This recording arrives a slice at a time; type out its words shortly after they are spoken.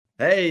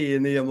Hey,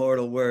 in the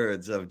immortal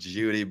words of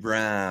Judy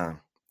Brown,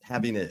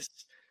 happiness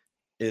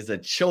is a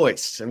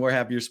choice, and we're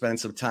happy you're spending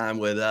some time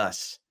with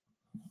us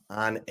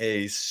on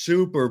a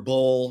Super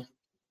Bowl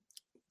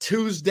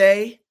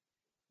Tuesday.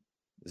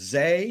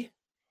 Zay,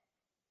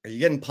 are you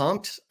getting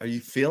pumped? Are you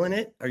feeling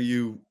it? Are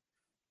you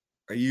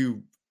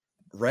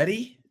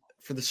ready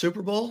for the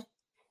Super Bowl?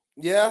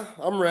 Yeah,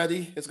 I'm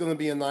ready. It's going to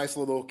be a nice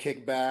little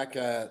kickback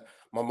at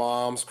my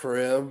mom's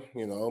crib,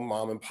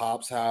 mom and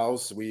pop's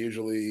house. We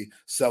usually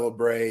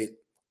celebrate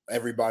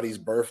everybody's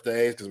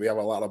birthdays because we have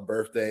a lot of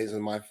birthdays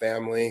in my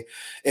family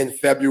in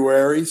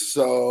February.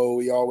 So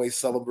we always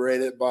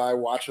celebrate it by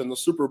watching the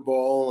Super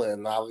Bowl.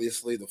 And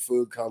obviously the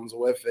food comes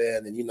with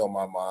it. And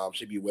my mom,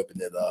 she'd be whipping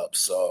it up.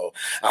 So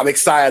I'm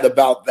excited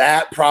about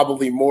that,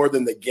 probably more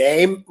than the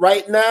game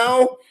right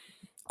now.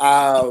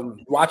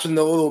 Watching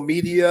the little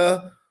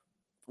media,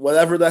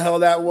 whatever the hell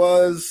that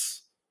was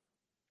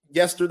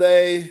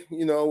yesterday,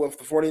 with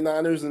the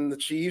 49ers and the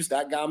Chiefs,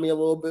 that got me a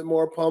little bit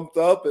more pumped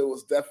up. It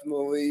was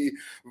definitely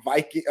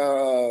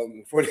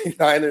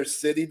 49ers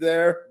city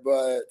there.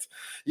 But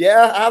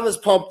yeah, I'm as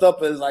pumped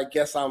up as I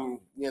guess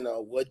I'm,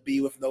 would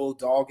be with no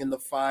dog in the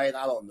fight.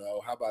 I don't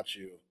know. How about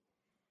you?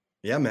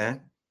 Yeah,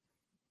 man.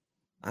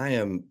 I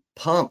am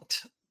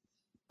pumped.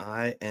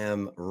 I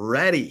am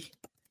ready.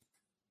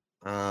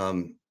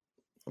 Bring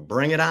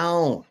it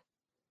on.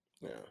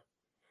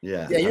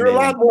 Yeah, I you're a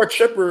lot more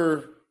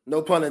chipper,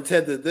 no pun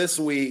intended, this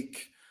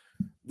week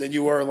than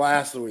you were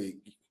last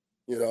week.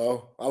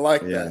 I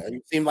like that.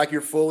 You seem like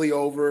you're fully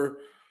over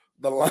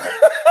the line.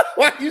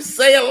 Why you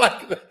say it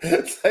like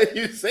that?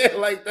 You say it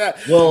like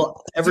that.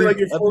 Well,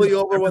 you're fully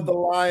over what the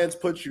Lions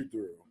put you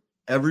through.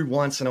 Every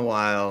once in a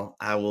while,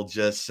 I will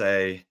just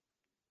say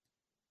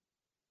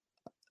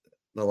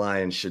the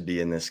Lions should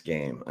be in this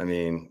game.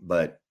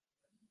 But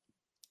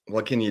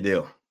what can you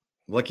do?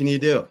 What can you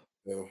do?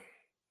 Yeah.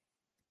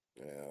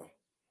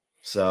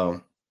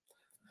 So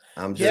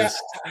I'm just.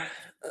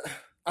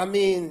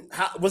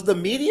 Was the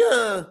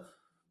media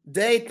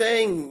day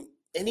thing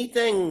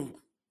anything?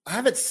 I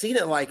haven't seen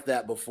it like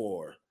that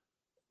before.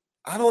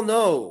 I don't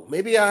know.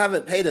 Maybe I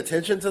haven't paid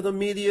attention to the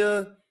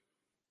media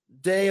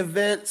day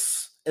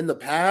events in the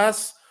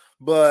past,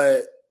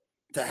 but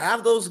to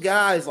have those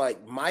guys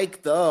like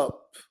mic'd up,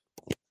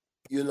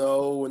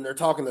 when they're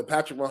talking to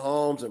Patrick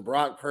Mahomes and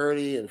Brock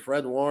Purdy and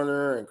Fred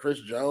Warner and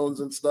Chris Jones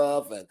and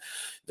stuff, and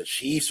the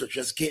Chiefs are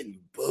just getting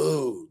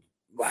booed,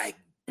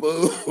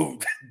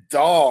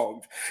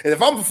 dogged. And if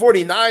I'm a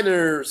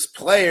 49ers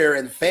player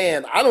and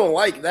fan, I don't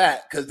like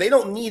that because they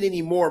don't need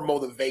any more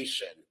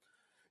motivation.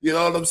 You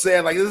know what I'm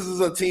saying? Like, this is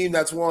a team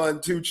that's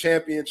won 2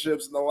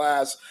 championships in the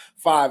last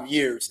 5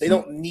 years. They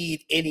don't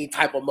need any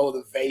type of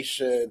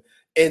motivation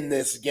in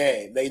this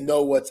game. They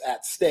know what's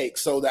at stake.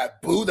 So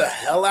that boo the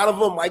hell out of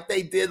them like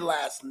they did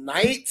last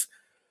night,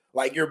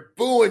 like you're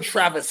booing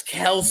Travis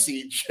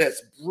Kelce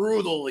just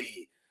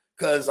brutally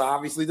because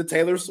obviously the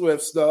Taylor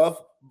Swift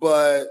stuff,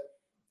 but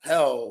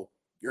hell,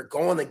 you're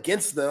going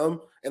against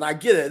them. And I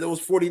get it. It was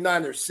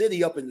 49er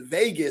City up in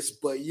Vegas,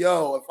 but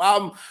if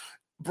I'm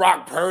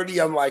Brock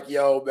Purdy, I'm like,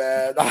 yo,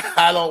 man,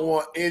 I don't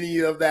want any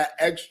of that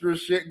extra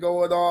shit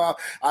going on.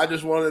 I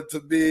just want it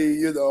to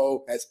be,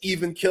 as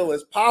even kill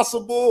as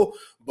possible.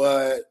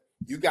 But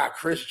you got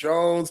Chris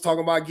Jones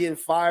talking about getting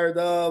fired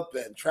up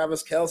and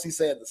Travis Kelce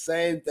saying the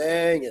same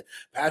thing and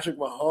Patrick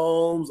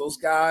Mahomes, those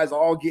guys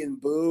all getting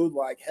booed.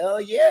 Like, hell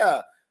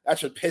yeah, that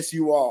should piss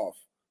you off.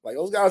 Like,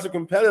 those guys are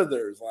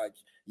competitors. Like,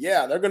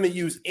 yeah, they're going to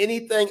use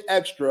anything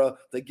extra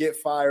to get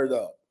fired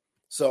up.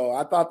 So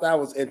I thought that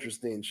was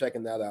interesting,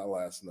 checking that out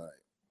last night.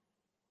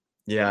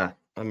 Yeah,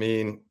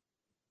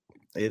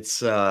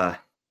 it's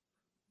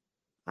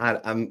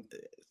I'm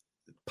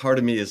part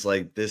of me is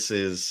like this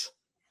is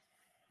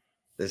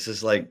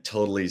like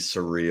totally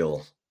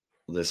surreal,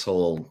 this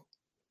whole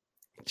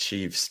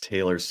Chiefs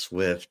Taylor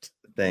Swift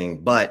thing.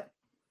 But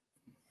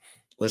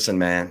listen,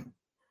 man,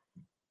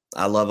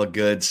 I love a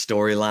good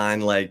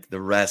storyline like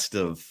the rest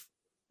of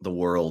the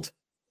world.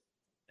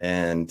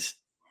 And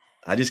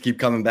I just keep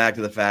coming back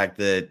to the fact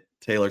that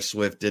Taylor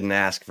Swift didn't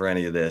ask for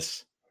any of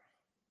this.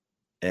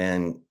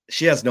 And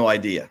she has no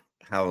idea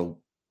how,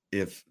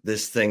 if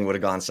this thing would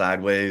have gone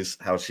sideways,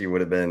 how she would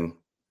have been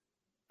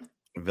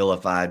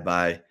vilified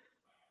by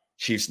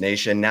Chiefs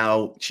Nation.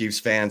 Now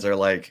Chiefs fans are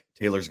like,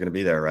 Taylor's going to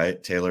be there,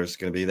 right? Taylor's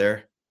going to be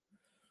there.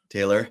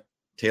 Taylor,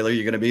 you're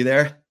going to be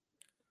there?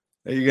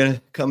 Are you going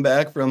to come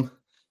back from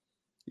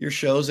your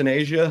shows in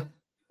Asia?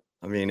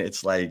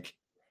 It's like,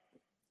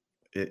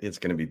 it's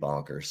going to be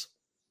bonkers.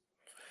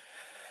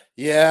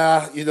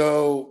 Yeah,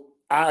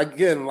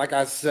 like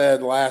I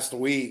said last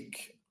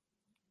week,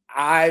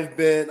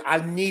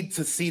 I need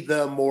to see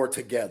them more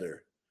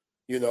together.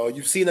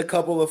 You've seen a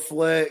couple of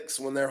flicks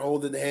when they're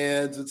holding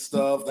hands and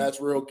stuff. That's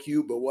real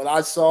cute. But what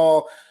I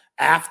saw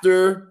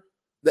after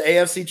the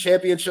AFC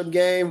Championship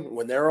game,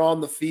 when they're on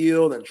the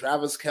field and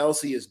Travis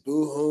Kelce is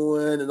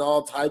boo-hooing and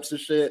all types of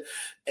shit,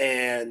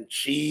 and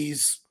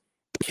she's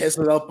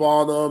kissing up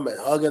on them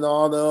and hugging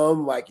on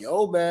them, like,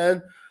 yo,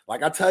 man,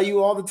 like I tell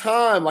you all the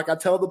time, like I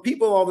tell the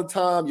people all the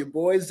time, your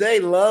boy Zay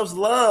loves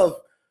love.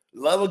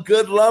 Love a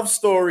good love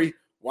story.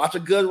 Watch a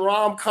good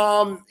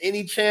rom-com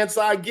any chance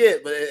I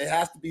get, but it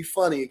has to be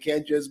funny. It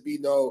can't just be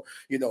no,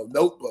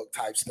 notebook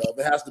type stuff.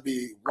 It has to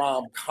be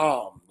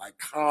rom-com, like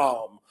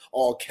calm,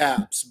 all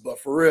caps. But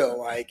for real,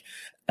 like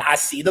I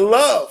see the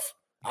love.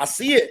 I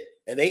see it.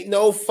 It ain't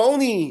no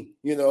phony,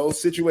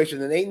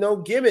 situation. It ain't no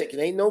gimmick. It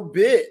ain't no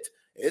bit.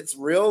 It's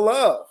real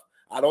love.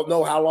 I don't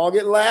know how long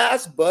it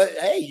lasts, but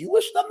hey, you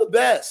wish them the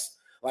best.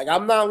 Like,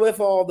 I'm not with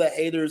all the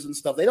haters and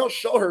stuff. They don't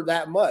show her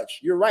that much.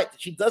 You're right.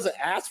 She doesn't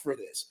ask for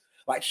this.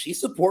 Like, she's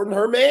supporting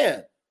her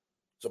man.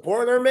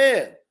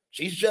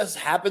 She just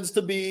happens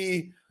to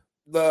be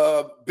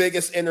the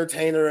biggest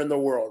entertainer in the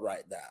world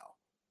right now.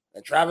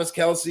 And Travis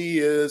Kelce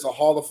is a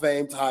Hall of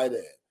Fame tight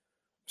end.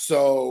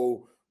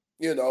 So,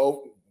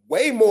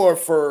 way more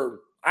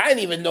for, I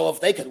didn't even know if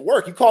they could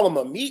work. You call him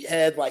a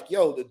meathead, like,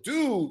 yo, the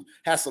dude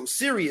has some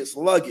serious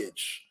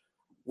luggage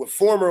with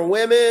former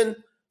women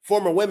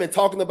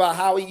talking about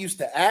how he used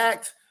to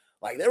act.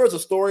 Like, there was a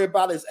story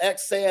about his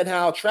ex saying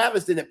how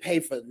Travis didn't pay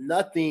for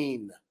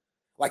nothing.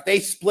 Like, they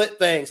split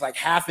things like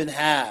half and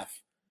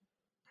half.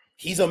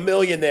 He's a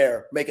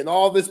millionaire making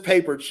all this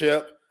paper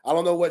chip. I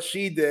don't know what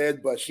she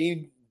did, but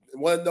she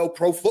wasn't no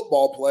pro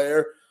football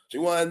player. She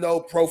wasn't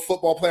no pro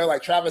football player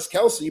like Travis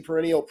Kelce,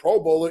 perennial Pro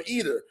Bowler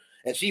either.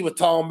 And she was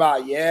talking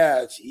about,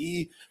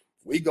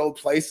 we go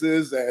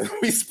places and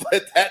we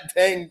split that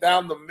thing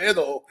down the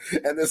middle.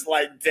 And it's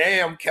like,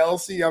 damn,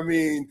 Kelce. I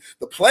mean,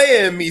 the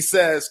player in me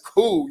says,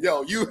 cool,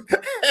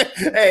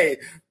 hey,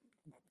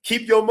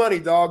 keep your money,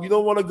 dog. You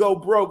don't want to go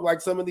broke like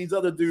some of these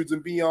other dudes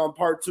and be on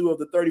part 2 of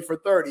the 30 for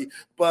 30.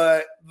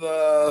 But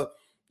the,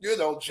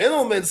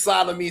 gentleman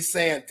side of me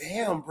saying,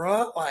 damn,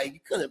 bro, like you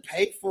couldn't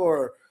pay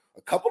for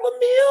a couple of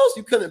meals.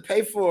 You couldn't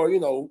pay for,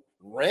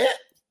 rent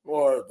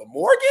or the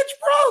mortgage,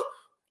 bro.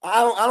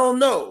 I don't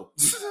know.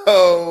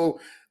 So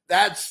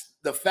that's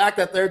the fact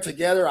that they're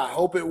together. I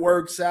hope it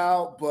works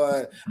out,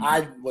 but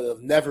I would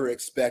have never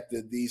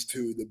expected these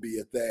two to be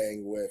a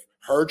thing with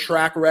her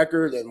track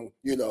record and,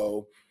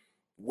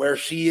 where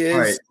she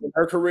is in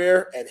her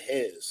career and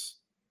his.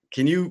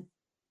 Can you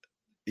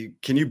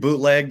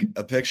bootleg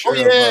a picture?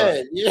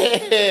 Oh,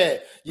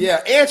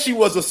 yeah. And she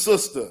was a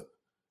sister.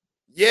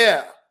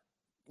 Yeah.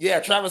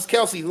 Travis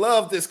Kelce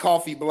loved this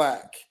coffee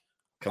black.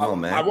 Come on,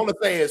 man. I want to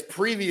say his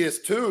previous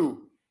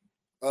 2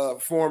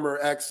 former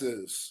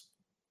exes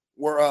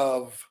were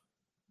of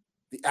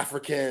the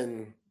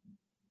African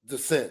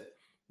descent,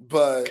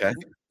 but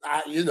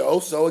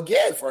so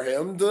again, for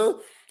him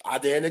I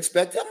didn't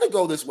expect him to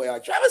go this way.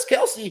 Like Travis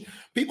Kelce,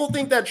 people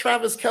think that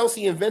Travis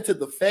Kelce invented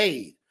the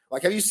fade.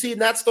 Like, have you seen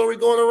that story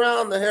going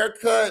around? The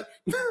haircut,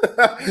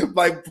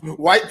 like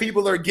white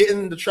people are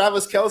getting the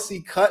Travis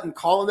Kelce cut and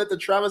calling it the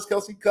Travis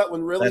Kelce cut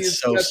when really it's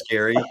so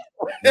scary.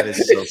 That is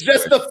so it's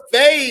just a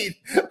fade.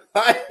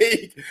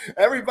 Like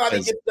everybody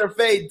gets their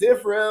fade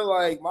different.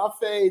 Like my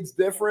fade's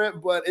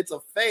different, but it's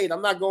a fade.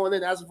 I'm not going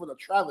in asking for the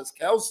Travis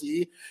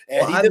Kelce,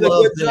 and he did a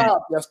good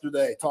job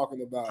yesterday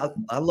talking about it.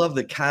 I love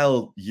that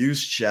Kyle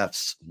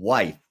Juszczyk's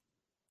wife,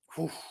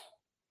 who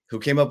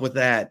came up with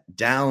that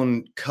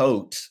down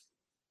coat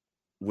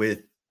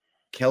with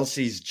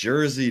Kelce's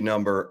jersey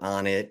number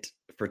on it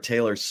for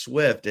Taylor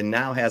Swift and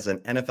now has an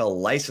NFL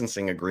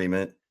licensing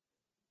agreement,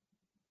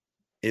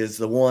 is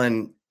the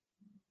one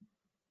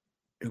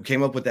who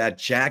came up with that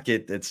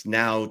jacket that's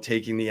now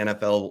taking the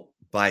NFL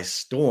by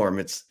storm.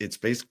 It's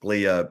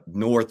basically it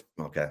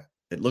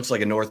looks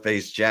like a North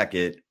Face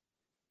jacket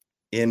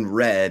in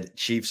red,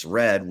 Chiefs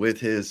red, with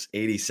his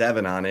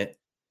 87 on it,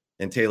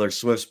 and Taylor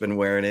Swift's been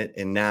wearing it,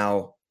 and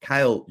now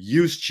Kyle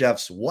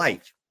Juszczyk's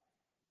wife,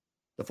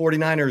 the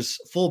 49ers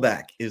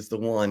fullback, is the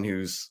one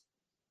who's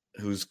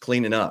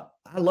cleaning up.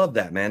 I love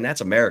that, man. That's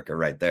America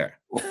right there.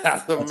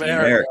 That's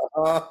America.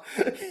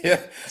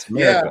 That's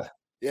America.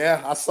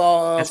 Yeah. I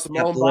saw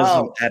Simone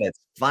Biles at its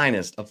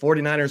finest. A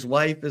 49ers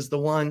wife is the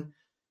one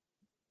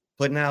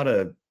putting out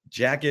a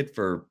jacket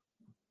for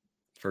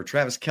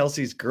Travis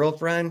Kelce's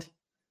girlfriend.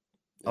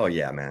 Oh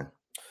yeah, man.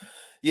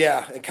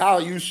 Yeah, and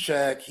Kyle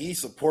Juszczyk, he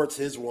supports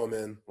his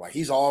woman. Like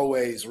he's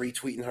always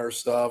retweeting her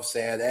stuff,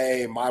 saying,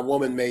 "Hey, my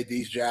woman made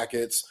these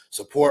jackets.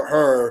 Support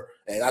her."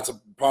 And that's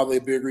probably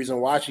a big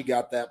reason why she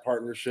got that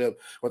partnership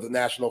with the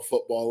National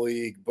Football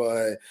League.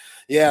 But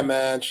yeah,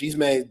 man, she's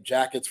made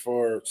jackets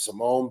for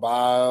Simone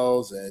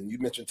Biles, and you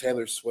mentioned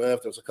Taylor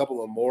Swift. There's a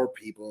couple of more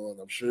people, and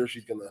I'm sure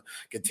she's gonna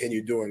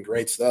continue doing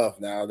great stuff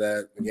now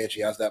that again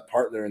she has that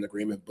partner in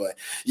agreement. But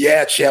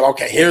yeah, Chip.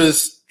 Okay,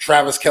 here's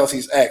Travis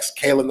Kelce's ex,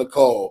 Kayla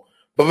Nicole.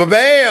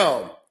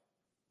 Bam!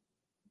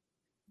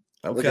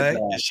 Okay.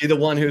 Is she the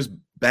one who's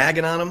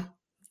bagging on him?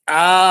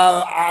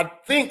 I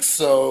think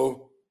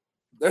so.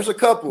 There's a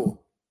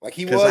couple. Like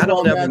he was. I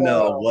don't ever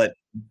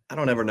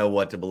know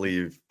what to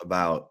believe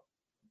about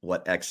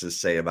what exes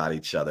say about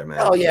each other,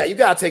 man. Oh yeah, you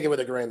gotta take it with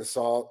a grain of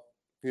salt.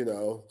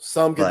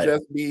 Some could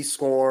just be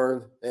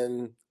scorned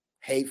and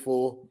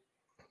hateful.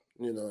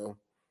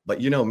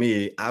 But you know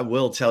me, I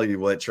will tell you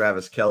what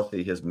Travis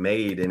Kelce has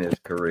made in his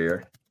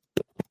career.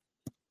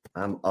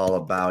 I'm all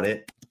about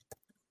it.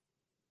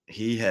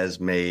 He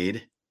has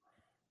made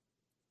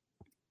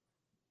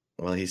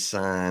Well, he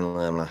signed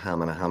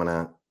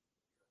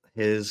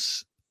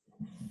he's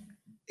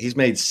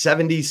made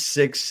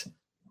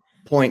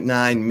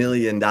 $76.9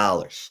 million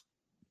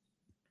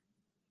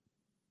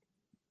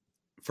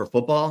for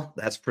football.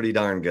 That's pretty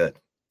darn good.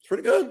 It's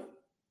pretty good.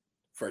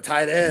 For a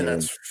tight end,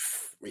 that's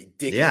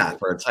ridiculous. Yeah,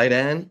 for a tight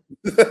end.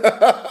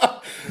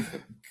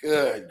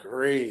 Good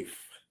grief.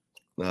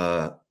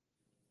 11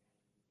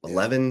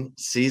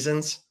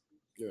 seasons.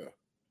 Yeah.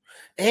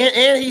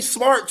 And he's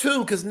smart too,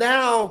 because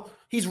now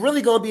he's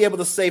really going to be able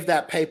to save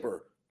that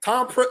paper.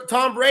 Tom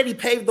Brady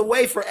paved the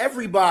way for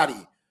everybody.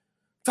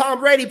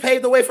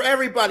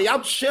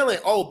 I'm chilling.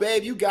 Oh,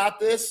 babe, you got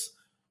this.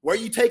 Where are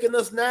you taking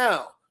us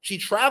now? She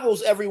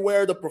travels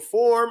everywhere to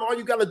perform. All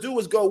you got to do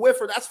is go with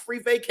her. That's free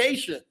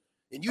vacation.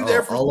 And you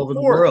there for all over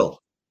the world.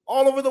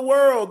 All over the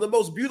world. The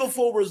most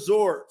beautiful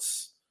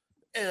resorts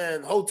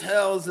and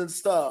hotels and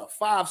stuff.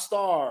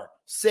 5-star,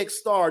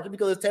 6-star. Just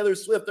because it's Taylor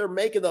Swift, they're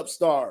making up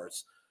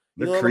stars.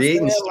 They're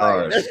creating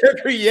stars. Like,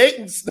 they're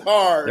creating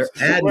stars.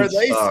 They're adding where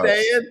they stars.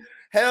 staying.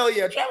 Hell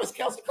yeah. Travis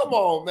Kelce, come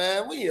on,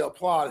 man. We need to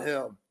applaud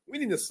him. We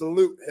need to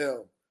salute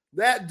him.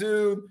 That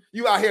dude,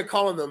 you out here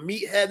calling him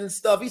meathead and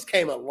stuff. He's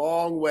came a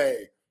long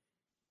way.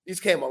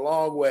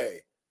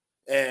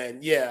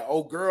 And yeah,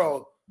 old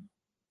girl,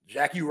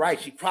 Jack, you right.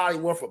 She probably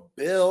went for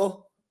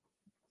bill,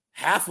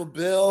 half a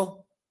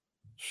bill.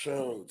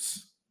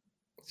 Shows.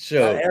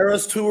 That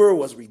Eras tour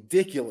was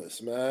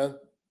ridiculous, man.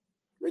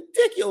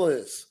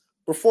 Ridiculous.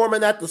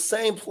 Performing at the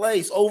same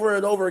place over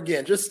and over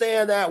again. Just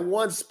staying at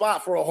one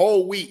spot for a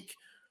whole week.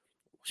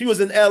 She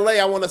was in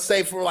LA, I want to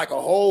say, for like a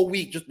whole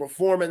week, just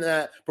performing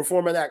that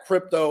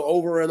crypto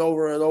over and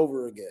over and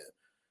over again.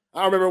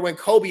 I remember when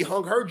Kobe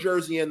hung her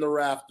jersey in the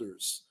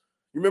rafters.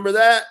 You remember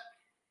that?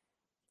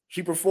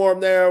 She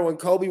performed there when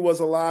Kobe was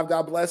alive,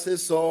 God bless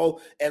his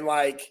soul. And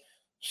like,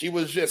 she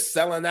was just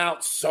selling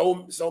out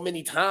so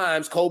many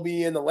times.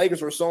 Kobe and the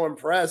Lakers were so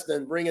impressed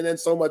and bringing in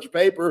so much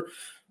paper.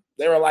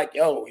 They were like,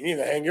 yo, you need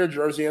to hang your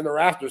jersey in the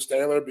rafters,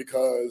 Taylor,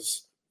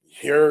 because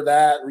you're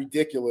that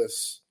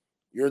ridiculous.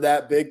 You're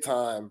that big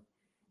time.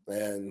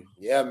 And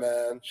yeah,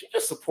 man, she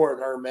just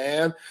supporting her,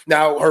 man.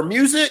 Now, her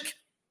music,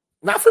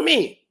 not for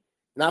me.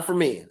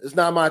 It's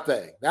not my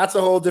thing. That's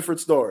a whole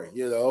different story,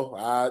 you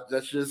know.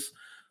 That's just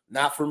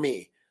not for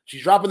me.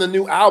 She's dropping a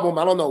new album.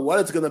 I don't know what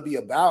it's going to be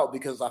about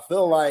because I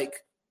feel like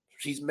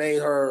she's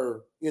made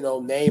her,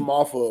 name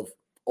off of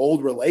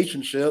old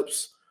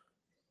relationships.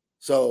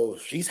 So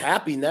she's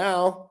happy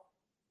now.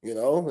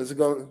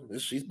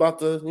 She's about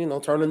to,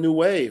 turn a new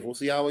wave. We'll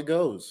see how it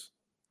goes.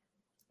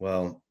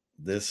 Well,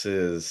 this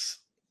is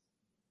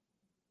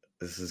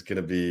going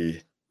to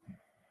be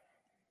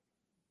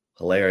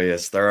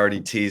hilarious. They're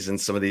already teasing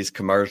some of these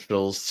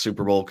commercials,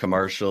 Super Bowl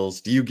commercials.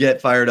 Do you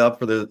get fired up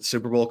for the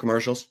Super Bowl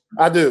commercials?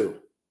 I do.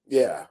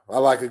 Yeah, I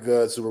like a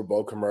good Super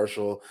Bowl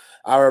commercial.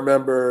 I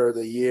remember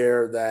the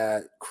year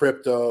that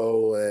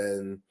crypto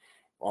and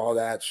all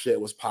that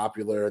shit was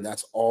popular, and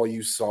that's all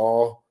you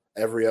saw.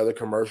 Every other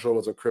commercial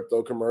was a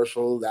crypto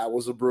commercial. That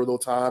was a brutal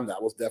time.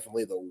 That was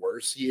definitely the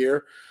worst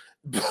year.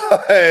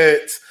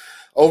 But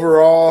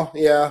overall,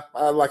 yeah,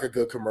 I like a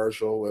good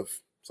commercial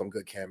with some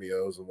good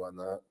cameos and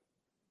whatnot.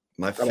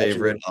 My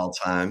favorite all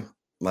time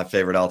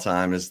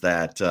is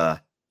that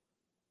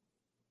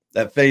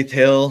Faith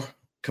Hill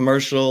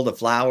commercial, the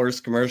flowers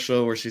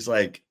commercial, where he was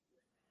like,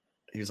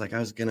 I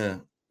was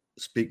gonna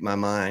speak my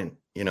mind,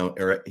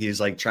 or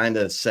he's like trying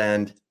to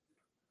send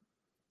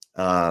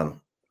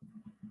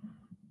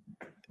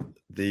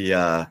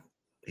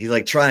he's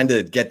like trying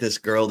to get this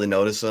girl to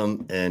notice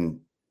him, and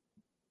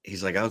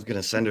he's like, I was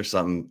gonna send her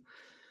something,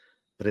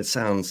 but it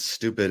sounds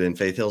stupid. And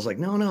Faith Hill's like,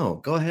 no,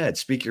 go ahead,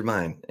 speak your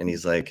mind. And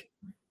he's like,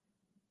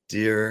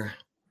 dear,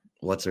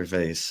 what's her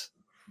face?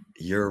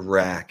 Your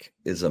rack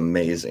is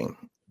amazing.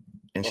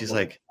 And she's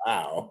like,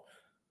 wow.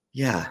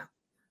 Yeah,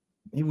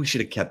 maybe we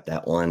should have kept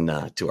that one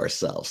to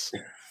ourselves.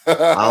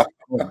 I'll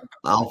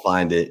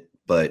find it.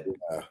 But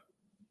yeah.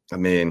 I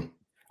mean,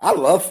 I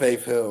love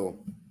Faith Hill.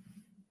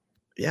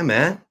 Yeah,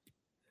 man.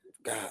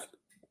 God.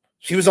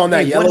 She was on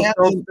that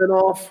Yellowstone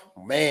spinoff.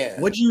 Man.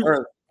 What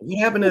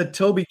happened to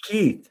Toby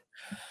Keith?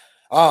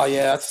 Oh,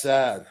 yeah, that's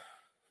sad.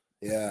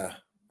 Yeah.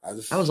 I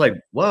was like,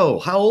 whoa,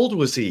 how old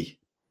was he?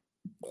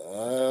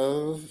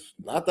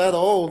 Not that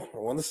old. I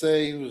want to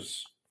say he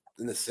was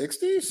in the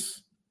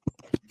 60s.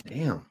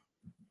 Damn.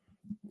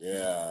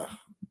 Yeah.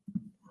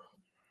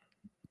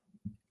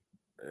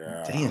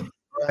 Damn.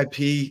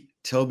 R.I.P.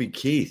 Toby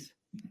Keith.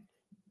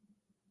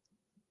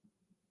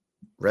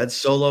 Red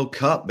Solo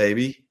Cup,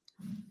 baby.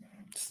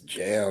 It's a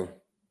jam.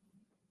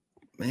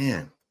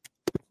 Man.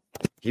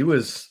 He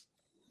was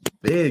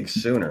big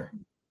sooner.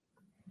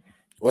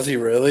 Was he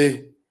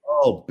really?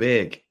 Oh,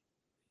 big.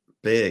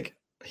 Big.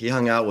 He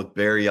hung out with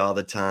Barry all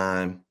the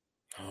time.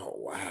 Oh,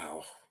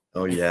 wow.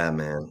 Oh, yeah,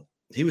 man.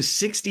 He was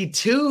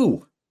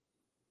 62.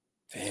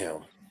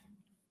 Damn.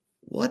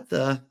 What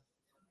the?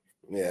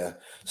 Yeah.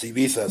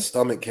 CB says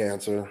stomach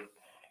cancer.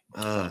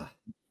 Gone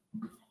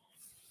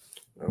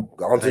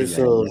too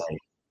soon.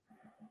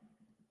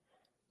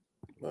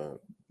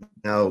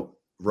 Now,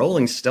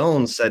 Rolling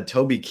Stone said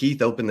Toby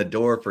Keith opened the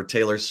door for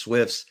Taylor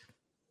Swift's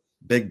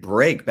big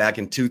break back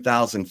in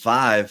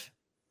 2005.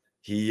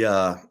 He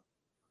entered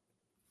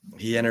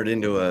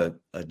into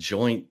a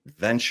joint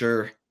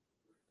venture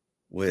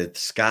with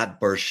Scott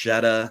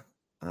Borchetta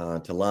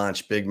to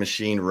launch Big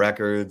Machine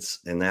Records,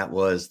 and that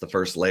was the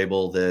first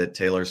label that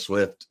Taylor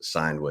Swift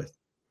signed with.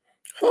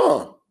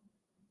 Huh.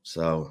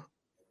 So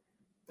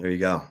there you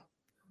go.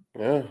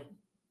 Yeah.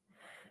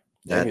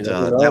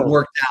 That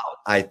worked out,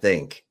 I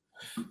think.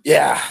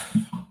 Yeah.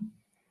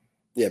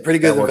 Yeah, pretty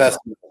good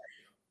investment.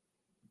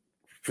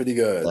 Pretty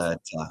good.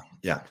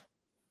 Yeah.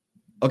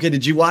 Okay,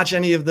 did you watch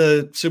any of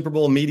the Super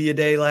Bowl Media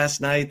Day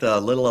last night? The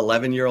little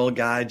 11-year-old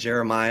guy,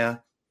 Jeremiah?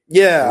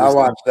 Yeah, I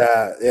watched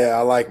that. Yeah,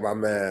 I like my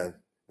man.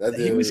 That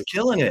dude, he was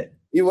killing it.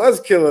 He was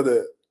killing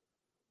it.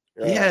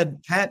 Yeah.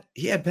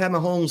 He had Pat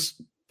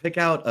Mahomes pick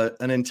out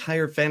an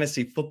entire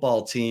fantasy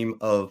football team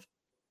of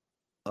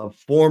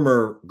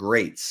former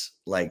greats,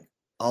 like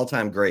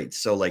all-time greats.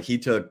 So like he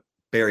took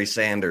Barry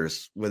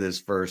Sanders with his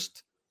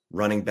first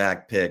running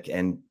back pick,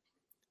 and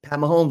Pat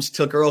Mahomes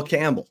took Earl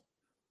Campbell.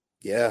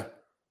 Yeah.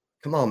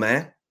 Come on,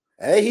 man.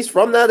 Hey, he's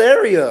from that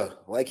area.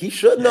 Like he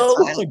should know.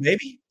 Tyler,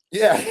 baby.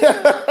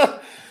 Yeah.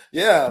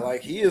 Yeah,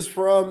 like he is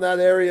from that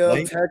area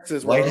of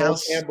Texas where Earl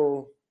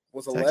Campbell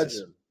was a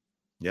legend.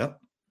 Yep.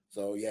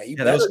 So yeah, he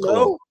better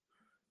know.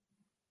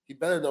 He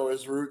better know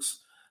his roots.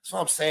 That's what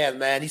I'm saying,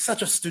 man. He's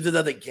such a student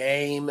of the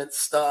game and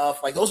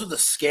stuff. Like those are the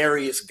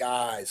scariest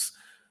guys.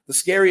 The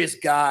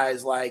scariest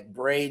guys like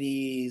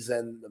Brady's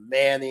and the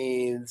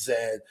Mannings,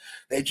 and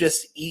they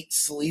just eat,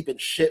 sleep,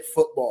 and shit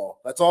football.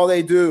 That's all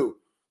they do.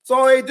 That's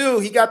all they do.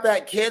 He got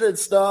that kid and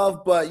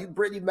stuff, but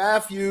Brittany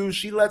Matthews,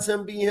 she lets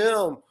him be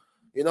him.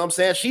 You know what I'm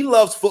saying? She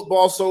loves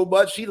football so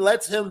much, she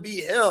lets him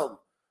be him.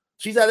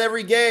 She's at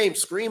every game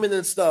screaming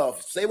and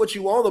stuff. Say what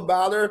you want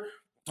about her.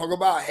 Talk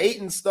about hate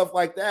and stuff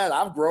like that.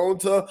 I've grown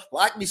to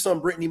like me some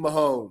Brittany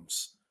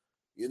Mahomes.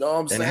 You know what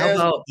I'm saying?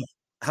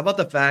 How about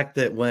the fact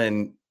that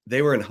when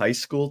they were in high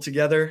school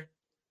together,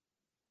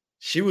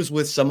 she was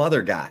with some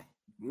other guy.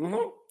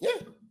 Mm-hmm. Yeah.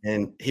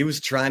 And he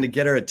was trying to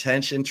get her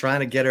attention.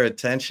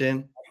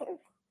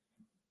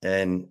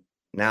 And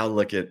now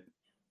look at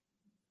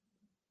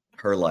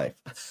her life.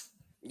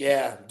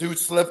 Yeah, dude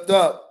slipped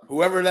up.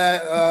 Whoever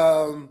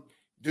that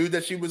dude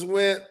that she was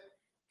with,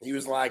 he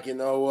was like, you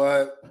know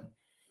what?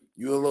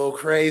 You a little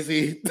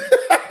crazy.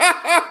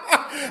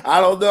 I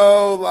don't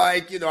know.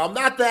 Like, I'm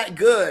not that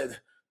good.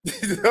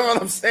 You know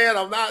what I'm saying?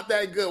 I'm not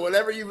that good.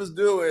 Whatever he was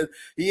doing,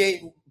 he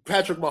ain't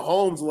Patrick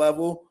Mahomes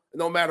level,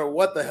 no matter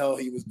what the hell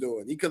he was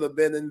doing. He could have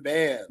been in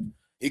band.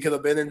 He could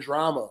have been in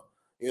drama.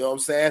 You know what I'm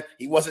saying?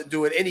 He wasn't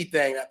doing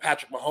anything that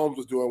Patrick Mahomes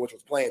was doing, which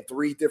was playing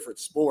 3 different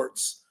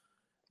sports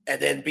and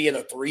then being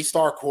a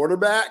 3-star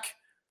quarterback.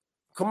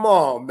 Come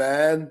on,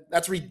 man.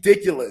 That's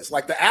ridiculous.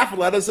 Like, the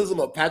athleticism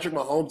of Patrick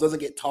Mahomes doesn't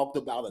get talked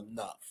about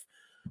enough.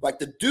 Like,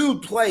 the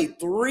dude played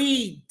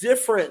 3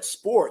 different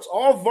sports,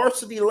 all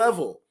varsity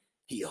level.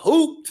 He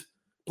hooped,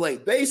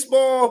 played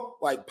baseball,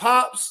 like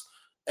Pops,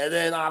 and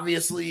then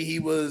obviously he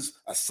was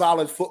a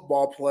solid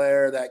football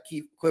player that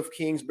Cliff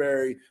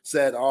Kingsbury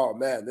said, oh,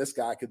 man, this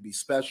guy could be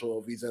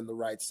special if he's in the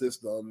right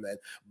system and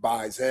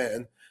buys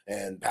in.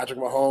 And Patrick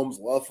Mahomes'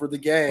 love for the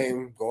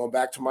game, going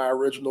back to my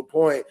original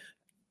point,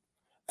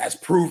 has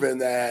proven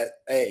that,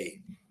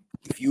 hey,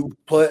 if you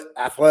put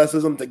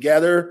athleticism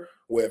together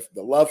with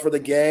the love for the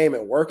game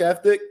and work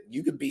ethic,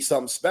 you could be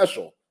something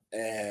special.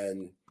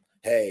 And,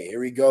 hey,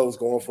 here he goes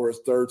going for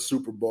his 3rd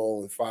Super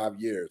Bowl in 5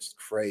 years. It's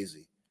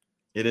crazy.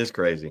 It is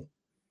crazy.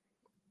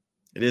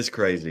 It is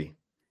crazy.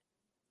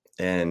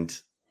 And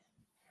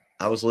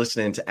I was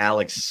listening to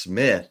Alex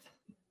Smith,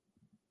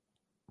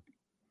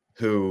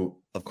 who,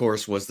 of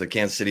course, was the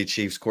Kansas City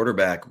Chiefs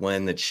quarterback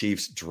when the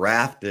Chiefs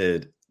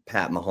drafted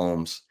Pat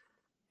Mahomes.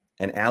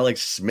 And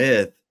Alex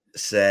Smith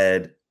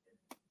said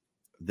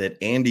that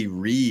Andy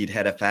Reid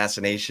had a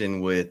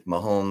fascination with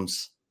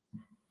Mahomes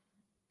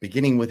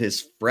beginning with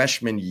his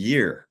freshman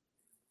year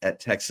at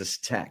Texas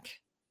Tech.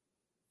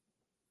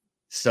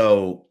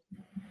 So,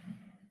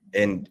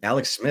 and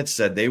Alex Smith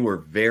said they were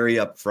very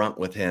upfront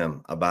with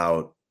him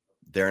about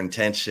their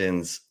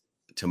intentions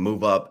to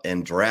move up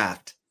and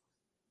draft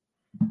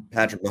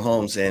Patrick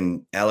Mahomes.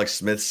 And Alex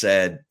Smith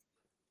said,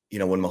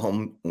 when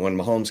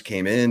Mahomes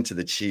came into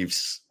the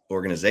Chiefs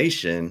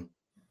organization,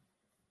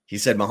 he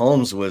said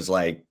Mahomes was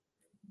like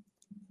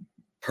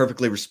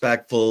perfectly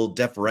respectful,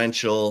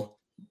 deferential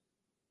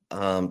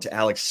to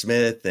Alex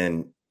Smith,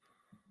 and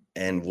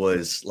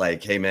was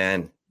like, hey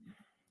man,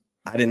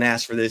 I didn't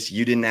ask for this,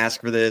 you didn't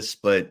ask for this,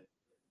 but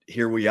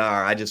here we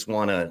are. I just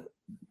want to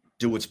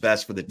do what's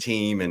best for the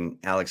team. And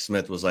Alex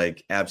Smith was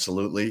like,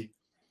 absolutely.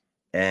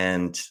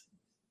 And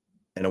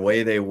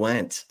away they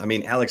went. I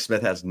mean, Alex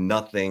Smith has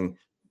nothing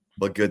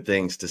but good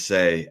things to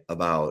say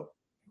about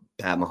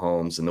Pat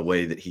Mahomes and the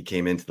way that he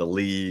came into the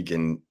league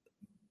and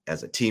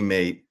as a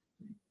teammate.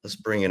 Let's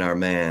bring in our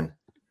man,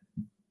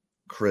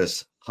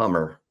 Chris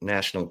Hummer,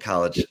 National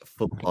College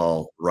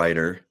football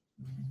writer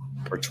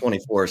for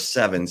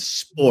 24/7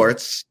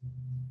 Sports.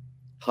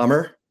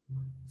 Hummer,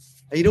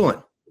 how you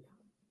doing?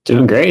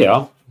 Doing great,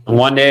 y'all.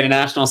 One day to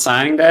National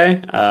Signing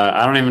Day.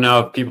 I don't even know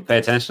if people pay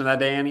attention to that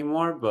day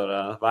anymore,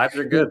 but vibes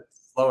are good.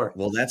 Slower.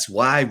 Well, that's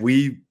why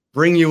we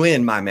bring you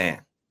in, my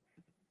man.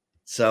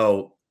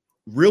 So,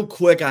 real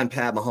quick on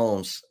Pat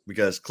Mahomes,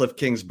 because Cliff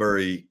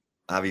Kingsbury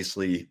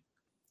obviously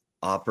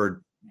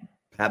offered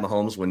Pat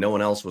Mahomes when no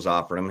one else was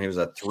offering him. He was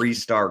a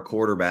 3-star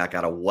quarterback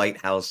out of White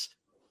House,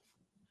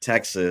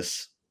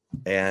 Texas.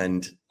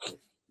 And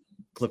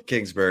Cliff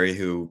Kingsbury,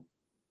 who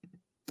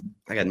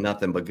I got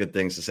nothing but good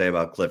things to say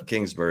about Cliff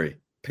Kingsbury.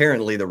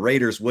 Apparently, the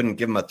Raiders wouldn't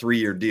give him a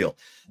 3-year deal.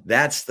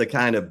 That's the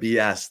kind of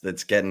BS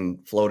that's getting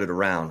floated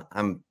around.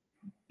 I'm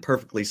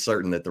perfectly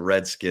certain that the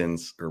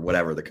Redskins or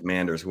whatever, the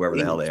Commanders, whoever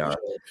the hell they are,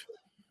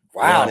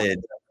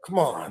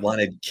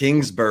 wanted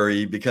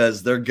Kingsbury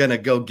because they're going to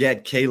go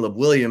get Caleb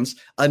Williams,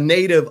 a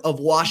native of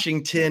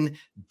Washington,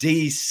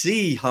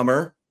 D.C.,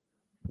 Hummer.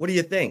 What do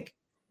you think?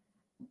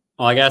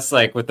 Well, I guess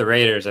like with the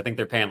Raiders, I think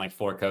they're paying like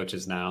 4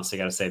 coaches now, so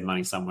you got to save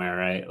money somewhere,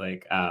 right?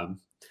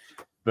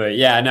 But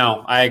yeah,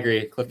 no, I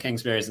agree. Cliff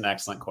Kingsbury is an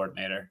excellent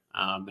coordinator,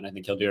 and I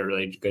think he'll do a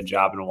really good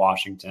job in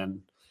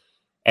Washington.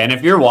 And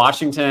if you're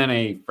Washington,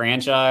 a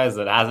franchise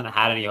that hasn't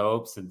had any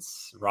hope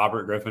since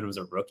Robert Griffin was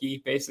a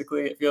rookie,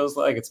 basically, it feels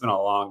like it's been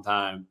a long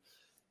time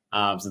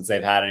since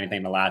they've had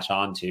anything to latch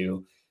on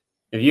to.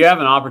 If you have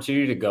an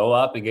opportunity to go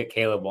up and get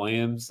Caleb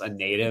Williams, a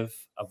native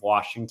of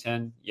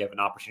Washington, you have an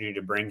opportunity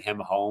to bring him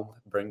home,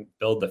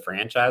 build the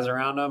franchise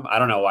around him. I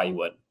don't know why you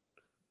wouldn't.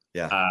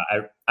 Yeah.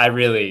 I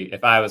really,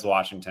 if I was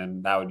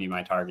Washington, that would be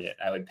my target.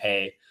 I would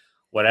pay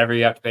whatever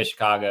you have to pay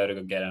Chicago to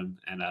go get him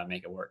and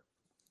make it work.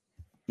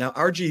 Now,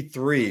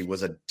 RG3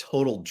 was a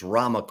total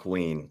drama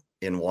queen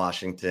in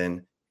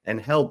Washington and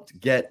helped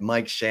get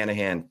Mike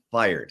Shanahan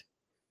fired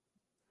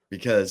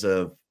because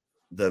of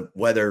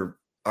whether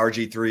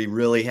RG3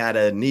 really had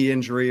a knee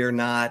injury or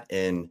not.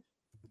 And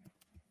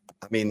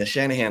I mean, the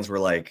Shanahans were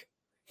like,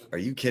 are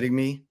you kidding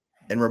me?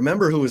 And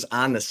remember who was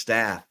on the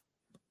staff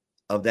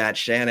of that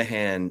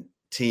Shanahan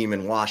team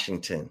in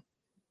Washington?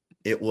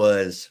 It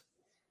was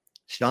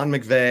Sean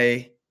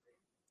McVay,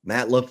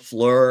 Matt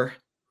LaFleur.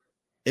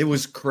 It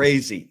was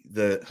crazy,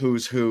 the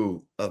who's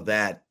who of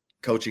that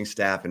coaching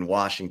staff in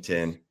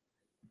Washington,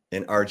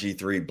 and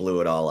RG3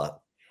 blew it all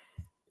up.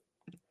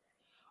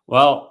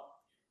 Well,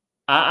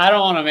 I don't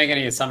want to make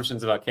any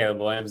assumptions about Caleb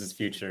Williams'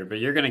 future, but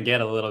you're going to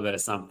get a little bit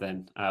of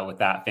something with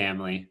that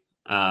family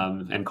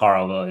and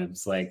Carl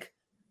Williams. Like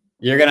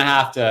you're going to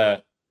have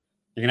to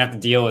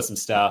deal with some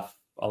stuff,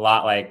 a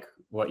lot like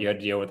what you had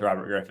to deal with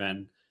Robert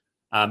Griffin.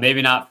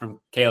 Maybe not from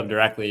Caleb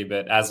directly,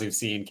 but as we've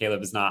seen,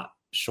 Caleb is not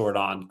short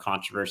on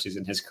controversies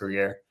in his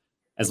career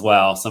as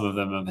well, some of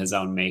them of his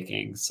own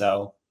making.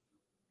 So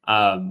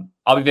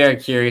I'll be very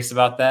curious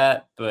about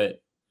that.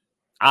 But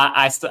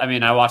I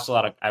watch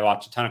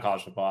a ton of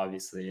college football,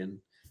 obviously, and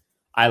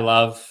I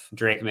love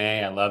Drake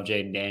May. I love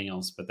Jaden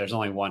Daniels, but there's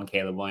only one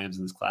Caleb Williams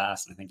in this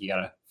class. And I think you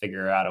got to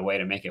figure out a way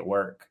to make it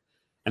work.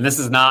 And this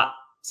is not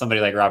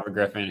somebody like Robert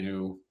Griffin,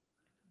 who,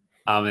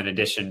 in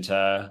addition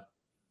to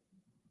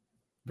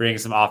bringing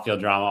some off-field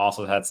drama,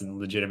 also had some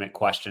legitimate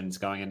questions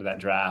going into that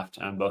draft,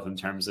 both in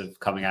terms of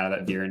coming out of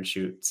that veer and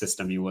shoot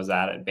system he was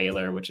at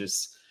Baylor, which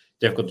is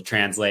difficult to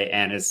translate,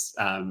 and his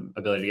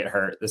ability to get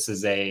hurt. This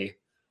is a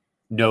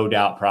no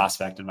doubt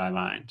prospect in my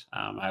mind.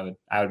 I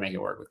would make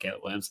it work with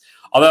Caleb Williams.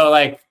 Although,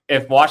 like,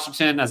 if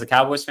Washington, as a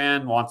Cowboys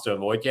fan, wants to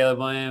avoid Caleb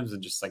Williams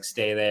and just like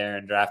stay there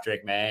and draft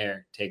Drake May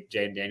or take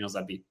Jaden Daniels,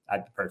 I'd be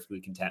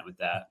perfectly content with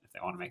that if they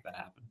want to make that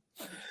happen.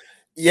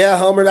 Yeah,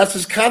 Hummer, that's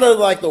just kind of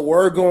like the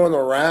word going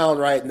around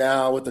right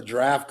now with the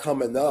draft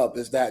coming up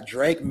is that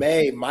Drake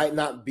May might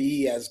not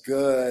be as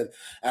good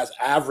as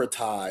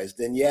advertised.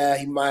 And yeah,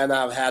 he might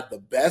not have had the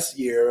best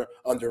year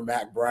under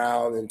Mac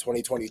Brown in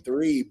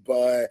 2023,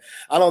 but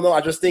I don't know. I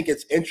just think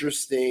it's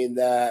interesting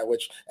that,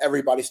 which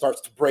everybody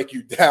starts to break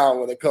you down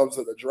when it comes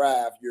to the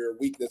draft, your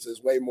weakness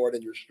is way more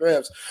than your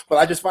strengths. But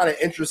I just find it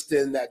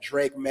interesting that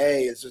Drake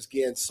May is just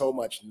getting so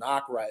much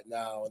knock right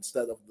now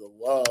instead of the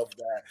love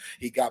that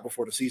he got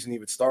before the season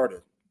even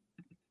started.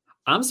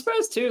 I'm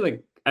surprised too.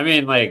 I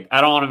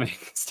don't want to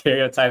make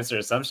stereotypes or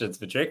assumptions,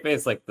 but Drake May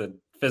is like the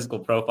physical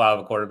profile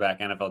of a quarterback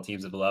NFL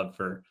teams have loved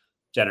for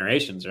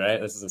generations, right?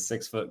 This is a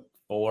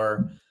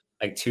 6'4",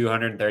 like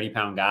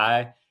 230-pound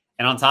guy.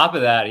 And on top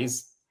of that,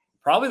 he's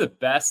probably the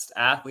best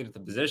athlete at the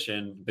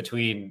position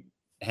between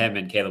him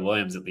and Caleb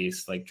Williams, at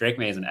least. Like Drake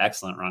May is an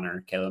excellent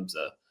runner. Caleb's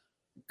a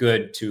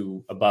good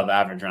to above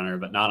average runner,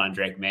 but not on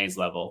Drake May's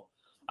level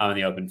in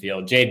the open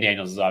field. Jaden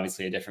Daniels is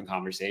obviously a different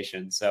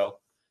conversation. So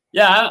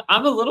yeah,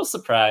 I'm a little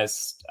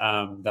surprised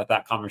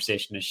that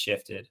conversation has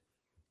shifted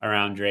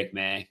around Drake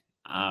May.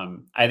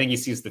 I think he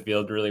sees the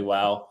field really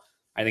well.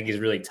 I think he's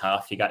really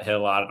tough. He got hit a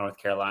lot at North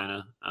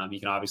Carolina. He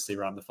can obviously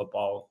run the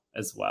football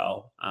as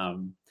well.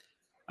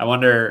 I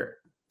wonder,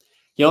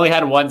 he only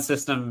had one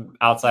system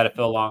outside of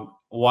Phil Long,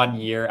 1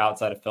 year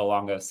outside of Phil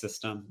Longo's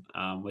system,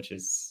 which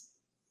is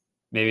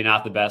maybe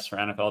not the best for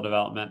NFL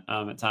development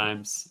at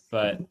times,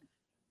 but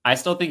I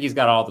still think he's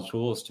got all the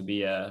tools to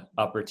be a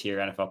upper tier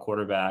NFL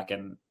quarterback.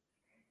 And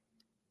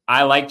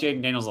I like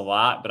Jaden Daniels a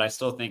lot, but I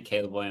still think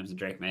Caleb Williams and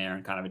Drake May are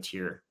in kind of a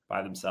tier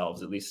by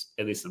themselves, at least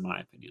in my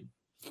opinion.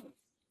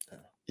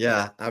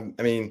 Yeah, I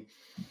mean,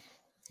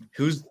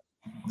 who's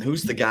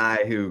the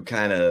guy who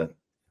kind of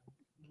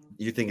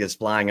you think is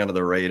flying under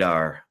the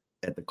radar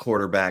at the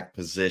quarterback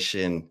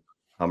position,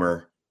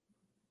 Hummer?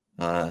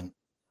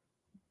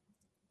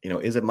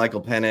 Is it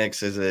Michael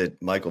Penix? Is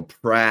it Michael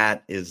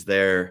Pratt? Is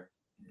there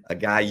a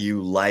guy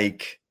you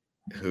like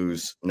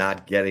who's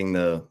not getting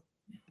the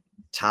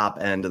top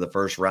end of the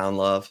first round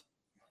love?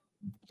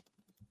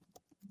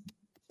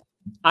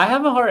 I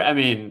have a hard,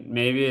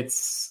 maybe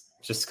it's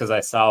just because I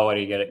saw what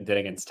he did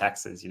against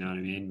Texas, you know what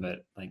I mean?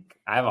 But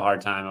I have a hard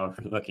time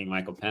overlooking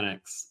Michael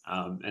Penix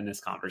in this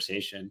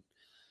conversation.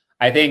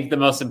 I think the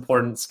most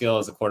important skill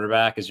as a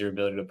quarterback is your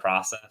ability to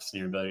process and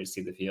your ability to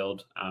see the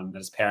field. That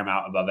is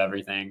paramount above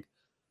everything.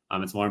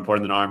 It's more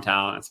important than arm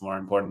talent. It's more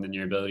important than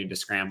your ability to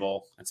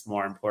scramble. It's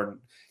more important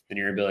than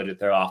your ability to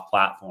throw off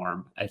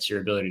platform. It's your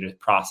ability to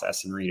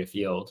process and read a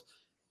field.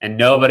 And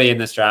nobody in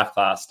this draft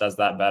class does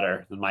that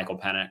better than Michael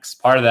Penix.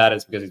 Part of that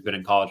is because he's been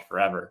in college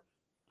forever.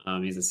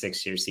 He's a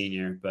 6-year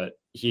senior, but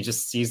he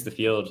just sees the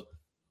field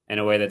in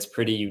a way that's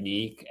pretty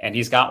unique. And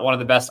he's got one of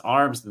the best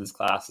arms in this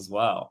class as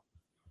well.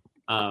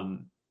 I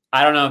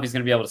don't know if he's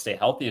going to be able to stay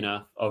healthy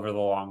enough over the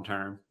long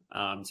term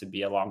to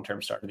be a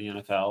long-term starter in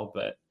the NFL,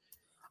 but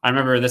I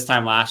remember this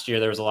time last year,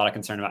 there was a lot of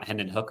concern about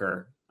Hendon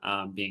Hooker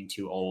being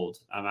too old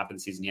after the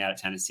season he had at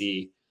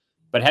Tennessee.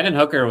 But Hendon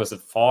Hooker was a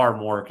far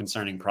more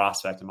concerning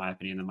prospect, in my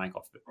opinion, than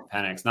Michael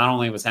Penix. Not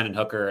only was Hendon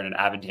Hooker in an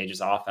advantageous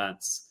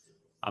offense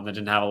that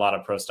didn't have a lot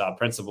of pro-style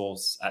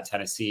principles at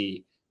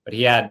Tennessee, but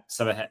he had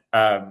some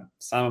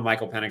of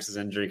Michael Penix's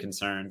injury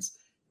concerns.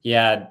 He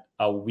had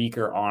a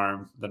weaker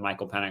arm than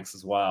Michael Penix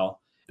as well.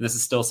 And this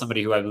is still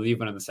somebody who I believe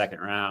went in the second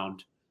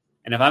round.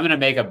 And if I'm going to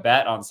make a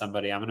bet on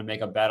somebody, I'm going to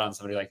make a bet on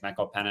somebody like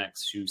Michael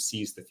Penix who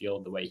sees the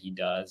field the way he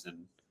does. And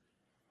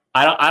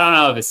I don't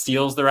know if it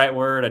steals the right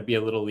word. I'd be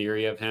a little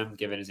leery of him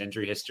given his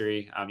injury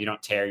history. You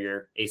don't tear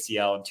your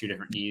ACL in 2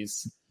 different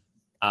knees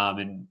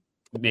and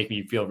make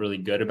me feel really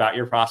good about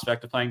your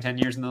prospect of playing 10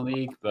 years in the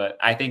league. But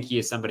I think he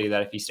is somebody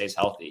that if he stays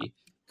healthy,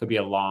 could be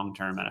a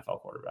long-term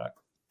NFL quarterback.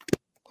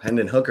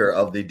 Hendon Hooker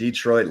of the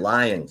Detroit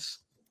Lions.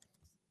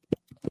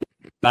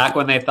 Back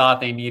when they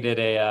thought they needed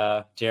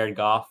a Jared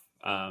Goff,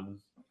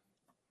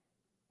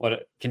 what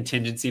a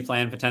contingency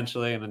plan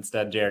potentially, and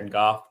instead Jared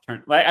Goff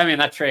turned.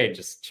 That trade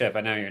just Chip.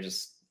 I know you're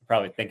just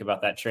probably think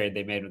about that trade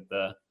they made with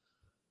the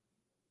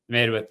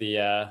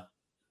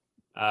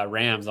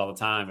Rams all the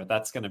time, but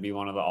that's going to be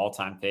one of the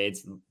all-time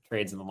trades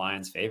in the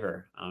Lions'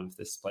 favor if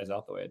this plays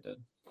out the way it did.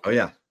 Oh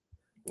yeah.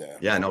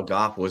 No,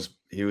 Goff was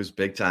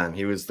big time.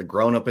 He was the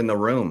grown up in the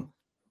room,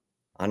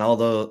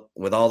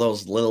 with all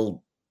those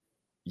little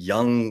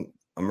young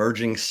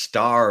emerging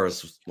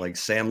stars like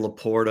Sam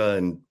Laporta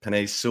and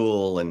Penei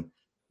Sewell and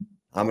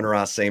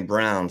Amon-Ra St.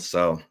 Brown.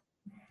 So,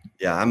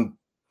 yeah, I'm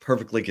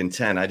perfectly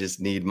content. I just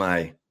need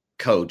my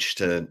coach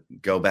to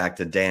go back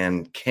to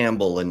Dan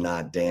Campbell and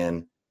not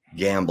Dan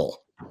Gamble,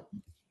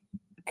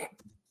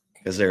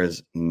 because there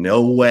is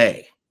no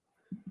way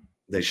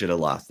they should have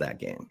lost that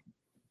game.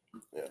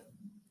 Yeah.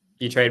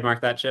 You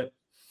trademark that, Chip?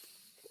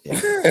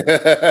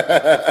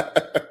 Yeah.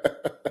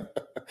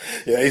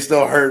 Yeah, he's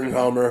still hurting,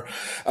 Homer.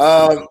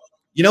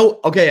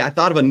 Okay, I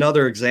thought of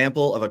another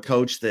example of a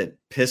coach that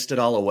pissed it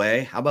all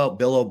away. How about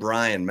Bill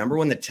O'Brien? Remember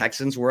when the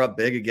Texans were up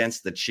big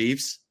against the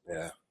Chiefs?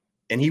 Yeah.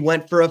 And he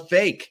went for a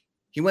fake.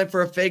 He went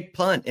for a fake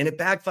punt, and it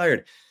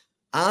backfired.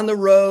 On the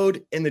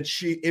road, and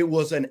it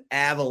was an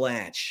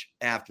avalanche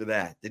after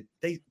that.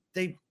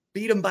 They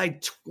beat him by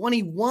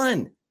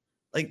 21.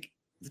 The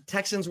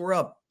Texans were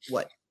up,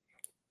 what?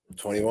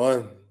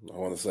 21, I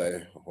want to say.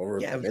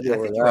 I think they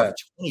were up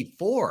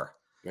 24.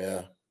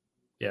 Yeah.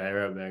 Yeah, they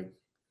were up big.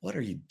 What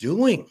are you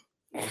doing?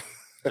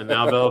 And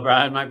now Bill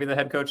O'Brien might be the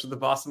head coach of the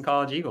Boston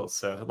College Eagles.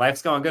 So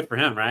life's going good for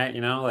him, right?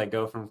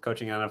 Go from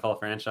coaching an NFL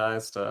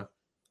franchise to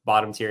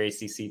bottom tier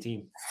ACC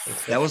team.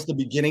 That was the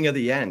beginning of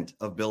the end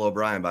of Bill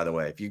O'Brien, by the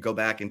way. If you go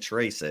back and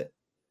trace it,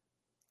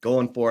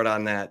 going for it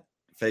on that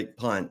fake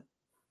punt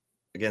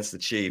against the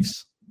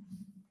Chiefs.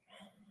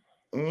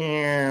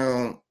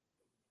 Yeah.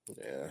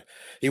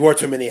 He wore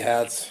too many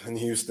hats in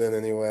Houston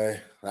anyway.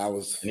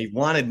 And he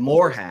wanted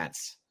more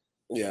hats.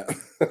 Yeah.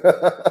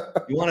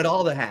 He wanted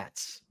all the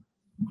hats.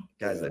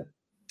 Guy's a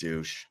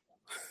douche.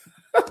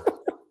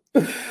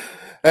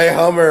 Hey,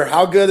 Hummer,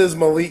 how good is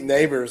Malik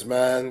Neighbors,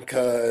 man?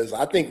 Because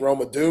I think Rome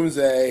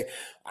Odunze,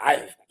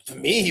 to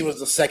me, he was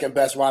the second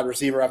best wide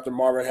receiver after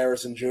Marvin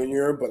Harrison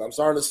Jr., but I'm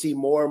starting to see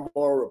more and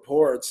more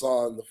reports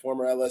on the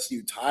former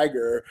LSU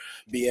Tiger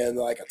being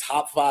like a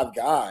top 5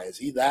 guy. Is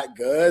he that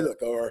good?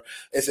 Or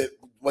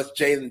was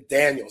Jaden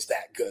Daniels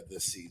that good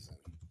this season?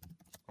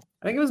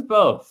 I think it was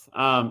both.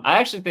 I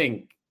actually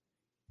think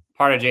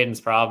part of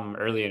Jaden's problem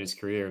early in his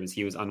career was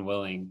he was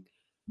unwilling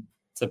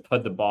to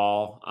put the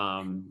ball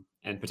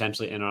and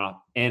potentially in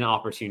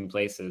inopportune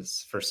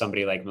places for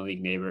somebody like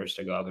Malik Neighbors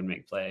to go up and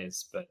make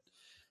plays. But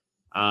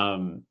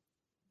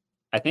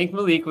I think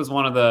Malik was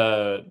one of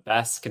the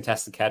best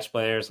contested catch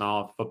players in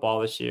all of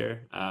football this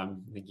year. I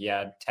think he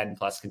had 10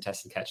 plus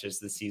contested catches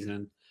this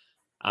season.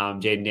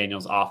 Jaden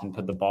Daniels often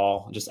put the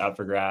ball just out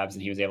for grabs,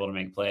 and he was able to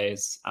make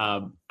plays.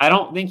 I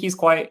don't think he's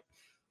quite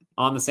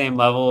on the same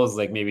level as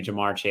like maybe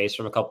Jamar Chase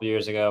from a couple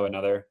years ago,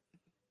 another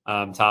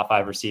top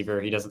 5 receiver.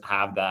 He doesn't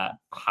have that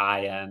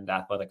high end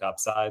athletic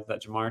upside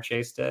that Jamar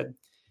Chase did.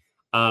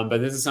 But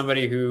this is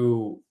somebody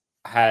who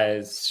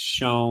has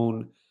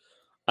shown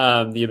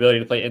the ability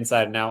to play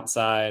inside and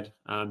outside.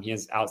 He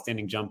has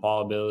outstanding jump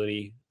ball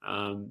ability.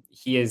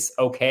 He is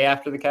okay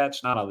after the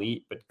catch, not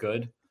elite, but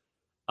good.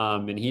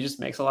 And he just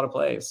makes a lot of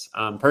plays.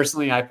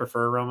 Personally, I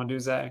prefer Rome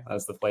Odunze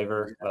as the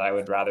flavor that I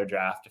would rather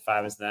draft if I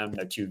was them.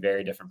 They're 2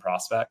 very different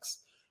prospects.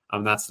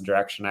 That's the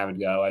direction I would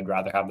go. I'd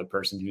rather have the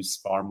person who's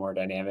far more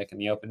dynamic in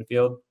the open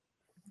field.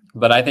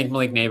 But I think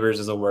Malik Nabers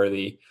is a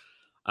worthy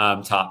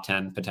top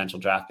 10 potential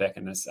draft pick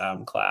in this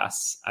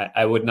class.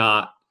 I would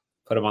not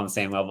put him on the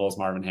same level as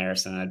Marvin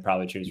Harrison. I'd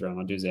probably choose Rome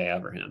Odunze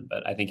over him,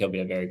 but I think he'll be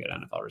a very good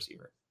NFL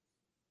receiver.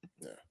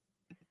 Yeah.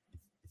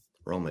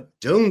 Rome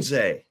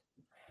Odunze.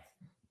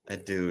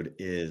 That dude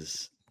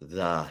is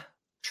the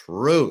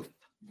truth.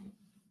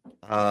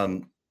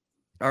 All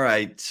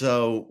right.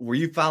 So were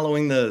you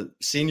following the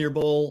Senior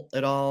Bowl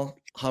at all,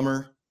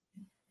 Hummer?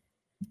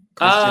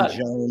 Christian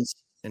Jones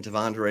and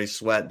T'Vondre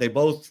Sweat. They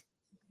both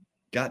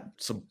got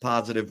some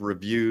positive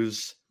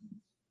reviews.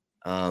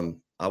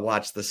 I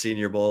watched the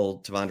Senior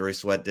Bowl. T'Vondre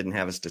Sweat didn't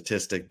have a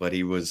statistic, but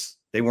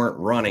they weren't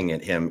running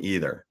at him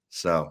either.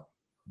 So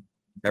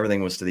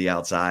everything was to the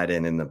outside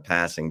and in the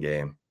passing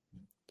game.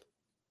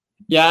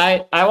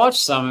 Yeah, I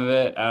watched some of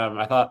it.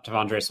 I thought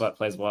T'Vondre Sweat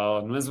plays well.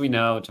 And as we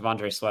know,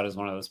 T'Vondre Sweat is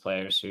one of those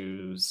players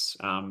whose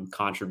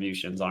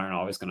contributions aren't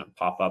always going to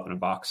pop up in a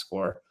box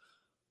score.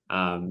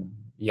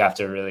 You have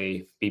to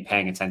really be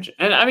paying attention.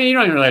 And I mean, you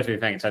don't even really have to be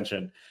paying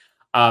attention.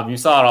 You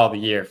saw it all the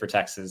year for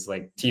Texas.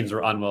 Like, teams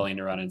were unwilling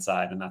to run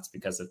inside, and that's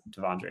because of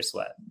T'Vondre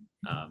Sweat.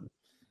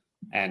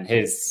 And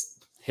his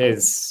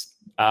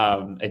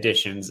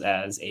additions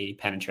as a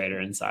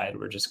penetrator inside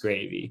were just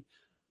gravy.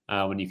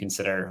 When you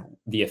consider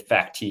the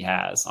effect he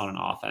has on an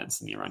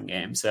offense in the run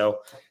game. So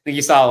I think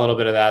you saw a little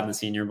bit of that in the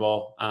Senior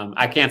Bowl.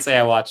 I can't say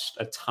I watched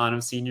a ton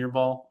of Senior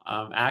Bowl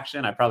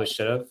action. I probably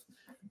should have.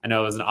 I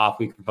know it was an off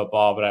week for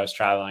football, but I was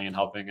traveling and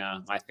helping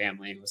my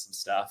family with some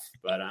stuff.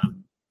 But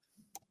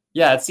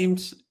yeah, it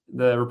seemed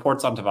the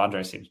reports on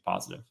T'Vondre seemed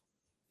positive.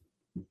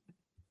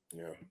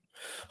 Yeah.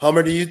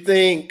 Hummer, do you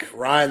think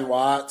Ryan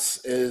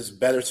Watts is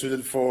better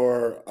suited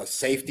for a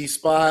safety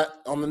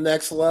spot on the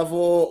next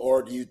level,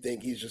 or do you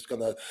think he's just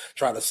going to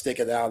try to stick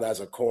it out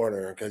as a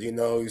corner? Because, he's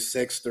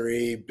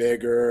 6'3",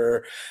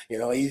 bigger.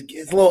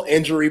 He's a little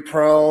injury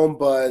prone,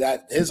 but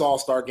at his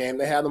all-star game,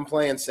 they had him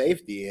playing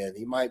safety, and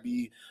he might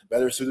be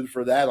better suited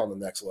for that on the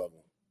next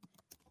level.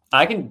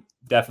 I can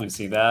definitely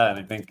see that, and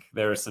I think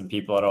there were some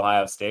people at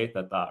Ohio State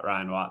that thought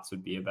Ryan Watts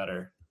would be a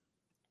better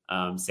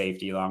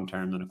safety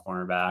long-term than a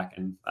cornerback.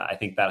 And I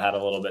think that had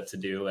a little bit to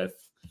do with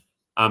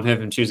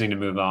him choosing to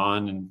move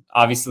on. And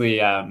obviously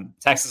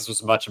Texas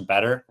was much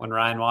better when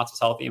Ryan Watts was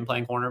healthy and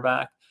playing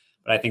cornerback.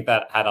 But I think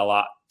that had a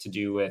lot to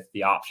do with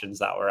the options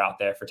that were out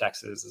there for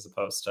Texas as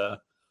opposed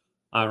to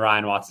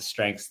Ryan Watts'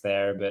 strengths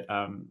there. But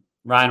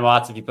Ryan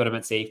Watts, if you put him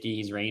at safety,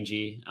 he's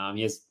rangy.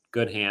 He has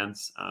good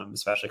hands,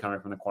 especially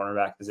coming from the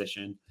cornerback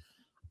position.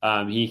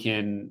 He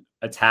can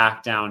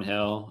attack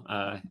downhill.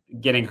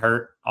 Getting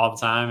hurt all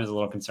the time is a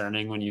little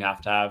concerning when you have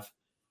to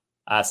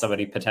have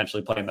somebody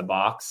potentially play in the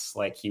box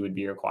like he would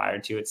be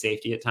required to at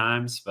safety at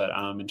times. But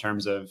in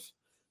terms of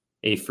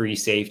a free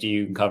safety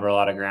who can cover a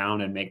lot of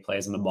ground and make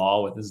plays on the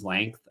ball with his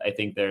length, I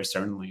think there's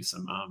certainly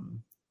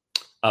some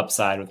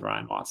upside with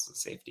Ryan Watts at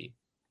safety.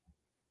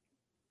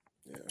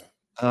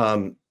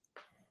 Yeah.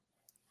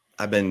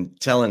 I've been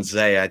telling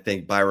Zay, I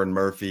think Byron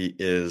Murphy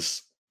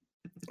his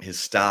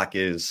stock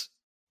is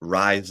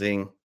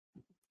rising.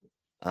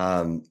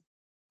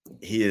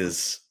 He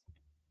is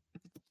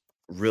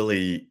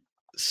really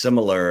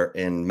similar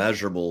in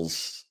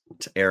measurables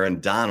to Aaron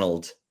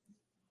Donald,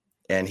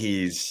 and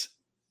he's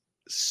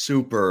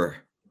super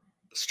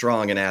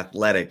strong and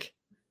athletic.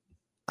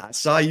 I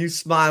saw you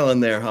smiling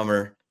there,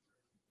 Hummer.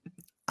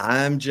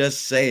 I'm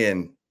just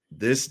saying,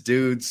 this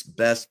dude's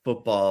best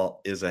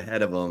football is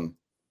ahead of him.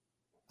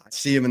 I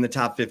see him in the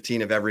top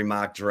 15 of every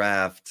mock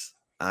draft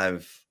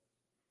I've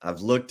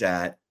looked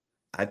at.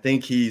 I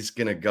think he's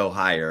going to go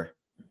higher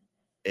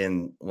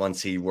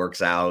once he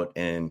works out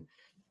and,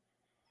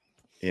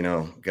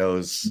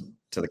 goes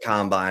to the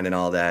combine and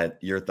all that.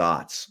 Your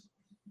thoughts?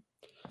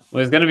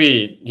 Well,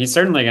 he's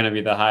certainly going to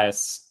be the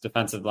highest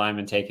defensive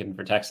lineman taken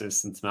for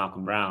Texas since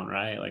Malcolm Brown,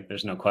 right? Like,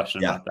 there's no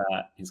question about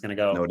that. He's going to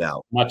go no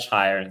doubt much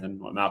higher than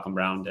what Malcolm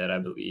Brown did, I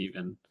believe.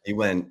 And he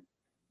went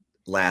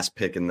last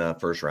pick in the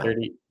first round.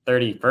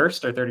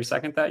 31st or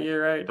 32nd that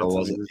year, right? Oh,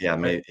 was it? Yeah,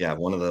 maybe,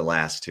 one of the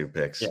last 2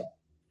 picks. Yeah.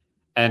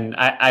 And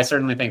I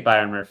certainly think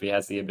Byron Murphy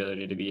has the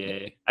ability to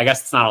be I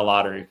guess it's not a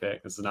lottery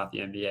pick. This is not the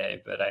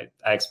NBA, but I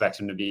expect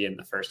him to be in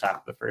the first half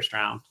of the first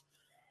round.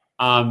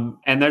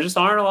 And there just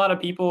aren't a lot of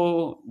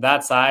people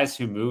that size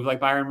who move like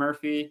Byron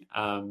Murphy.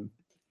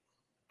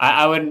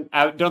 I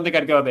don't think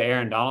I'd go the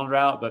Aaron Donald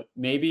route, but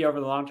maybe over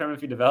the long term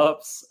if he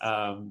develops.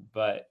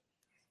 But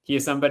he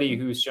is somebody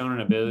who's shown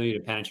an ability to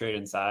penetrate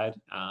inside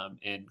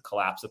and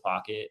collapse a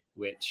pocket,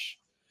 which,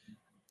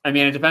 I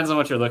mean, it depends on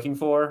what you're looking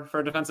for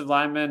a defensive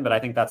lineman, but I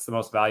think that's the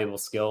most valuable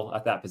skill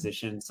at that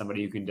position,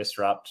 somebody who can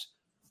disrupt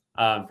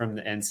from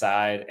the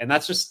inside. And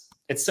that's just,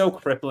 it's so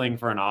crippling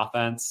for an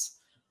offense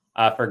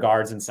for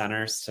guards and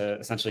centers to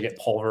essentially get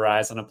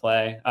pulverized on a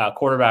play.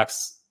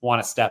 Quarterbacks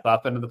want to step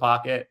up into the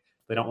pocket.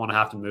 They don't want to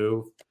have to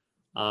move.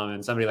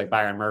 And somebody like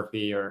Byron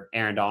Murphy or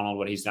Aaron Donald,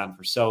 what he's done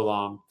for so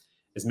long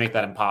is make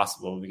that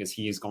impossible because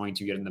he is going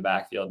to get in the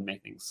backfield and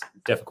make things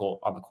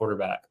difficult on the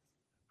quarterback.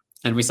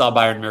 And we saw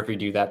Byron Murphy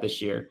do that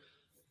this year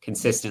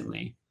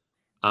consistently.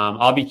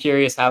 I'll be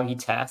curious how he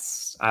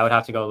tests. I would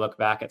have to go look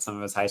back at some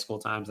of his high school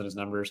times and his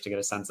numbers to get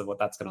a sense of what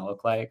that's going to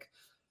look like.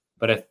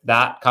 But if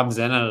that comes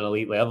in at an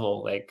elite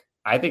level, like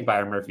I think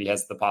Byron Murphy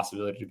has the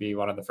possibility to be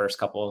one of the first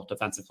couple of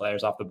defensive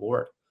players off the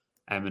board.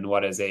 In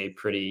what is a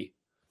pretty,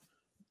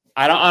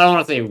 I don't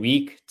want to say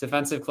weak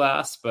defensive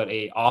class, but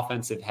a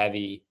offensive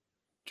heavy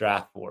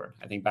draft board.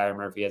 I think Byron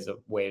Murphy has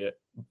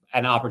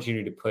an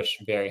opportunity to push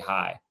very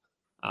high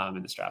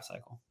in this draft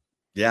cycle.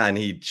 Yeah, and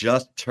he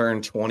just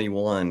turned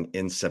 21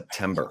 in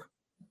September.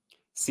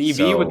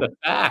 CB with the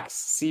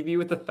facts. CB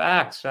with the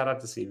facts. Shout out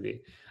to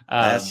CB.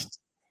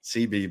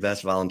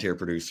 Best volunteer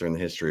producer in the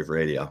history of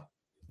radio.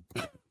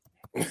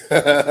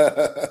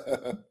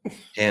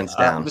 Hands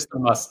down. Just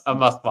a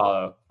must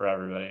follow for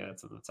everybody.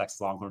 It's a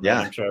Texas Longhorn. Yeah.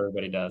 I'm sure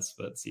everybody does,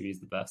 but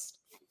CB's the best.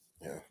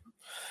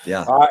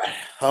 Yeah. All right,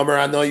 Hummer,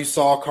 I know you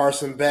saw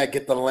Carson Beck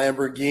get the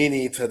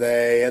Lamborghini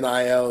today.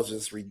 NIL is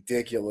just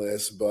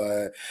ridiculous,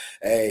 but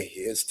hey,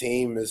 his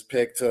team is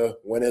picked to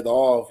win it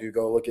all if you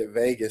go look at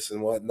Vegas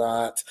and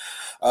whatnot.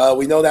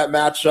 We know that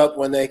matchup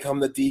when they come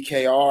to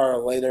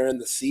DKR later in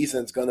the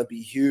season is going to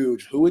be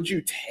huge. Who would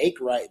you take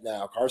right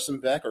now, Carson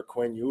Beck or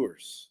Quinn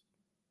Ewers?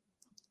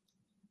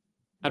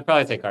 I'd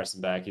probably take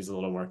Carson Beck. He's a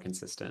little more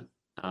consistent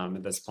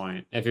at this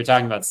point. If you're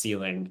talking about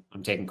ceiling,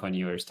 I'm taking Quinn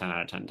Ewers 10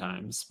 out of 10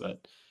 times,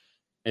 but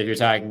if you're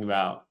talking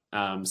about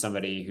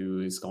somebody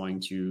who is going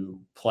to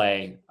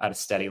play at a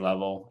steady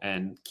level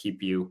and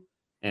keep you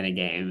in a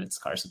game, it's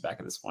Carson Beck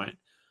at this point.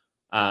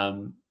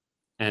 And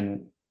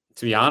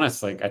to be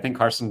honest, like I think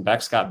Carson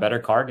Beck's got better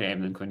card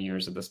game than Quinn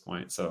Ewers at this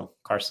point. So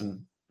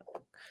Carson,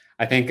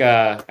 I think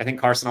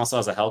Carson also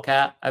has a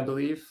Hellcat, I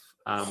believe.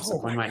 So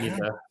Quinn might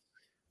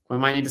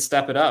need to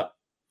step it up.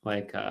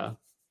 Like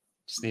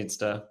just needs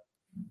to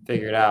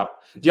figure it out.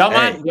 Do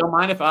y'all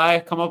mind if I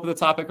come up with a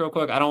topic real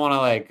quick? I don't want to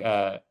like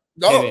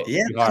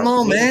come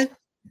on, man.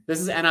 This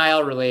is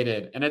NIL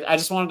related, and I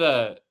just wanted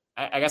to.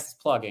 I guess it's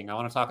plugging. I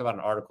want to talk about an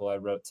article I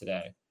wrote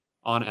today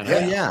on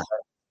NIL. Yeah.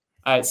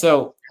 All right,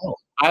 so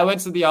I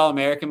went to the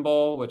All-American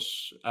Bowl,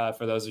 which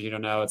for those of you who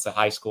don't know, it's a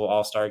high school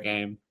all-star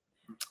game.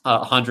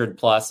 100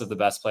 plus of the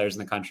best players in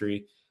the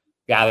country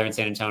gather in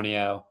San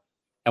Antonio.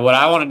 And what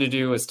I wanted to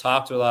do was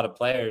talk to a lot of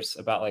players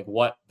about like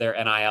what their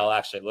NIL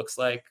actually looks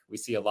like. We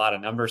see a lot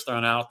of numbers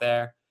thrown out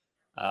there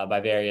by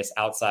various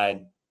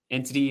outside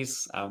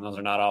entities. Those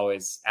are not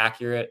always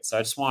accurate. So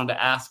I just wanted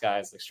to ask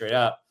guys like straight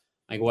up,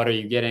 like what are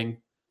you getting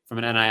from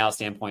an NIL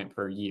standpoint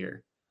per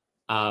year?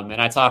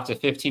 And I talked to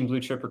 15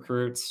 blue chip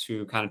recruits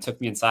who kind of took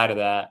me inside of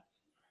that.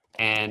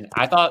 And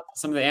I thought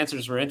some of the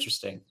answers were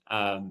interesting.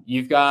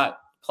 You've got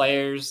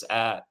players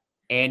at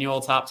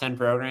annual top 10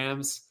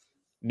 programs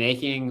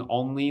making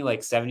only like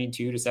 $72,000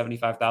 to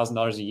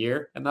 $75,000 a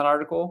year in that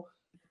article.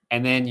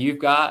 And then you've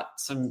got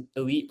some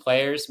elite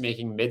players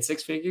making mid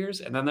six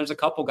figures. And then there's a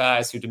couple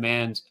guys who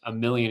demand $1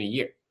 million a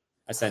year,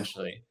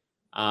 essentially.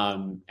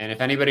 And if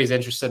anybody's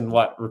interested in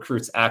what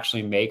recruits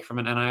actually make from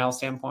an NIL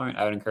standpoint,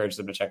 I would encourage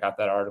them to check out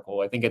that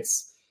article. I think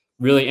it's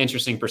really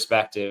interesting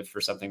perspective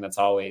for something that's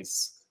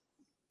always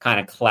kind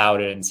of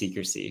clouded in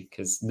secrecy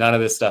because none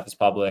of this stuff is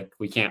public.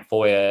 We can't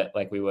FOIA it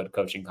like we would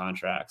coaching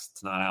contracts.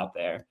 It's not out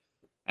there.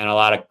 And a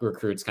lot of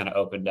recruits kind of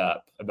opened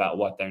up about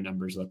what their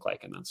numbers look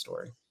like in that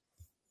story.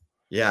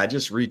 Yeah, I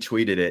just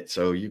retweeted it.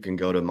 So you can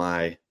go to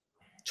my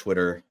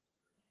Twitter,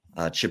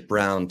 Chip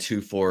Brown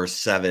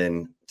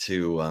 247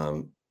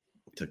 to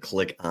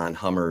click on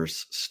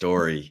Hummer's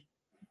story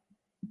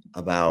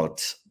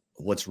about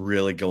what's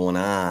really going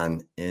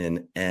on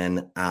in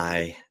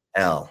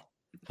NIL.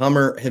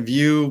 Hummer, have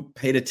you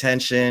paid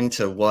attention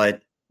to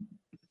what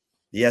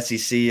the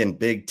SEC and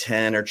Big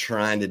Ten are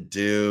trying to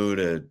do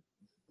to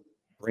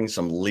bring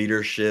some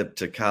leadership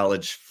to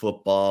college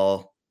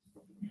football?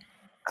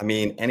 I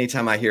mean,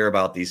 anytime I hear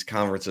about these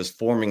conferences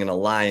forming an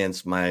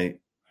alliance, my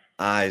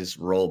eyes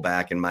roll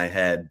back in my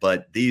head.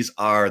 But these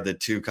are the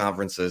two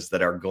conferences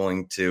that are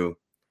going to,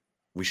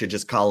 we should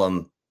just call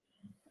them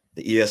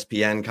the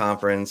ESPN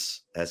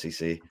conference,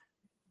 SEC,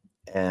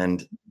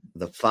 and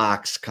the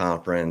Fox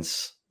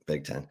conference,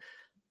 Big Ten.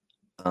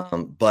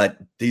 But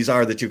these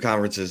are the two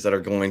conferences that are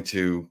going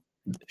to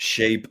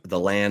shape the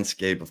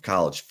landscape of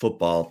college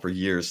football for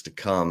years to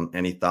come.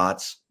 Any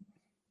thoughts?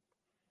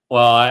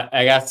 Well,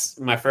 I guess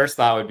my first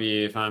thought would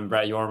be if I'm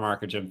Brett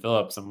Yormark or Jim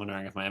Phillips, I'm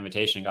wondering if my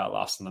invitation got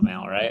lost in the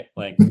mail, right?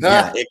 Like,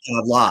 yeah, it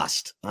got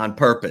lost on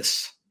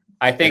purpose.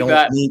 I think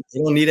they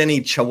don't need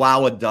any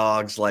Chihuahua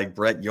dogs like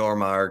Brett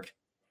Yormark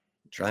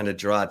trying to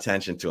draw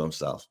attention to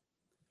himself.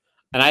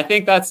 And I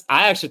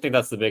actually think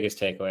that's the biggest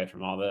takeaway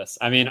from all this.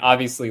 I mean,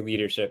 obviously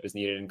leadership is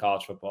needed in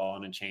college football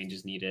and a change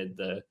is needed.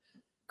 The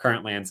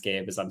current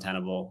landscape is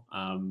untenable.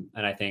 And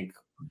I think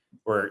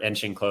we're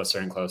inching closer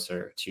and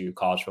closer to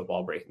college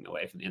football breaking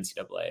away from the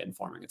NCAA and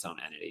forming its own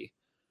entity.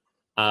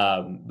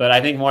 But I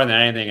think more than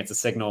anything, it's a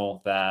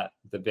signal that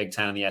the Big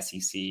Ten and the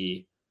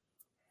SEC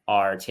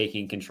are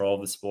taking control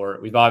of the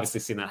sport. We've obviously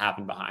seen that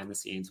happen behind the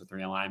scenes with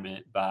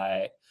realignment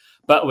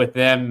but with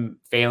them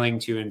failing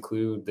to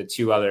include the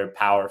two other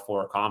Power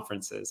Four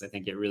conferences, I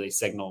think it really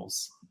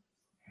signals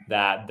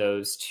that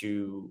those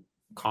two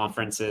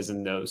conferences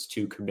and those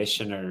two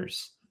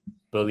commissioners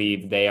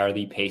believe they are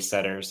the pace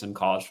setters in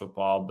college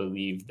football,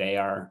 believe they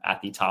are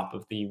at the top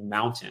of the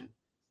mountain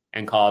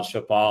in college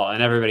football,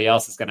 and everybody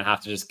else is going to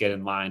have to just get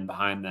in line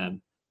behind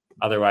them.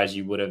 Otherwise,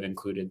 you would have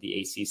included the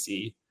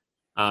ACC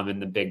in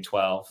the Big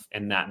 12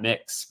 in that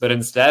mix. But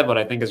instead, what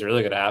I think is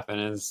really going to happen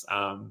is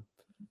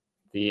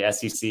the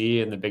SEC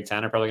and the Big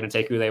Ten are probably going to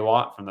take who they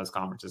want from those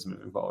conferences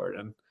moving forward.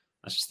 And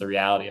that's just the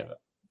reality of it.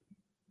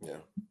 Yeah.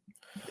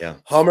 Yeah.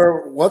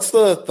 Hummer, what's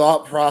the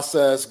thought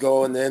process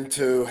going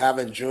into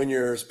having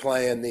juniors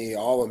playing the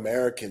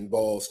All-American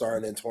Bowl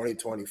starting in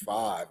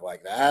 2025?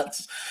 Like,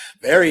 that's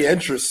very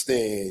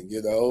interesting,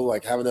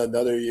 like having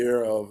another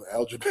year of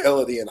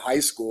eligibility in high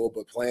school,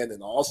 but playing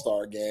in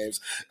all-star games.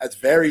 That's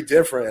very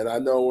different. And I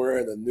know we're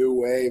in a new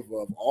wave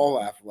of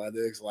all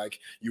athletics, like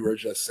you were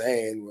just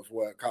saying, with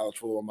what college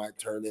football might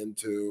turn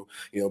into,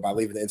 by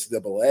leaving the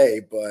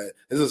NCAA. But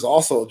this is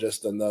also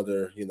just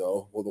another,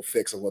 little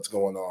fix of what's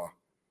going on.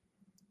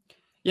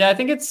 Yeah, I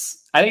think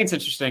it's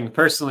interesting.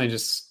 Personally,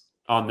 just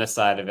on this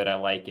side of it, I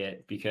like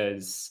it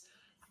because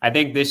I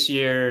think this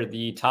year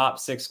the top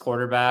 6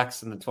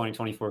 quarterbacks in the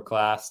 2024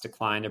 class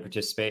declined to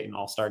participate in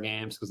all-star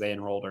games because they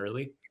enrolled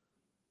early.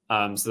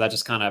 So that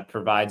just kind of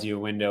provides you a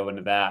window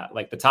into that.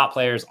 Like, the top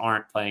players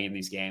aren't playing in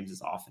these games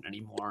as often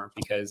anymore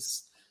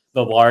because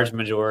the large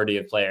majority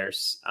of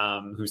players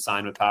who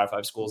sign with Power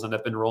 5 schools end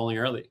up enrolling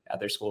early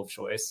at their school of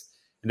choice.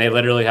 And they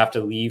literally have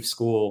to leave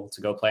school to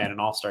go play in an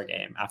all-star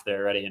game after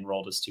they're already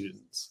enrolled as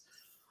students.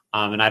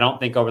 And I don't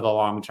think over the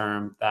long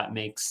term that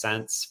makes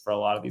sense for a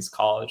lot of these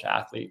college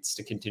athletes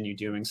to continue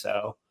doing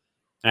so.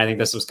 And I think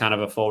this was kind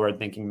of a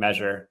forward-thinking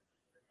measure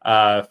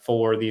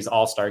for these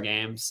all-star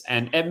games.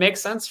 And it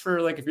makes sense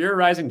for, like, if you're a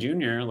rising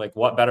junior, like,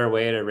 what better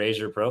way to raise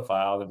your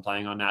profile than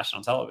playing on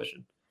national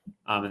television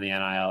in the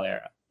NIL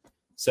era?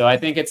 So I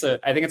think it's a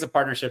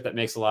partnership that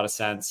makes a lot of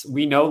sense.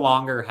 We no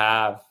longer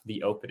have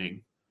the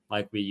opening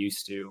like we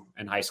used to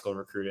in high school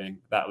recruiting.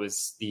 That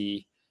was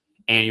the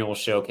annual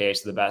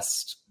showcase of the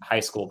best high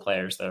school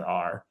players there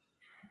are.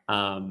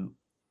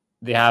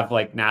 They have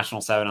like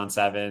national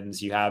 7-on-7s.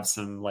 You have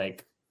some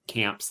like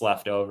camps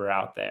left over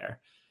out there,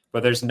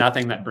 but there's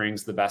nothing that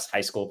brings the best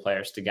high school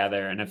players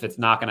together. And if it's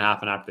not going to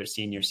happen after their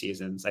senior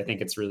seasons, I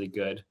think it's really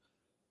good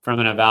from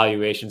an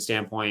evaluation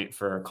standpoint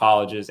for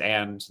colleges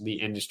and the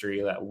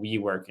industry that we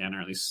work in,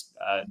 or at least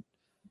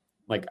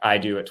like I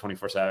do at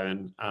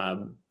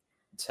 24/7,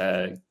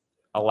 to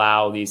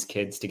allow these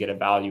kids to get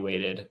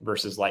evaluated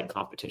versus light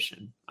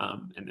competition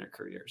in their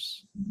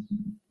careers.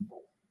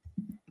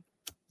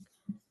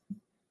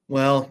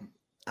 Well,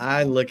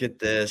 I look at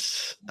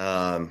this.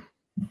 By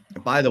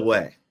the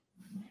way,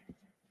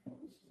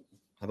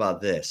 how about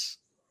this?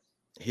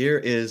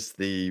 Here's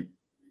the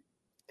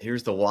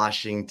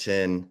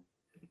Washington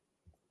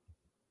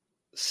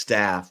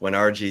staff when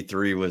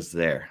RG3 was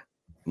there.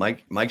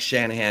 Mike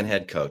Shanahan,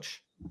 head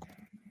coach.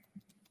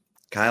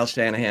 Kyle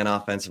Shanahan,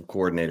 offensive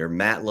coordinator.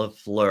 Matt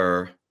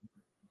LaFleur,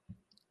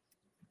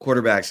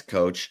 quarterbacks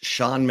coach.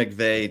 Sean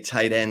McVay,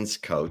 tight ends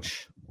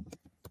coach.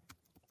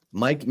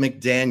 Mike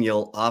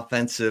McDaniel,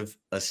 offensive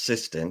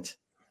assistant.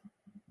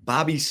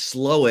 Bobby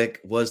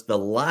Slowick was the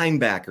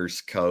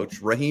linebackers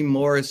coach. Raheem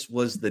Morris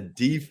was the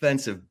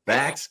defensive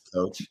backs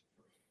coach.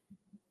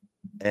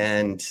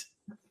 And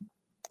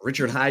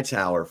Richard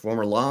Hightower,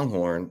 former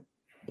Longhorn,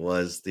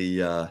 was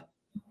the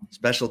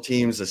special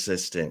teams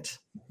assistant.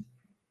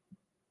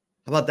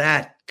 How about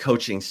that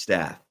coaching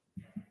staff?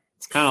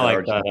 It's kind of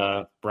like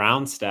that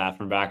Brown staff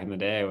from back in the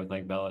day with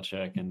like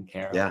Belichick and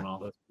Carroll and all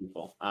those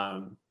people.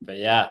 But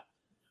yeah,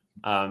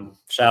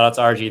 shout out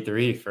to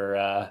RG3 for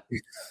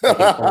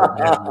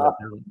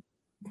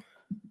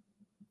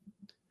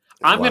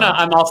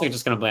I'm also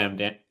just gonna blame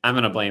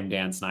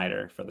Dan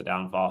Snyder for the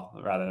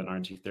downfall rather than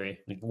RG3.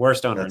 Like,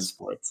 worst owner in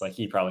sports. Like,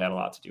 he probably had a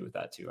lot to do with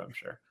that too, I'm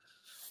sure.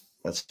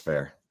 That's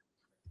fair.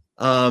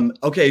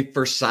 Okay,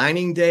 for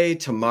signing day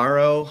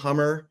tomorrow,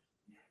 Hummer,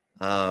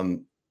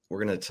 we're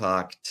gonna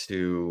talk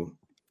to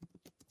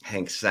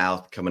Hank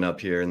South coming up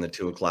here in the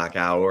 2:00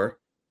 hour.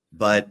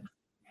 But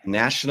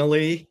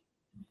nationally,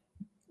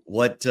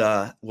 what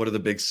are the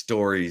big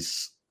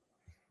stories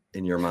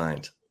in your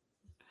mind?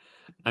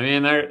 I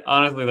mean, there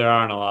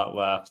aren't a lot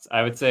left.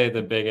 I would say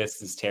the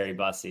biggest is Terry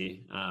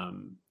Bussey.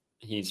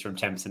 He's from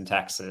Templeton,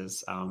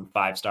 Texas,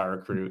 5-star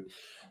recruit,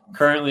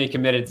 currently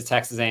committed to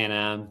Texas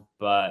A&M,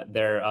 but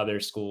there are other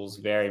schools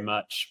very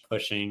much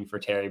pushing for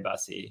Terry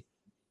Bussey,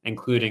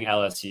 including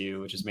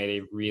LSU, which has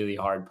made a really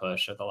hard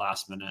push at the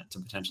last minute to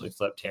potentially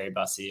flip Terry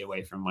Bussey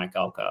away from Mike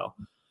Elko.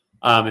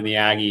 And the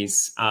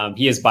Aggies,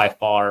 he is by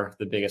far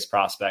the biggest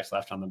prospect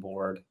left on the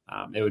board.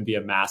 It would be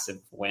a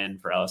massive win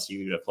for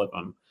LSU to flip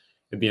him.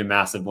 It'd be a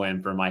massive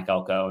win for Mike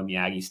Elko and the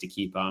Aggies to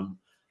keep him.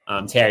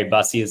 Terry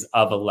Bussey is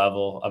of a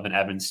level of an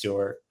Evan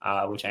Stewart,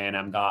 which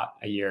A&M got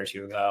a year or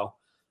 2 ago,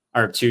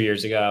 or 2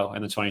 years ago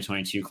in the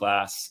 2022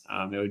 class.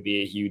 It would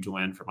be a huge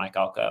win for Mike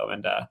Elko.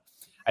 And I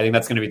think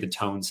that's going to be the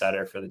tone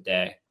setter for the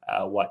day,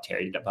 what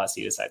Terry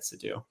Bussey decides to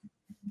do.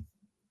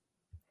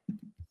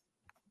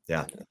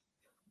 Yeah.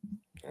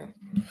 All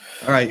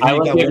right. I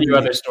will give you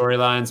other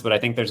storylines, but I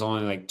think there's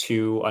only like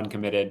 2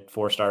 uncommitted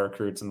 4-star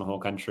recruits in the whole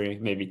country,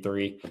 maybe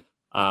 3.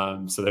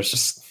 So there's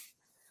just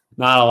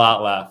not a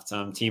lot left.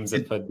 Teams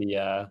that put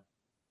the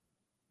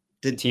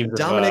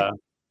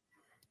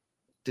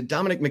did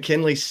Dominic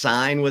McKinley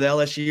sign with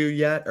LSU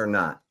yet or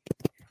not?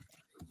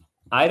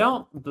 I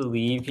don't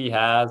believe he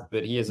has,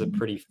 but he is a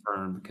pretty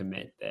firm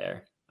commit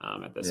there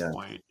at this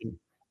point.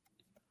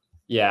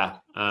 Yeah.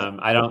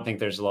 I don't think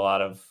there's a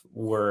lot of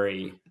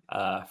worry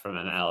from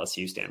an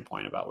LSU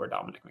standpoint about where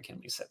Dominic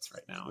McKinley sits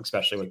right now,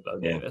 especially with Bo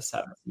Davis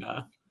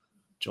having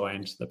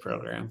joined the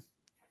program.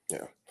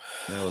 Yeah.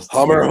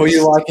 Hummer, who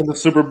you like in the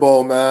Super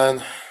Bowl,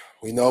 man?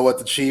 We know what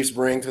the Chiefs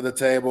bring to the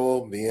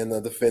table, being the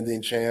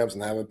defending champs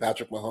and having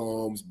Patrick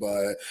Mahomes,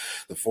 but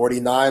the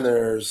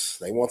 49ers,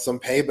 they want some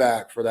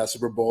payback for that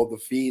Super Bowl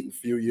defeat a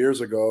few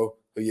years ago.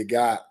 Who you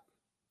got?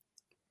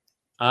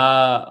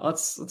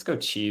 Let's go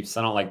Chiefs.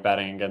 I don't like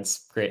betting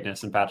against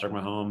greatness and Patrick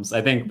Mahomes.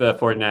 I think the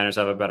 49ers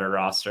have a better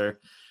roster.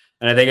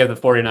 And I think if the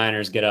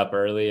 49ers get up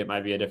early, it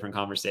might be a different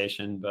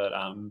conversation, but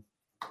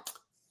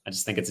I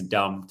just think it's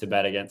dumb to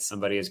bet against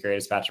somebody as great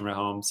as Patrick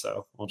Mahomes.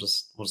 So we'll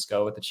just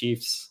go with the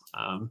Chiefs.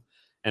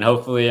 And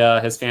hopefully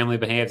his family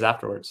behaves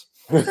afterwards.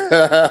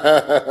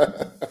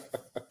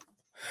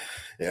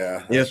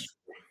 Yeah. Yes.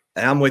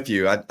 I'm with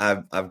you.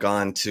 I've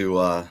gone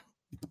to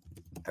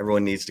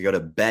everyone needs to go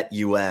to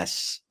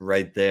BetUS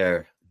right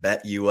there.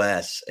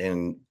 BetUS.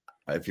 And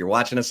if you're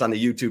watching us on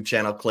the YouTube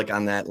channel, click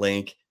on that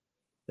link.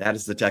 That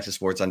is the Texas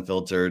Sports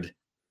Unfiltered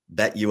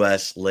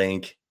BetUS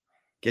link.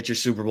 Get your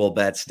Super Bowl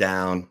bets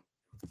down.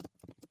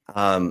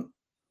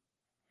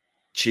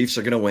 Chiefs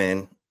are going to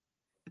win.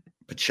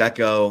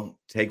 Pacheco,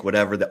 take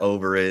whatever the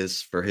over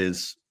is for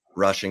his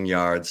rushing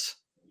yards,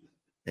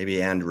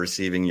 maybe and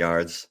receiving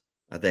yards.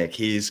 I think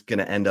he's going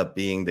to end up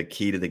being the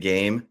key to the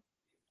game,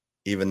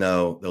 even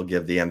though they'll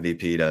give the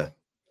MVP to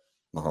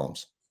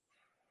Mahomes.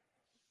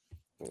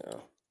 Yeah.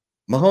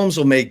 Mahomes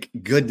will make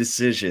good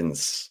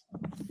decisions.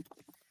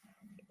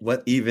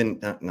 What even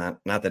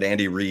not that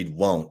Andy Reid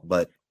won't,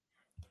 but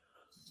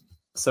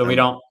so we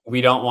don't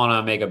want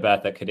to make a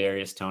bet that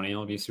Kadarius Toney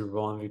will be Super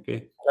Bowl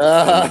MVP.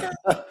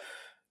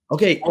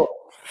 Okay.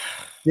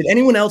 Did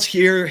anyone else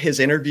hear his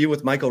interview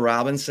with Michael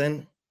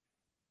Robinson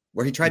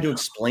where he tried to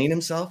explain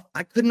himself?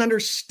 I couldn't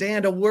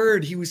understand a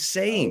word he was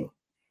saying.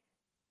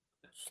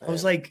 I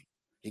was like,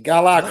 he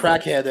got a lot of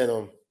crackhead in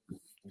him.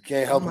 You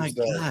can't help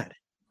himself. Oh my God.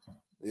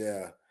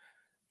 Yeah.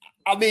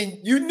 I mean,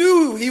 you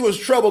knew he was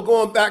trouble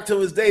going back to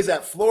his days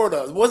at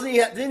Florida.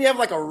 Didn't he have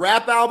like a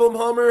rap album,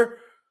 Hummer?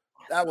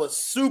 That was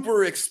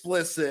super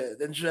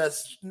explicit and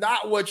just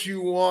not what you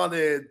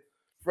wanted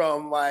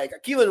from like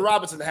Keelan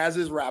Robinson has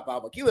his rap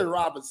album. Keelan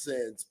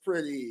Robinson's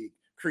pretty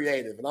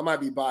creative, and I might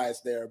be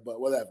biased there,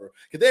 but whatever.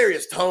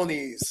 Kadarius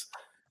Toney's,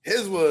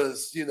 his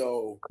was,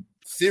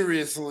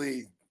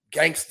 seriously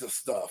gangster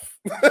stuff.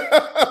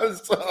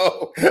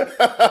 So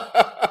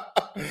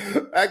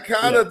I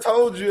kind of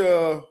told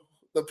you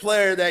the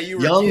player that you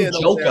were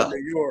getting over there in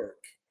New York.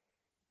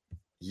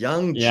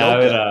 Young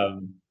Joker.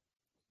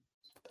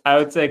 I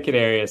would say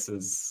Kadarius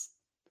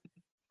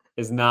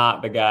is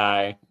not the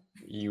guy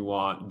you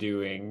want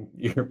doing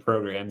your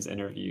program's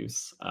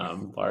interviews,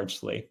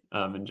 largely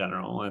in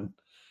general. And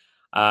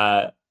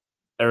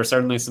there were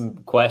certainly some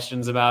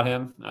questions about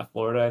him at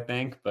Florida, I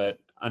think, but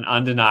an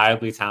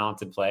undeniably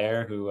talented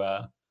player who,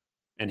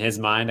 in his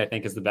mind, I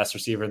think is the best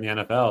receiver in the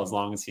NFL as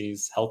long as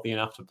he's healthy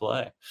enough to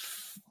play.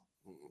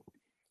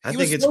 I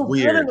think it's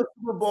weird. In the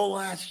Super Bowl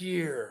last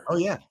year. Oh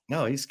yeah,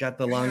 no, he's got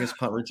the longest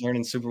punt return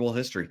in Super Bowl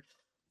history.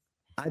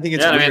 I think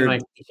it's weird. I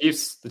mean,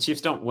 the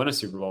Chiefs don't win a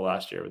Super Bowl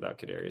last year without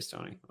Kadarius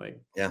Toney.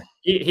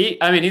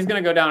 He's going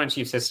to go down in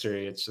Chiefs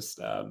history. It's just,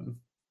 I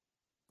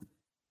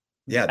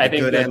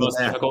think the most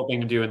difficult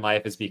thing to do in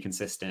life is be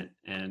consistent,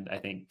 and I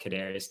think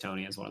Kadarius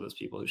Toney is one of those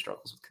people who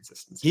struggles with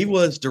consistency. He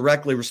was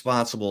directly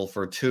responsible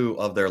for 2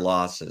 of their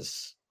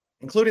losses,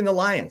 including the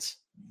Lions.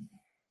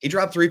 He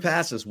dropped 3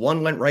 passes.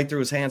 One went right through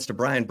his hands to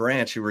Brian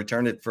Branch, who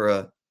returned it for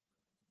a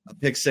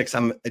pick 6.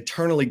 I'm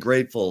eternally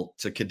grateful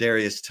to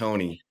Kadarius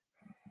Toney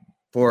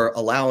for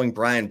allowing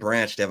Brian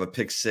Branch to have a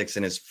pick 6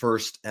 in his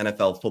first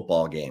NFL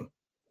football game.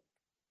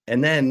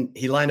 And then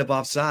he lined up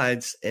off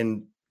sides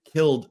and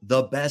killed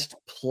the best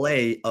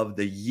play of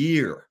the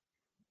year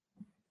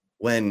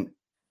when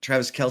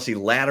Travis Kelce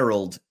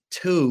lateraled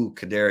to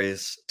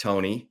Kadarius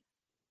Toney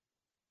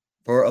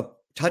for a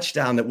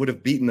touchdown that would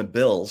have beaten the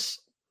Bills.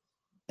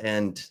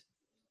 And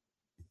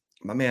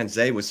my man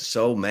Zay was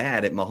so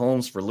mad at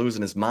Mahomes for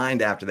losing his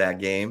mind after that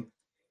game.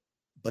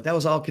 But that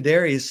was all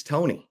Kadarius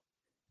Toney.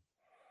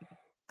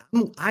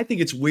 I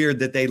think it's weird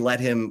that they let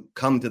him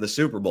come to the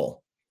Super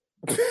Bowl.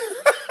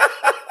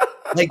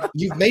 Like,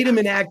 you've made him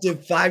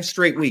inactive 5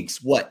 straight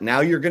weeks. What? Now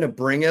you're going to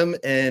bring him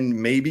and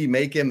maybe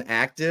make him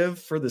active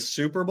for the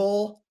Super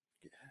Bowl?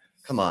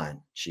 Come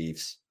on,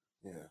 Chiefs.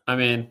 Yeah. I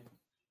mean,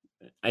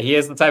 he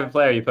is the type of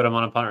player you put him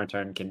on a punt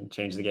return can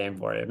change the game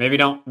for you. Maybe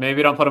don't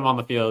put him on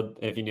the field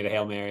if you need a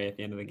Hail Mary at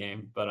the end of the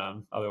game, but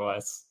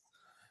otherwise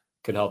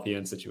could help you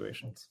in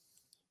situations.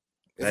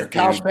 If you're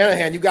Kyle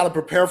Shanahan, you got to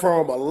prepare for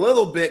him a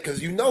little bit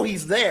because you know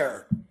he's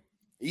there.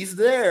 He's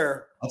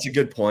there. That's a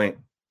good point.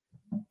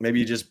 Maybe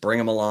you just bring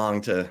him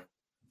along to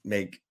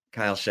make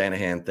Kyle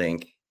Shanahan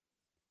think.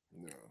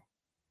 No.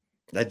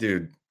 That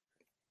dude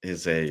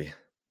is a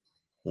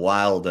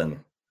wild and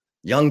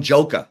young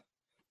joker.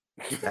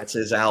 That's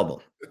his album.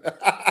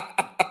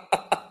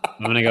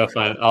 I'm gonna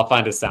I'll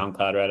find his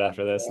SoundCloud right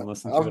after this and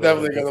listen to it. I'm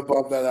definitely gonna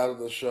bump that out of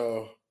the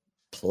show.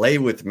 Play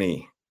With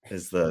Me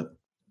is the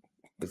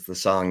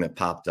song that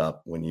popped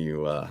up when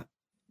you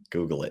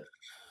Google it.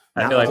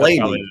 I feel like that's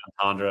probably an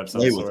entendre of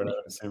some sort, I would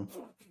assume.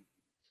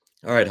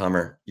 All right,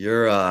 Hummer,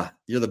 you're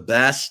the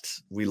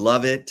best. We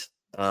love it.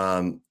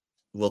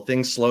 Will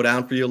things slow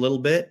down for you a little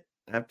bit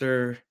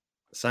after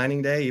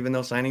signing day, even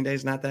though signing day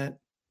is not that?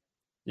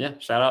 Yeah,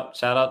 shout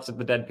out to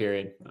the dead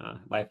period.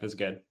 Life is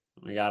good.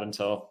 We got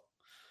until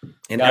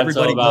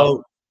everybody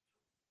go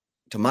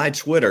to my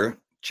Twitter,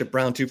 Chip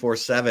Brown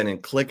 247,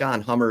 and click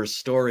on Hummer's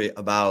story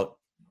about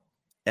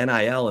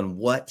NIL and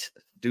what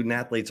student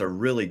athletes are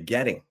really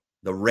getting,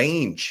 the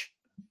range.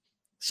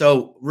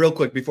 So real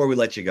quick before we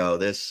let you go,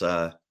 this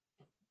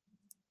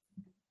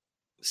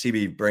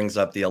CB brings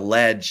up the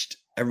alleged,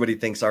 everybody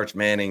thinks Arch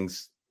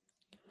Manning's,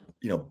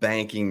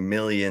 banking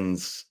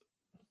millions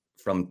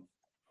from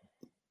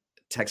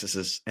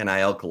Texas's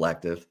NIL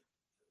collective.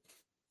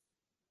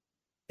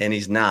 And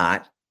he's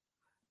not.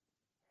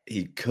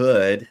 He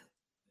could,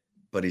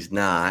 but he's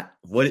not.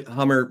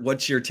 Hummer,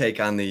 what's your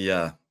take on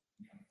the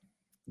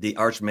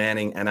Arch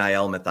Manning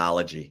NIL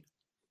mythology?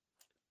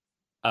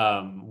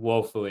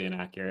 Woefully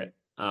inaccurate.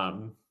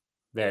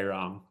 Very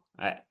wrong.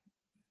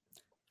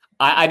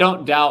 I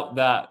don't doubt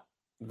that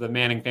the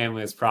Manning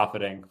family is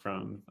profiting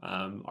from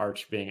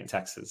Arch being in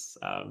Texas.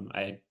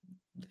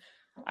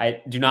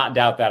 I do not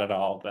doubt that at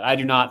all, but I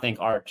do not think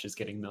Arch is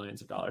getting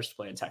millions of dollars to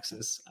play in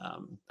Texas.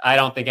 I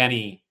don't think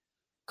any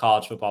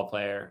college football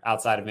player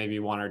outside of maybe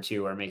one or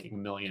two are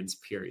making millions,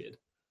 period,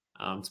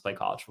 to play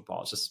college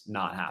football. It's just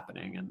not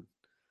happening. And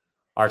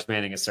Arch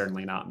Manning is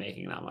certainly not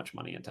making that much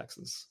money in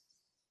Texas.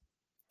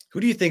 Who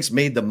do you think's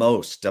made the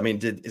most? I mean,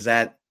 is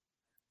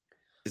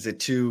it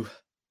too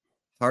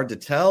hard to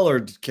tell, or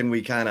can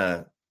we kind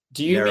of?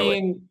 Do you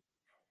mean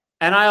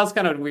NIL is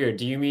kind of weird?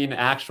 Do you mean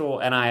actual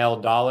NIL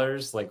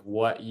dollars, like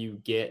what you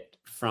get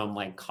from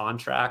like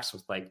contracts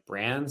with like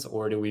brands,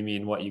 or do we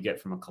mean what you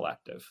get from a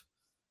collective?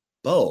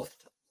 Both.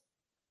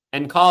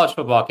 And college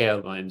football,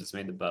 Caleb Williams has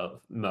made the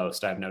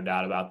most. I have no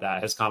doubt about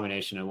that. His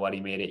combination of what he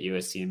made at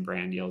USC and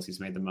brand deals, he's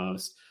made the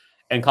most.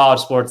 And college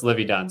sports,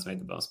 Livy Dunn's made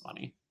the most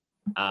money.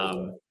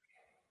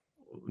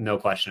 No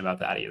question about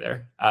that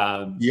either.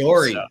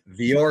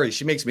 Viore.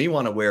 She makes me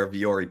want to wear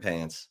Viore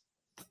pants.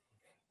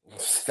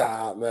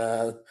 Stop,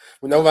 man.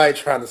 Well, nobody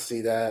trying to see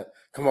that.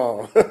 Come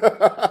on.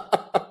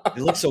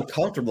 It looks so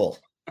comfortable.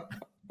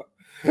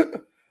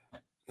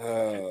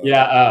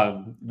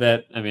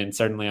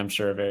 Certainly I'm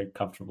sure a very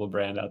comfortable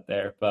brand out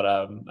there, but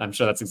I'm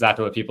sure that's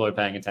exactly what people are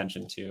paying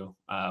attention to.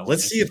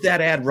 Let's see if that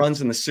ad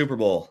runs in the Super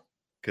Bowl,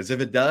 because if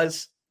it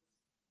does,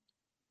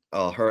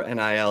 her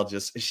NIL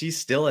is she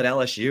still at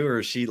LSU, or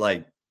is she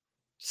like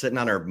sitting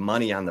on her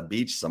money on the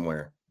beach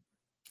somewhere?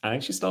 I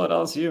think she's still at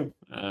LSU.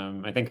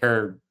 I think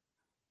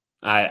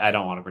I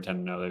don't want to pretend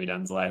to know Livy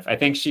Dunn's life. I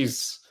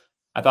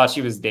thought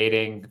she was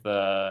dating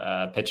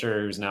the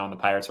pitcher who's now in the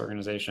Pirates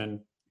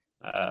organization.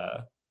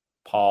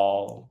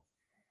 Paul,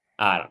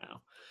 I don't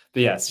know,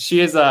 but yes, she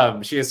has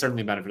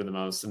certainly benefited the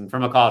most. And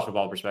from a college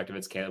football perspective,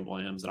 it's Caleb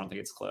Williams. I don't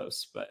think it's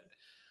close, but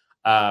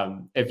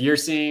if you're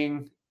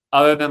seeing,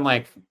 other than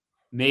like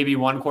maybe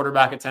one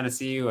quarterback at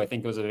Tennessee, who I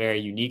think was a very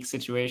unique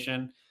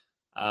situation,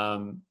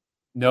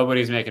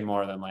 nobody's making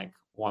more than like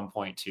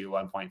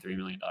 $1.3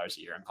 million a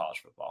year in college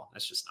football.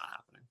 That's just not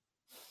happening.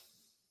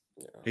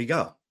 There you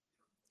go.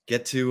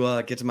 Get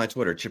to my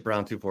Twitter, Chip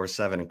Brown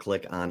 247, and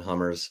click on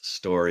Hummer's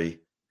story.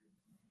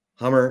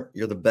 Hummer,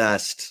 you're the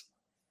best.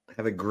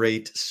 Have a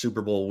great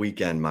Super Bowl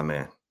weekend, my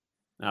man.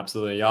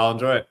 Absolutely. Y'all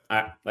enjoy it.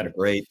 All right, later.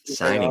 Great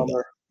signing day.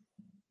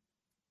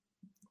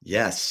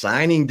 Yes,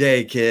 signing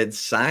day, kids.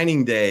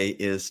 Signing day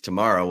is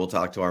tomorrow. We'll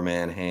talk to our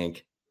man,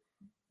 Hank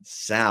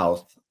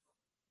South.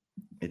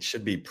 It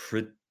should be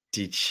pretty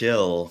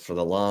chill for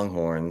the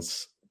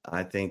Longhorns.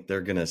 I think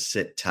they're going to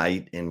sit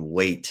tight and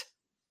wait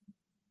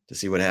to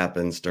see what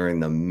happens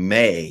during the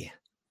May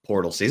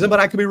portal season,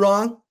 but I could be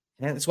wrong.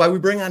 And that's why we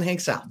bring on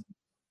Hank South.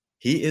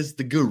 He is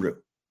the guru.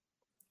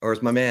 Or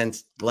as my man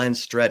Glenn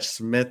Stretch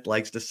Smith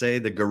likes to say,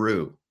 the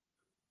guru.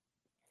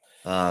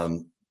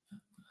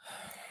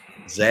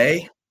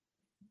 Zay,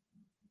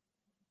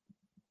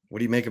 what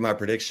do you make of my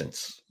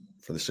predictions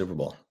for the Super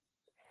Bowl?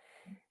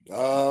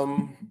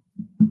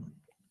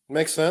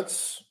 Makes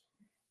sense.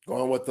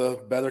 Going with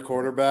the better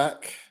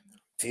quarterback,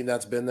 team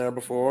that's been there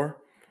before.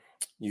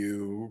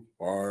 You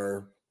are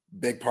a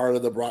big part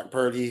of the Brock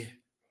Purdy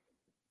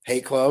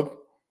hate club.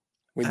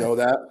 We know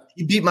that.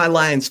 He beat my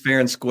Lions fair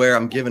and square.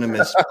 I'm giving him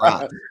his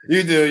props.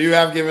 You do. You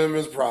have given him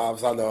his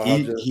props. I know.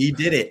 He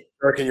did it.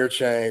 Working your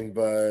chain,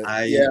 but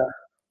I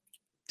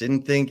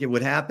didn't think it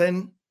would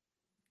happen,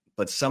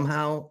 but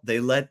somehow they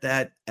let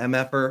that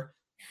MFer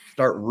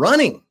start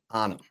running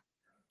on him.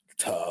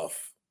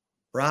 Tough.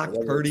 Brock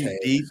Purdy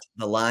beat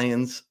the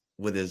Lions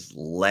with his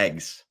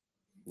legs.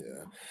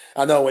 Yeah.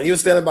 I know when he was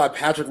standing by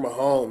Patrick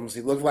Mahomes,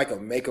 he looked like a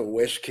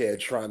Make-A-Wish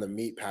kid trying to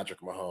meet Patrick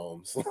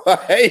Mahomes.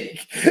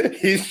 Like,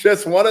 he's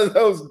just one of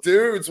those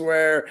dudes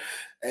where,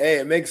 hey,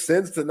 it makes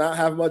sense to not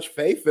have much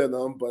faith in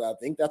him, but I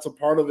think that's a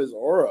part of his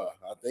aura.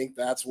 I think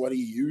that's what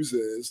he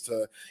uses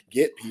to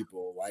get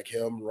people like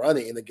him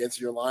running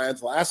against your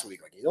Lions last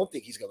week. Like, you don't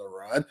think he's going to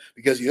run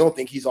because you don't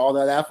think he's all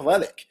that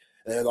athletic.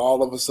 And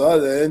all of a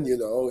sudden,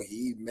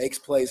 he makes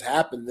plays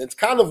happen. It's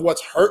kind of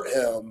what's hurt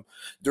him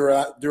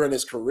during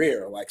his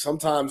career. Like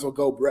sometimes he'll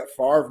go Brett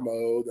Favre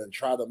mode and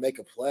try to make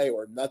a play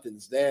where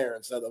nothing's there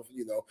instead of,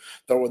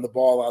 throwing the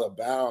ball out of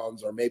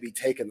bounds or maybe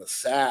taking a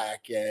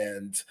sack.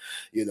 And,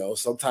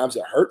 sometimes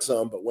it hurts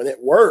him. But when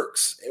it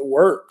works, it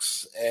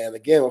works. And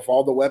again, with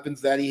all the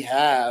weapons that he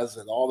has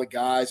and all the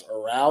guys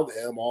around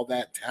him, all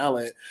that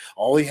talent,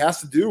 all he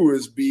has to do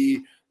is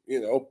be,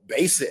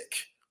 basic,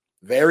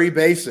 very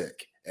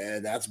basic.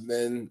 And that's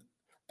been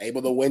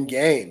able to win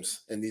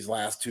games in these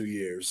last 2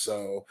 years.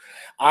 So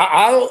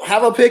I don't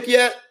have a pick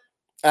yet.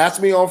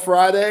 Ask me on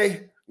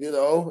Friday.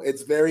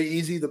 It's very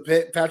easy to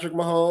pick Patrick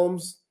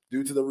Mahomes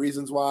due to the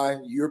reasons why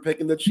you're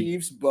picking the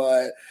Chiefs.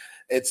 But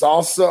it's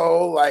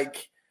also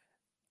like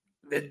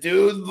the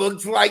dude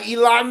looks like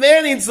Eli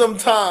Manning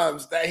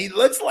sometimes. That he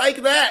looks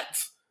like that.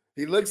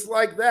 He looks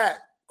like that.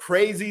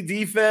 Crazy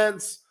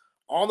defense,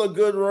 on a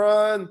good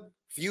run,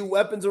 few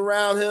weapons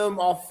around him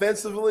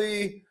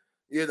offensively.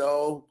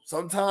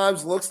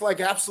 Sometimes looks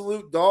like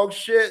absolute dog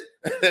shit.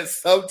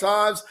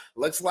 Sometimes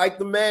looks like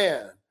the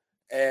man.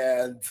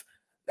 And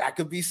that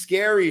could be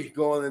scary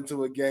going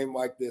into a game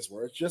like this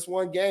where it's just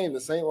one game.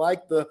 This ain't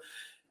like the,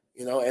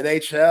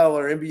 NHL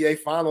or NBA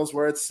finals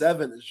where it's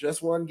 7. It's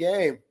just one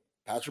game.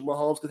 Patrick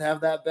Mahomes could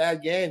have that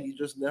bad game. You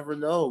just never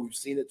know. We've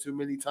seen it too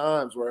many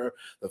times where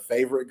the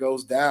favorite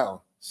goes down.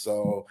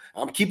 So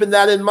I'm keeping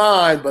that in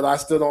mind, but I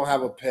still don't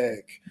have a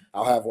pick.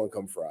 I'll have one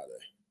come Friday.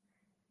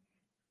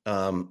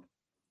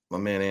 My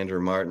man Andrew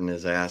Martin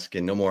is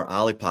asking, no more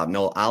Olipop.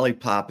 No,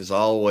 Olipop is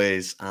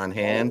always on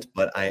hand,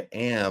 but I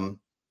am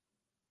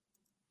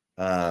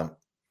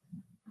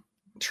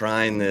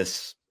trying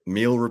this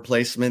meal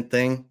replacement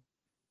thing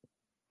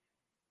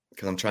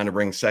because I'm trying to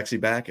bring sexy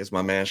back, as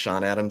my man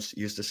Sean Adams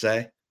used to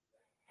say.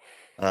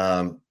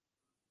 I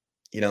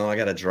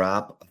got to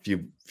drop a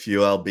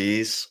few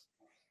LBs.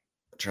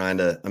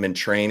 I'm in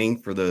training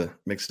for the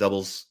Mixed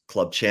Doubles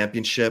Club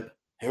Championship.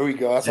 Here we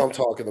go. That's what I'm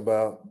talking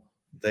about.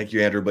 Thank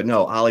you, Andrew. But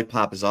no,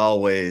 Olipop is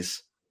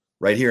always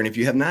right here. And if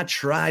you have not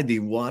tried the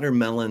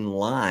watermelon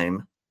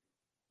lime,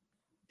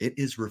 it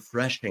is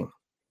refreshing.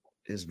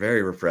 It is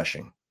very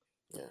refreshing.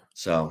 Yeah.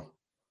 So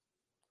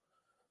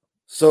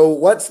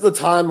what's the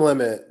time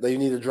limit that you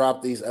need to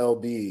drop these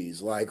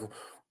LBs? Like,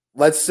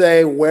 let's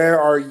say, where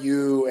are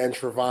you and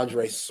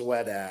Trevondre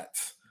Sweat at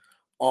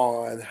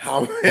on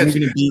how much? I'm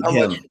going to beat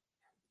him.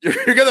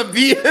 You're going to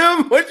beat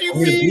him? What do you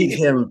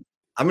mean?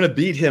 I'm going to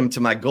beat him to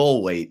my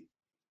goal weight.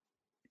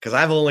 Because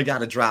I've only got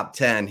to drop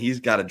 10. He's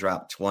got to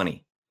drop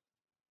 20.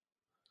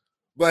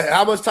 But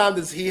how much time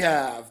does he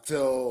have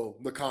till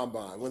the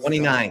combine?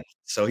 29.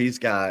 So he's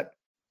got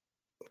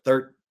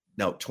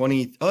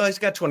 20. Oh, he's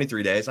got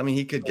 23 days. I mean,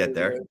 he could get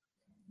there.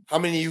 How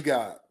many you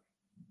got?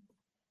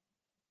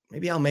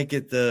 Maybe I'll make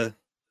it I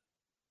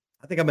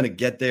think I'm going to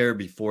get there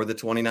before the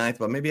 29th,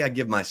 but maybe I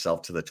give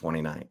myself to the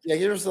 29th. Yeah,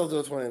 give yourself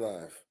to the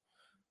 29th.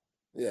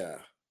 Yeah.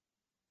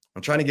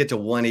 I'm trying to get to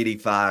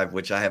 185,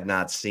 which I have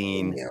not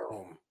seen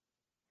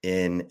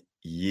in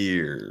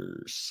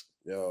years.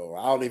 Yo,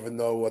 I don't even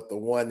know what the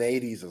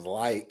 180s is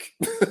like.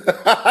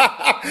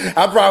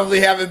 I probably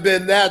haven't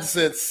been that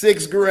since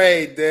 6th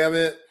grade, damn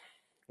it.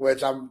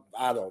 Which I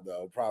don't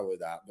know, probably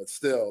not. But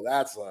still,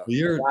 that's wow.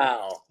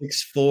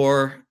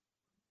 6'4"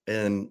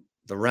 and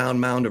the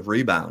round mound of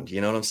rebound.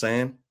 You know what I'm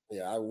saying?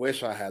 Yeah, I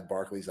wish I had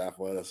Barkley's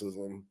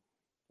athleticism.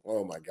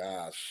 Oh my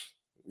gosh.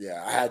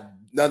 Yeah, I had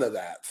none of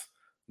that.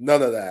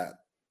 None of that.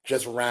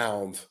 Just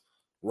round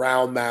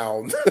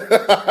mound.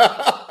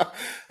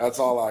 That's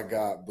all I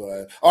got.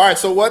 But all right,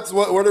 so what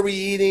are we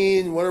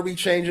eating? What are we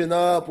changing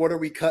up? What are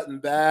we cutting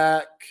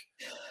back?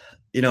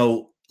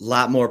 A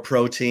lot more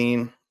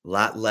protein, a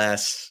lot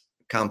less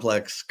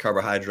complex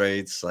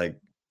carbohydrates, like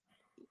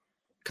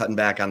cutting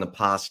back on the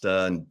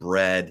pasta and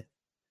bread,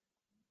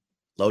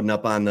 loading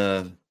up on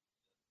the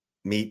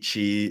meat,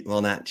 cheese,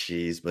 well, not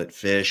cheese, but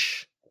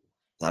fish,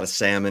 a lot of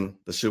salmon,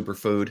 the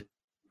superfood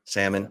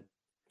salmon,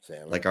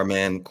 like our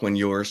man Quinn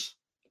Ewers.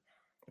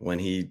 When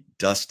he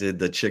dusted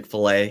the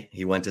Chick-fil-A,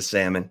 he went to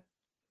salmon,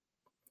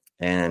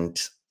 and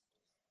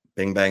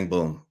bing, bang,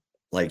 boom.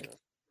 Like,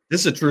 this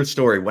is a true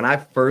story. When I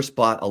first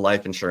bought a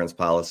life insurance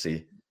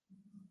policy,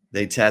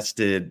 they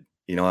tested,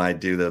 I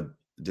do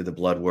the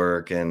blood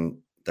work, and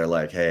they're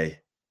like, hey,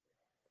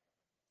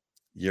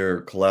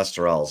 your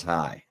cholesterol's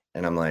high.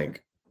 And I'm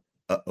like,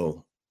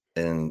 uh-oh.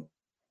 And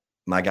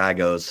my guy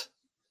goes,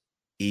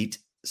 eat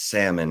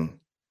salmon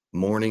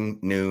morning,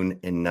 noon,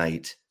 and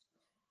night.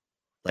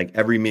 Like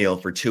every meal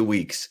for 2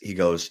 weeks. He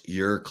goes,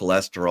 your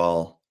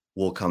cholesterol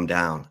will come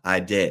down. I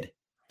did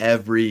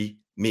every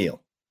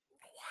meal.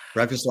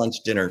 Breakfast, lunch,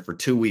 dinner for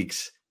 2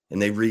 weeks.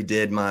 And they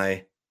redid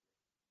my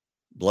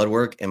blood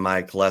work, and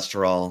my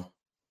cholesterol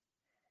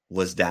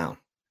was down.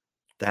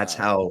 That's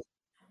how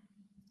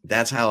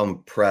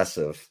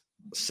impressive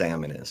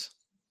salmon is.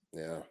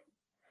 Yeah.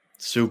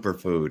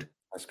 Superfood.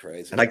 That's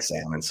crazy. I like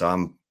salmon, so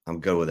I'm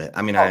good with it.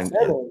 I mean,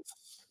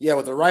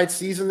 with the right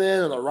seasoning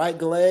and the right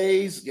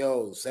glaze,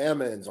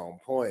 salmon's on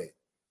point.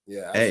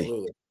 Yeah,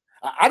 absolutely.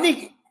 Hey, I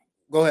need.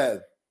 Go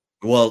ahead.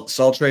 Well,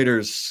 Salt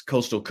Traders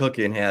Coastal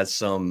Cooking has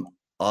some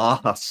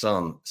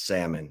awesome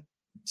salmon.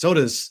 So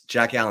does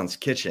Jack Allen's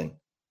Kitchen.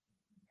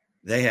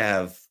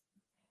 I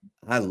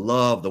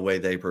love the way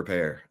they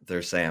prepare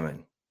their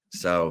salmon.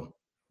 So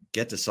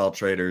get to Salt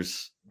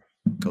Traders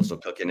Coastal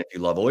Cooking if you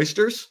love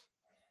oysters.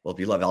 Well, if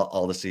you love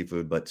all the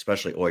seafood, but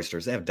especially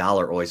oysters, they have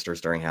dollar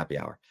oysters during happy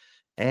hour.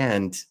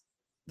 And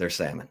their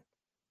salmon.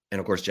 And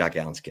of course, Jack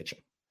Allen's Kitchen.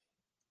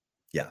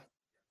 Yeah.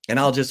 And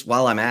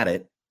while I'm at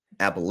it,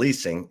 Apple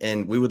Leasing,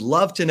 and we would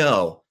love to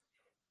know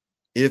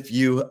if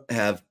you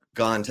have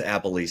gone to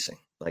Apple Leasing.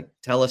 Like,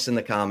 tell us in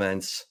the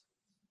comments,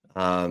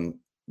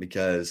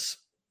 because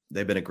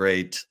they've been a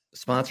great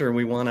sponsor and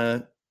we want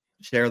to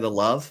share the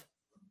love.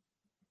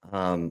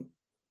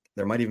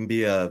 There might even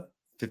be a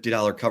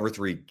 $50 Cover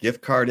 3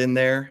 gift card in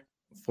there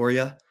for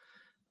you.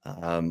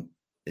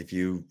 If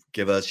you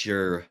give us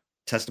your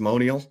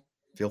testimonial,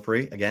 feel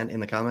free, again,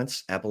 in the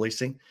comments, Apple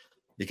Leasing,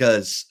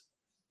 because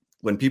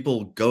when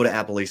people go to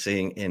Apple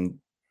Leasing and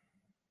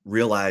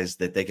realize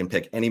that they can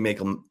pick any make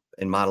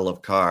and model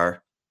of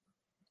car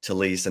to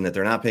lease, and that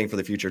they're not paying for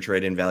the future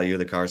trade-in value of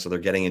the car, so they're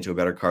getting into a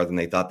better car than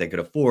they thought they could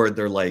afford,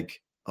 they're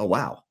like, oh,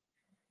 wow.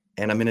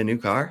 And I'm in a new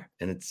car.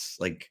 And it's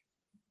like,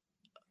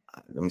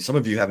 some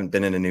of you haven't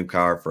been in a new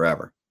car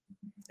forever.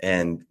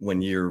 And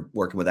when you're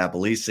working with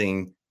Apple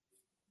Leasing,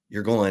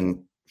 you're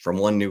going from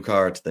one new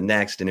car to the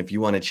next. And if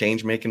you want to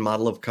change make and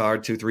model of car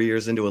 2-3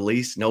 years into a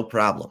lease, no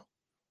problem.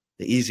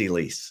 The easy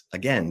lease,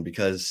 again,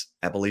 because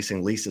Apple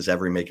Leasing leases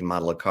every make and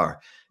model of car.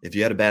 If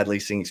you had a bad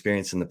leasing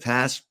experience in the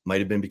past, might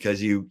have been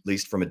because you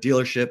leased from a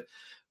dealership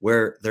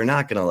where they're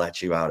not going to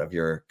let you out of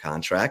your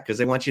contract because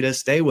they want you to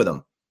stay with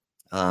them.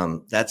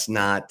 That's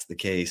not the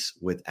case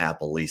with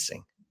Apple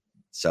Leasing.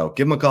 So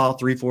give them a call,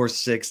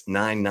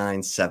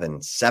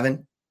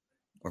 346-9977,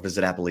 or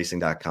visit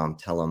appleleasing.com.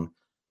 Tell them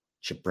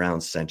Chip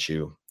Brown sent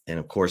you. And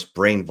of course,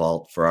 Brain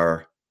Vault for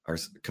our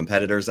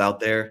competitors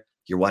out there.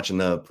 You're watching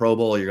the Pro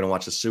Bowl, you're going to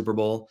watch the Super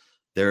Bowl.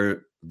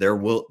 The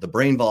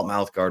Brain Vault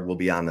mouth guard will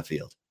be on the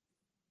field.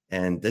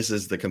 And this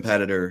is the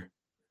competitor's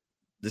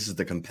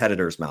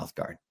mouth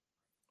guard.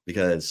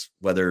 Because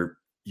whether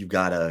you've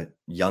got a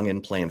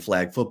youngin playing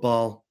flag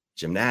football,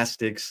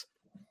 gymnastics,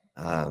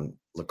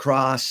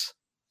 lacrosse,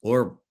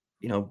 or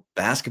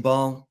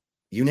basketball,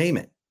 you name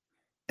it.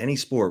 Any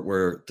sport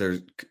where there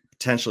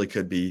potentially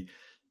could be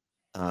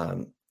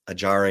a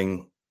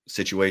jarring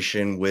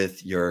situation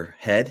with your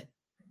head,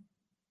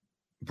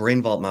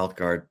 Brain Vault mouth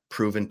guard,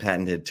 proven,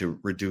 patented to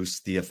reduce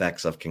the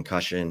effects of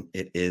concussion.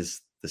 It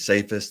is the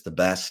safest, the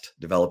best,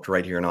 developed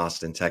right here in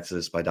Austin,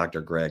 Texas by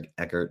Dr. Greg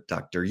Eckert,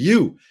 Dr.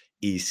 Ueckert.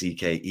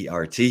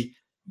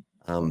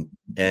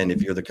 And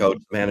if you're the coach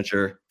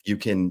manager, you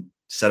can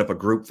set up a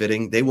group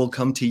fitting. They will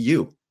come to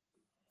you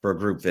for a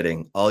group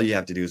fitting. All you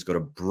have to do is go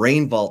to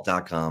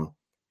brainvault.com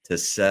to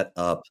set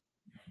up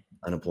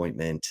an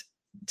appointment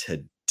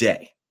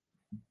today.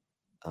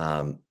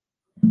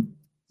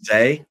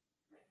 Today,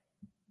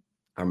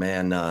 our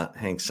man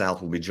Hank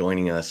South will be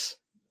joining us.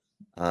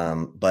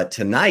 But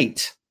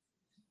tonight,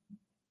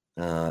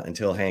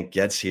 until Hank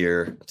gets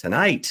here,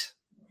 tonight,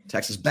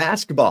 Texas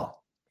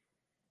basketball.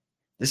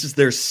 This is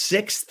their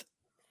 6th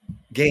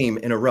game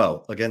in a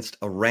row against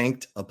a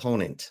ranked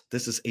opponent.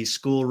 This is a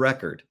school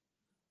record.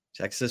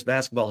 Texas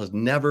basketball has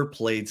never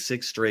played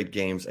 6 straight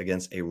games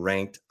against a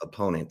ranked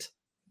opponent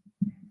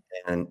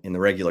and in the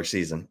regular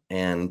season.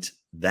 And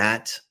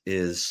that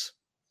is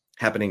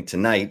happening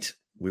tonight.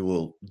 We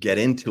will get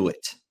into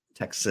it.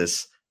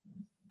 Texas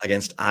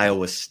against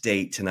Iowa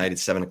State tonight at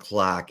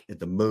 7:00 at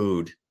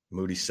the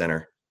Moody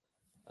Center.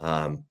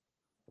 But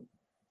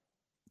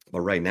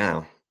right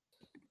now,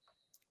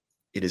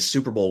 it is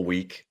Super Bowl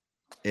week.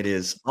 It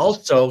is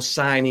also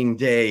signing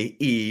day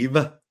eve.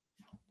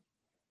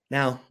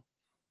 Now,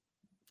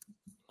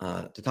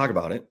 to talk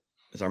about it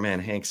is our man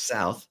Hank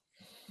South,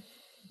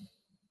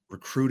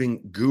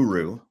 recruiting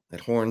guru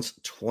at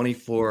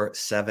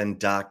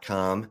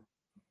horns247.com.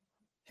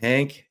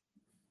 Hank,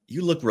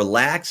 you look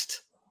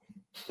relaxed.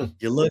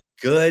 You look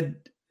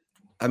good.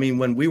 I mean,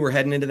 when we were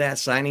heading into that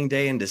signing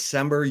day in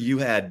December, you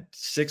had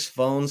 6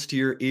 phones to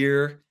your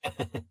ear.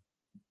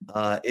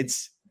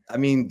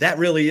 That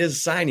really is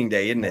signing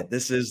day, isn't it?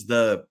 This is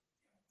the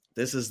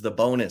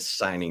bonus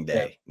signing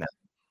day.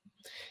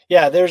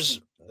 Yeah,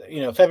 there's,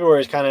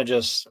 February is kind of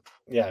just,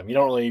 you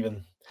don't really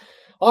even,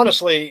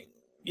 honestly,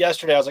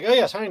 yesterday I was like, oh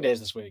yeah, signing day is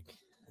this week.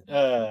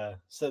 So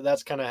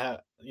that's kind of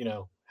how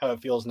it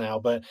feels now.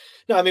 But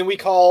no, I mean, we've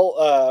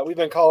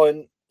been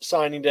calling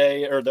signing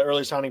day, or the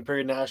early signing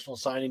period, National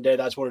Signing Day.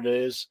 That's what it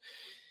is.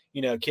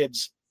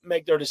 Kids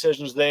make their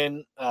decisions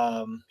then.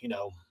 I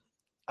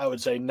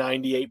would say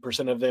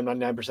 98% of them,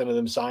 99% of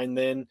them sign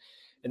then.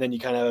 And then you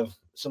kind of have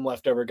some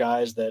leftover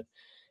guys that,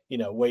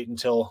 wait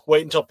until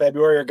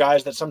February, or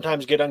guys that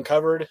sometimes get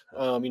uncovered,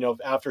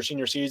 after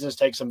senior seasons,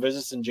 take some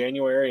visits in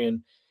January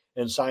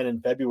and sign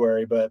in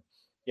February. But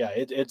yeah,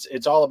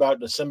 it's all about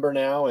December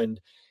now.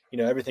 And,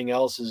 everything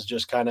else is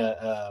just kind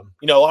of,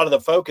 a lot of the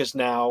focus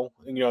now,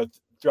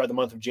 throughout the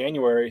month of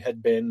January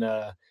had been,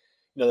 the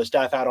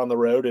staff out on the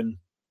road and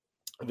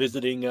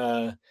visiting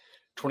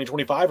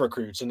 2025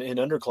 recruits and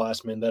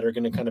underclassmen that are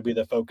going to kind of be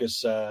the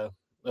focus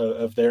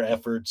of their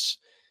efforts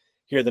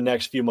here the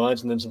next few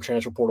months, and then some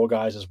transfer portal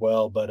guys as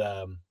well. But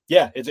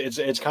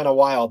it's kind of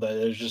wild that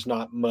there's just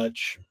not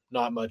much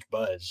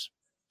buzz.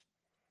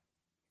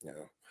 Yeah.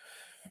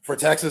 For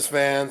Texas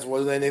fans, what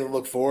do they need to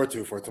look forward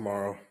to for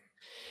tomorrow?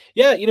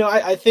 Yeah,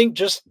 I think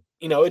just,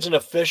 it's an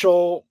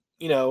official,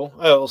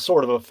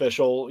 sort of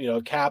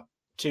official, cap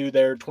to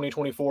their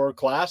 2024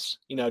 class.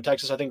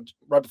 Texas, I think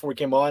right before we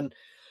came on,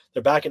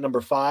 they're back at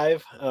number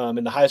 5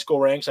 in the high school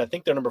ranks. I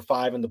think they're number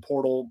 5 in the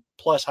portal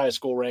plus high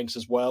school ranks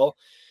as well.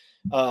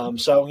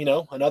 So,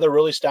 another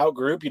really stout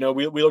group.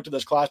 We looked at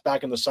this class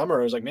back in the summer.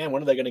 I was like, man,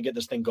 when are they going to get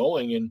this thing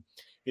going? And,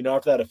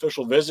 after that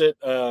official visit,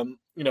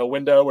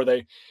 window where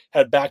they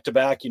had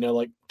back-to-back,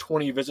 like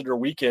 20 visitor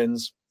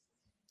weekends,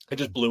 it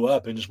just blew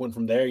up and just went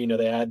from there.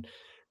 They had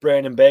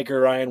Brandon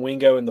Baker, Ryan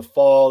Wingo in the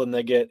fall, and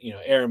they get,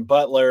 Aaron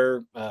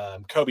Butler,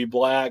 Kobe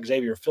Black,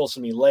 Xavier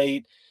Filsaime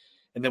late.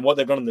 And then what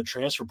they've done in the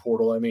transfer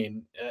portal. I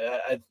mean,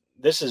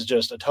 this is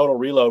just a total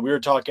reload. We were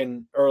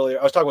talking earlier.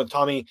 I was talking with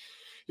Tommy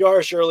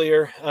Yarish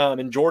earlier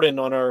and Jordan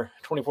on our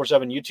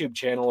 24/7 YouTube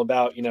channel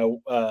about,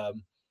 what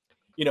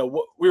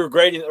we were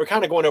grading. We're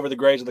kind of going over the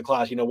grades of the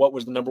class. What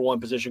was the number 1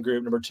 position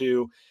group, number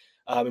 2,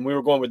 and we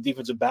were going with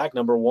defensive back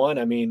number 1.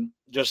 I mean,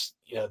 just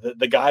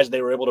the guys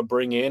they were able to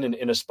bring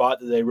in a spot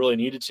that they really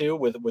needed to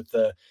with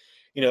the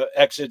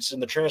exits in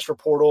the transfer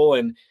portal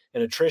and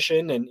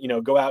attrition, and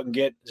go out and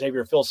get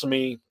Xavier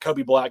Filsaime,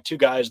 Kobe Black, 2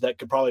 guys that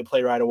could probably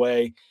play right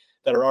away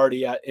that are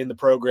already in the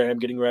program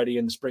getting ready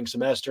in the spring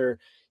semester.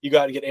 You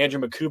got to get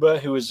Andrew Makuba,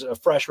 who is a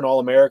freshman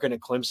All-American at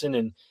Clemson,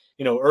 and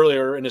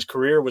earlier in his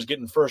career was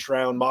getting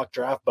first-round mock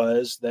draft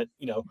buzz that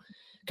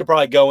could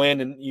probably go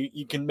in, and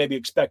you can maybe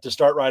expect to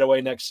start right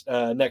away next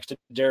to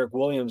Derek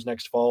Williams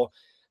next fall.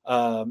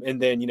 And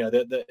then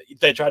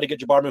they tried to get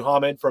Jabbar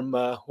Muhammad from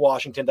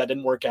Washington. That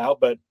didn't work out,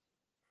 but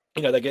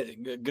they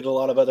get a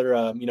lot of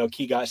other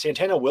key guys.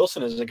 Santana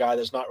Wilson is a guy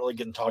that's not really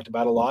getting talked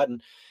about a lot,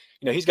 and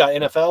he's got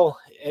NFL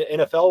in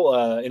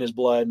his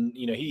blood, and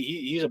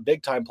he's a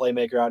big time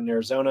playmaker out in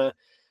Arizona.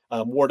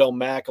 Wardell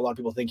Mack, a lot of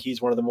people think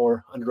he's one of the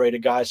more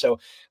underrated guys. So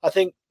I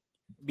think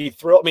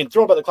thrilled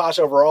about the class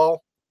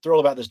overall, thrilled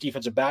about this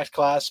defensive backs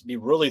class, be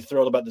really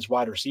thrilled about this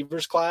wide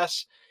receivers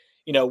class.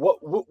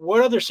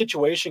 What other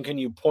situation can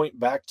you point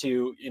back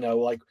to,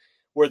 like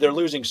where they're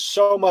losing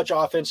so much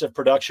offensive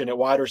production at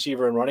wide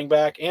receiver and running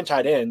back and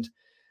tight end,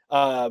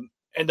 and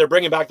they're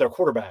bringing back their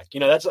quarterback?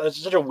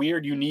 That's such a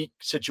weird, unique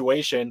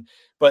situation,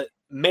 but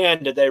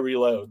man, did they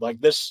reload. Like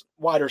this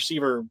wide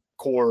receiver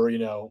core,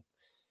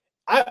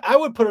 I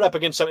would put it up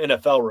against some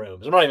NFL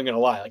rooms. I'm not even going to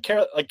lie.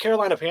 Like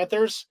Carolina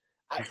Panthers,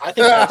 I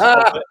think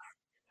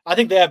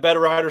they have better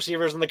wide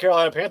receivers than the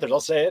Carolina Panthers. I'll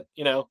say it.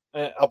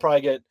 I'll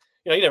probably get.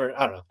 I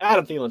don't know.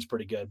 Adam Thielen's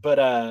pretty good,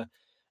 but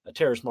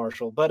Terrace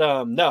Marshall.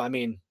 But no, I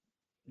mean,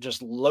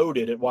 just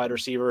loaded at wide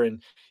receiver,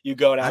 and you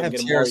go out I and have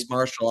get Terrace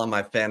Marshall on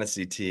my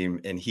fantasy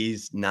team, and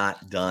he's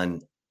not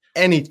done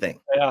anything.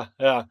 Yeah.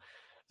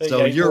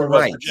 So you're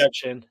right.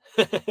 Projection.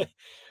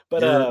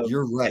 But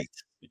you're right.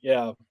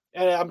 Yeah.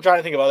 And I'm trying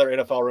to think of other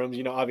NFL rooms.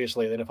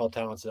 Obviously the NFL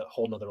talent's a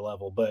whole nother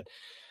level. But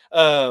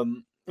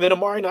then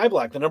Amari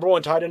Niblack, the number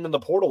 1 tight end in the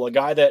portal, a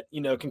guy that,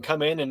 can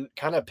come in and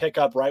kind of pick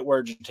up right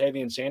where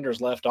Jatavian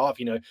Sanders left off.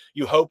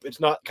 You hope it's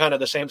not kind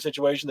of the same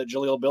situation that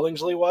Jaleel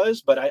Billingsley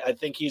was, but I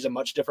think he's a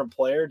much different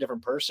player,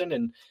 different person.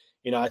 And,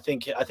 I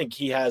think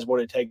he has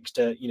what it takes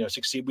to,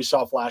 succeed. We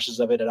saw flashes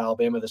of it at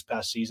Alabama this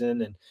past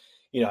season. And,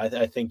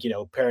 I think,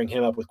 pairing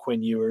him up with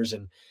Quinn Ewers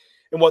and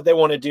what they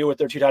want to do with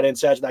their 2 tight end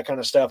sets, that kind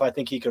of stuff, I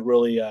think he could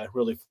really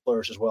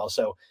flourish as well.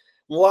 So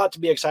a lot to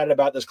be excited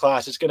about this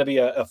class. It's going to be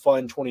a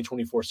fun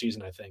 2024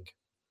 season, I think.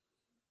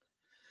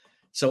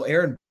 So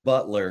Aaron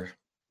Butler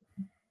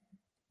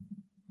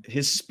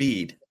his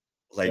speed,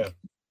 like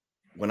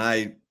when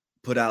I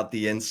put out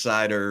the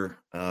Insider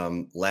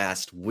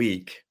last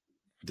week,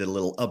 did a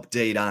little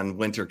update on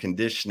winter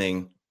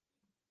conditioning.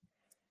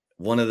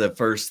 One of the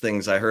first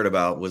things I heard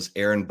about was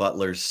Aaron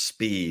Butler's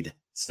speed.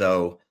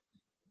 So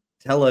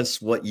tell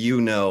us what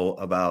you know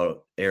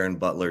about Aaron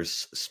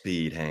Butler's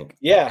speed, Hank.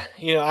 Yeah,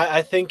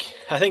 I think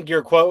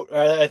your quote.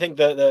 I think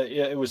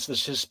it was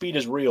his speed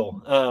is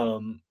real,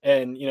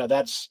 and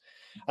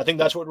I think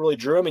that's what really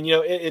drew him. And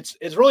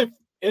it's really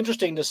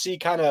interesting to see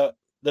kind of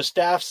the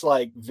staff's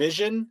like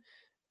vision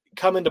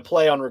come into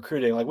play on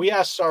recruiting. Like we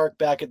asked Sark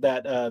back at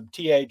that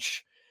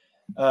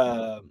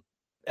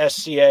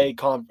SCA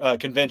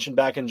convention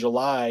back in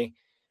July.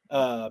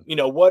 This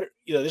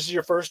is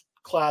your first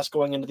class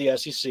going into the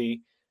SEC.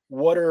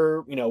 What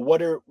are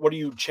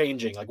you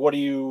changing? Like, what are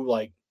you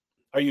like?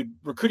 Are you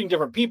recruiting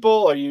different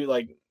people? Are you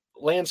like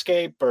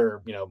landscape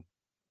or,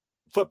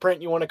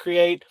 footprint you want to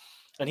create?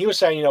 And he was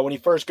saying, when he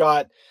first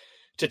got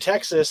to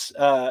Texas,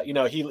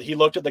 he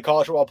looked at the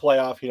college football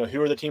playoff,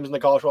 who are the teams in the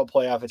college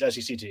football playoff? It's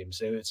SEC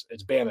teams. It's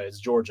Bama, it's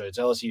Georgia, it's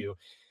LSU.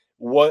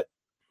 What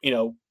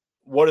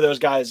are those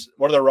guys?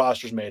 What are their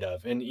rosters made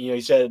of? And,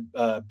 he said,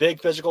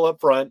 big physical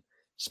up front,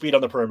 speed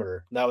on the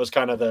perimeter. And that was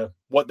kind of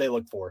what they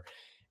look for.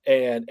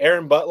 And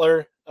Aaron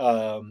Butler,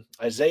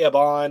 Isaiah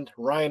Bond,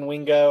 Ryan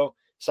Wingo,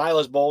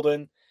 Silas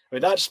Bolden. I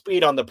mean, that's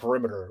speed on the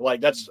perimeter.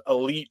 Like that's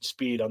elite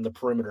speed on the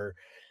perimeter.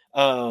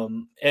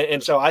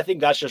 And so I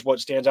think that's just what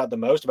stands out the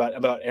most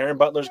about Aaron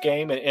Butler's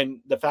game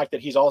and the fact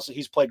that he's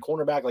played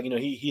cornerback. Like,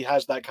 he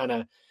has that kind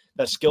of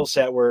that skill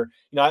set where,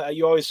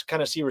 you always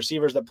kind of see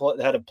receivers that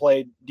have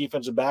played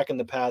defensive back in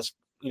the past.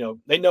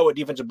 They know what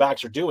defensive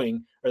backs are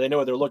doing, or they know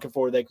what they're looking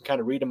for. They can kind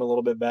of read them a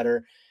little bit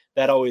better.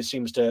 That always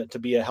seems to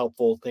be a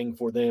helpful thing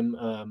for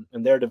them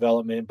in their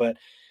development. But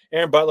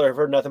Aaron Butler, I've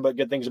heard nothing but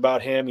good things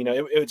about him.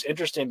 It's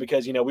interesting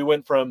because, we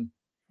went from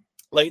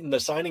late in the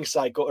signing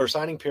cycle or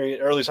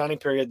early signing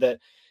period that,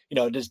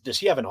 does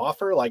he have an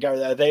offer? Like,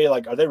 are they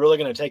really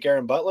going to take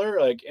Aaron Butler?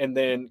 Like, and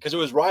then, cause it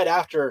was right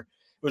after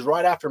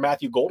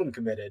Matthew Golden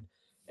committed.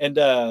 And,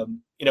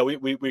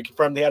 we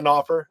confirmed they had an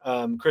offer.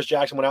 Chris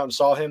Jackson went out and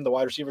saw him, the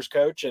wide receivers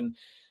coach. And,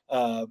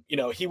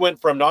 he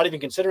went from not even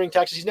considering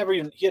Texas.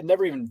 He had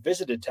never even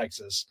visited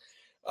Texas,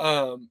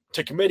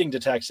 to committing to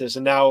Texas.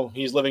 And now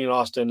he's living in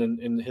Austin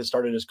and has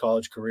started his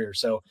college career.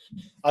 So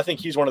I think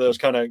he's one of those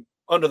kind of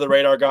under the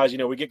radar guys.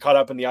 We get caught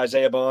up in the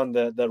Isaiah Bond,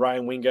 the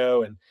Ryan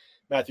Wingo and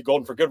Matthew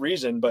Golden for good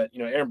reason, but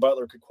Aaron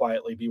Butler could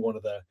quietly be one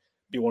of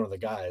the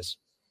guys.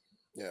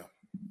 Yeah.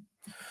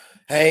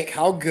 Hank,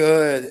 how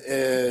good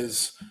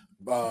is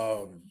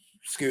Brandon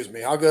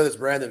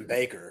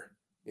Baker?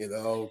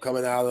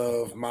 Coming out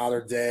of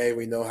Modern Day,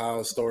 we know how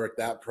historic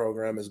that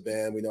program has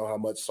been. We know how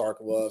much Sark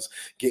loves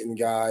getting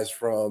guys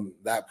from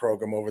that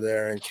program over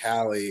there in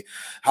Cali.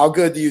 How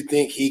good do you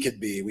think he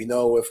could be? We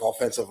know with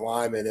offensive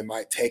linemen, it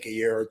might take a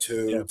year or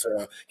two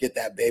to get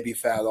that baby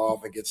fat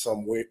off and get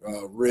some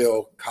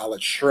real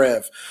college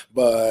strength.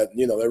 But,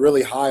 they're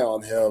really high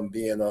on him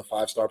being a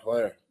 5-star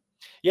player.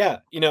 Yeah,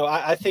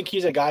 I think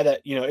he's a guy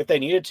that, if they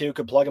needed to,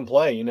 could plug and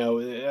play. I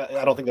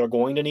don't think they're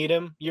going to need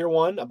him year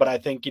one, but I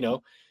think,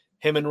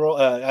 him and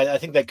I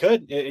think they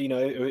could,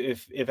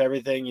 if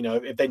everything,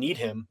 if they need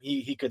him,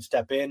 he could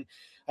step in.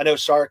 I know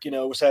Sark,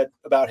 said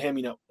about him,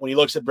 when he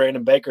looks at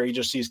Brandon Baker, he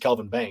just sees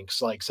Kelvin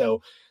Banks. Like,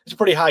 so it's a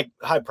pretty high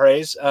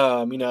praise.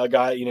 A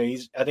guy,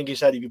 I think he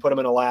said if you put him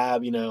in a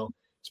lab,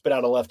 spit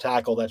out a left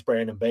tackle, that's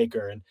Brandon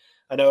Baker. And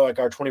I know like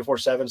our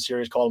 24/7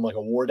 series called him like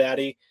a war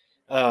daddy.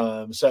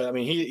 So, I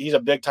mean, he's a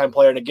big time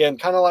player. And again,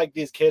 kind of like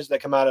these kids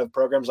that come out of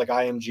programs like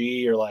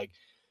IMG or like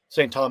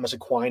St. Thomas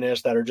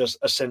Aquinas that are just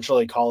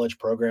essentially college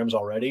programs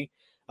already.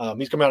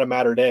 He's come out of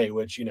Mater Dei,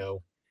 which,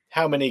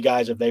 how many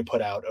guys have they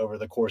put out over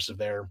the course of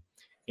their,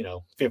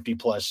 50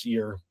 plus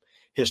year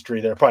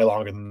history? They're probably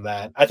longer than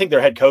that. I think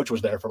their head coach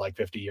was there for like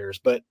 50 years,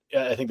 but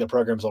I think the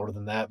program's older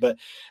than that. But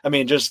I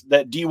mean, just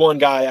that D1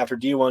 guy after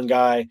D1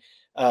 guy.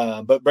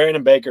 But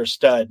Brandon Baker,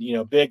 stud,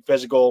 big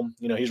physical,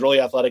 he's really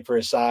athletic for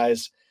his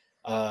size.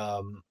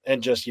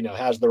 And just,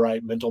 has the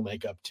right mental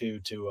makeup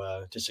to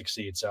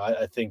succeed. So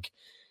I think,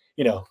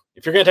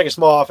 if you're going to take a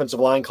small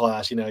offensive line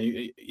class, you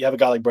have a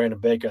guy like Brandon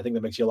Baker. I think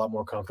that makes you a lot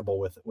more comfortable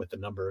with the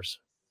numbers.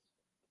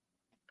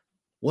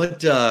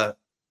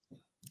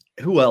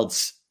 Who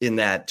else in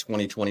that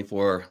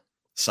 2024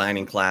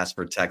 signing class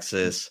for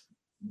Texas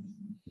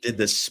did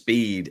the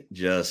speed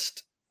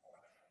just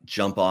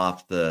jump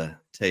off the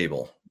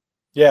table?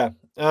 Yeah.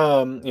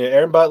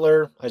 Aaron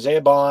Butler,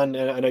 Isaiah Bond,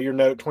 and I know your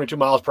note 22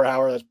 miles per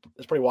hour. That's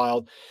pretty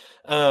wild.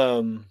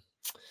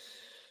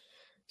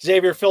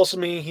 Xavier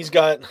Filsaime, he's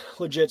got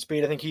legit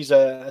speed. I think he's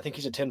a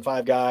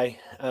 10.5 guy.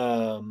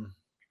 I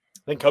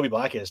think Kobe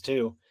Black is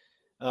too.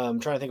 I'm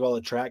trying to think of all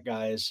the track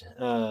guys.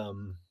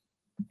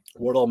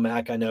 Wardle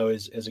Mack, I know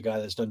is a guy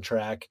that's done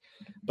track,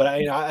 but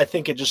I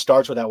think it just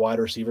starts with that wide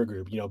receiver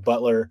group.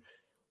 Butler,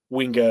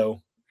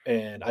 Wingo,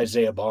 and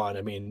Isaiah Bond.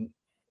 I mean,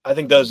 I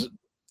think those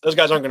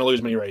guys aren't going to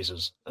lose many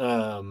races.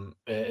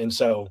 And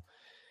so,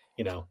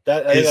 I think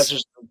that's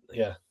just,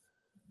 yeah.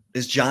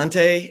 Is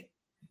Jonte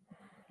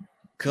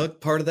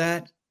Cook part of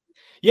that?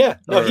 Yeah,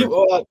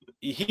 no,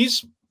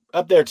 he's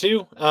up there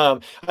too. I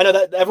know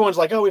that everyone's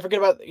like, oh, we forget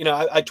about,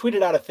 I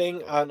tweeted out a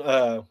thing on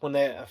when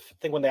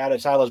they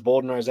added Silas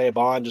Bolden or Isaiah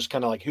Bond, just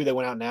kind of like who they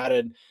went out and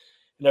added.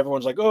 And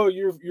everyone's like, oh,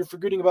 you're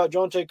forgetting about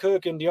Jonte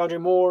Cook and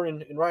DeAndre Moore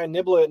and Ryan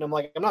Niblett. And I'm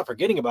like, I'm not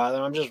forgetting about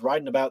them. I'm just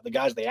writing about the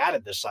guys they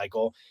added this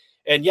cycle.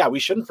 And yeah, we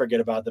shouldn't forget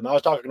about them. I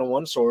was talking to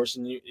one source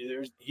and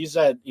he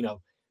said,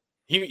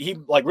 he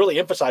like really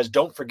emphasized,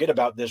 don't forget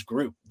about this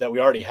group that we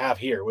already have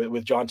here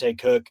with Jonte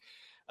Cook,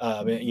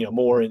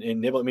 Moore and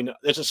Niblett. I mean,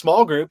 it's a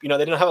small group. They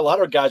didn't have a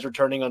lot of guys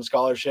returning on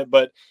scholarship,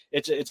 but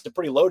it's a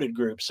pretty loaded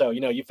group. So,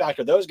 you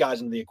factor those guys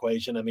into the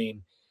equation. I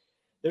mean,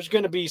 there's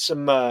going to be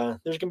some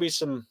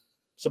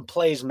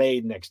plays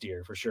made next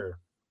year for sure.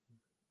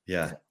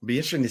 Yeah. It'll be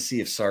interesting to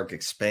see if Sark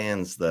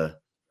expands the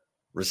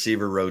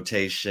receiver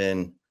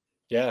rotation.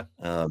 Yeah.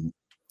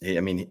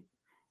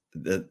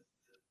 The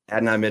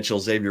Adonai Mitchell,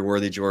 Xavier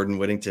Worthy, Jordan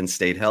Whittington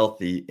stayed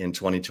healthy in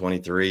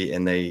 2023,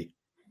 and they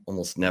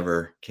almost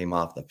never came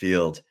off the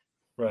field.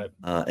 Right.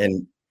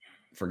 And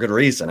for good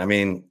reason. I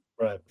mean,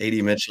 right. AD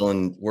Mitchell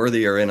and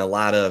Worthy are in a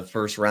lot of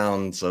first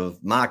rounds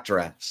of mock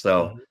drafts.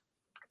 So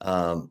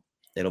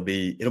it'll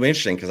be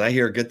interesting because I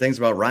hear good things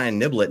about Ryan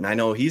Niblett, and I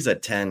know he's a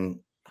 1,000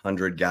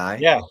 guy.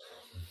 Yeah.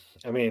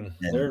 I mean,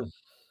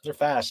 they're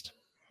fast.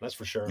 That's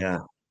for sure.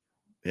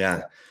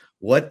 Yeah.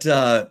 What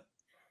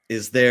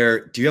is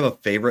there? Do you have a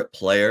favorite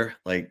player?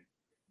 Like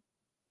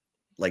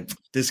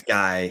this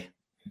guy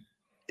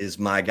is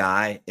my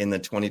guy in the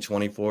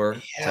 2024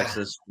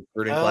 Texas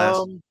recruiting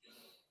class.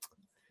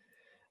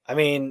 I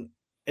mean,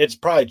 it's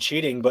probably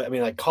cheating, but I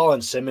mean, like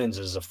Colin Simmons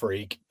is a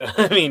freak.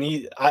 I mean,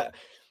 we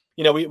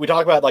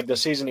talk about like the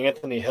season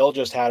Anthony Hill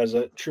just had as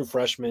a true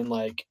freshman.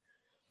 Like,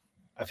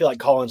 I feel like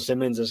Colin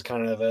Simmons is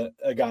kind of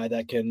a guy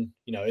that can,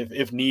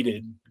 if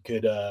needed,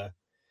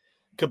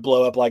 could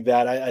blow up like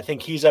that. I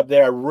think he's up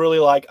there. I really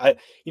like,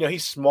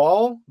 he's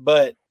small,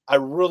 but I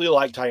really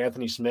like Ty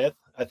Anthony Smith.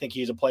 I think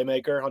he's a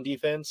playmaker on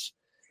defense.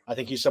 I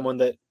think he's someone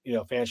that,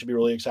 fans should be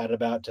really excited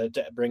about to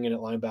bring in at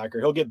linebacker.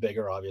 He'll get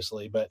bigger,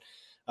 obviously, but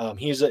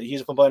he's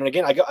a fun player. And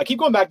again, I keep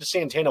going back to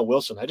Santana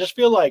Wilson. I just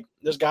feel like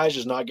this guy's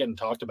just not getting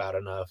talked about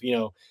enough.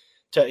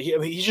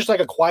 He's just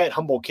like a quiet,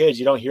 humble kid.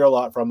 You don't hear a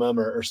lot from him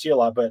or see a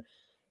lot, but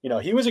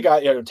he was a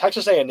guy.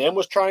 Texas A&M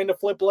was trying to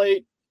flip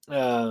late. He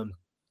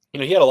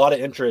had a lot of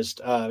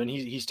interest, and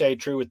he stayed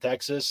true with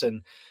Texas.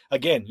 And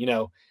again,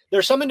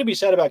 there's something to be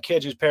said about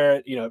kids whose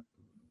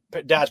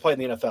dads play in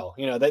the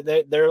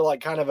NFL. They're like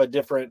kind of a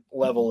different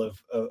level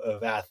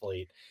of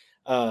athlete.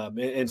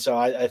 And so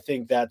I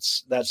think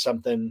that's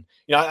something,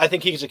 I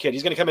think he's a kid.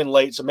 He's going to come in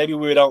late. So maybe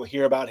we don't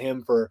hear about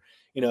him for,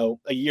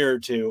 a year or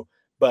two,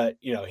 but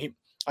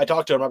I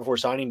talked to him right before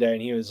signing day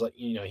and he was like,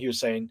 he was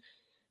saying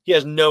he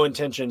has no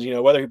intentions,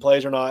 whether he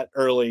plays or not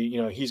early,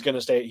 he's going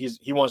to stay,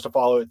 he wants to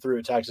follow it through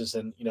at Texas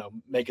and,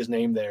 make his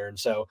name there. And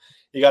so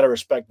you got to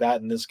respect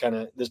that in this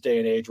day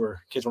and age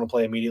where kids want to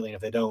play immediately. And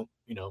if they don't,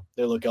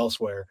 they look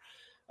elsewhere.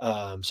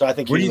 So I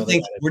think, where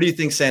do you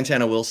think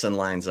Santana Wilson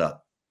lines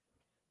up?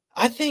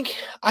 I think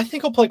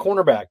he'll play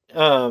cornerback.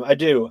 I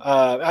do.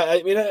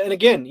 I mean, and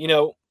again,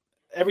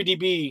 every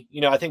DB,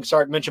 I think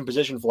Sark mentioned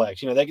position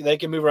flex, they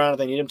can move around if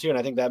they need him to. And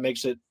I think that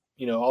makes it,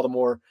 all the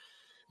more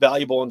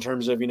valuable in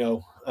terms of,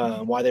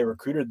 why they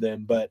recruited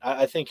them. But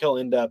I think he'll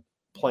end up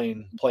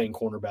playing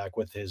cornerback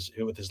with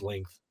his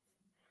length.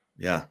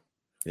 Yeah.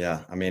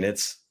 Yeah. I mean,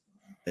 it's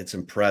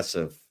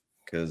impressive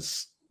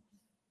because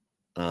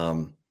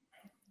I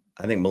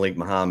think Malik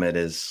Muhammad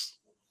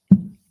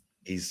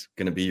he's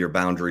going to be your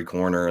boundary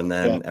corner, and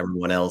then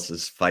everyone else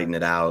is fighting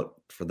it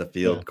out for the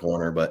field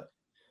corner. But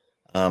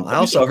I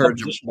also heard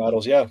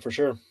battles. Yeah, for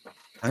sure.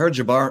 I heard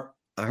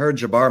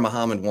Jabbar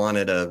Muhammad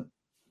wanted a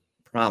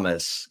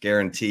promise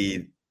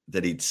guaranteed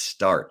that he'd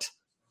start,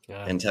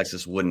 and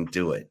Texas wouldn't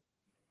do it.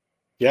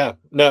 Yeah,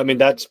 no, I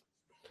mean I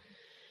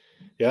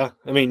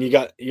mean you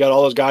got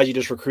all those guys you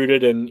just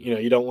recruited, and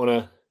you don't want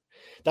to.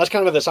 That's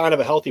kind of the sign of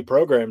a healthy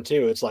program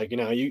too. It's like,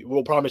 you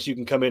will promise you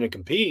can come in and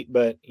compete,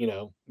 but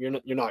you're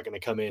not going to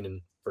come in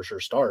and for sure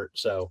start.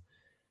 So,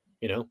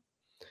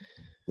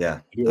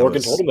 yeah,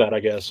 Oregon told him that, I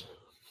guess.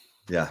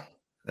 Yeah,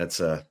 I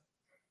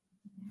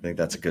think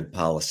that's a good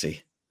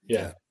policy.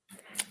 Yeah.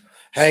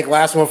 Hank,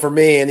 last one for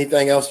me.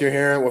 Anything else you're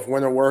hearing with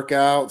winter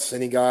workouts?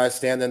 Any guys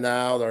standing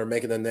out or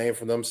making a name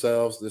for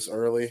themselves this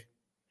early?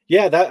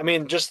 Yeah,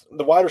 just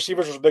the wide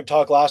receivers was a big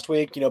talk last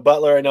week.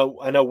 Butler, I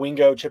know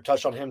Wingo, Chip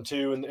touched on him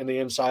too, and the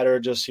insider,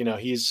 just,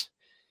 he's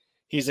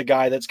a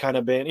guy that's kind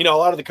of been, a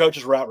lot of the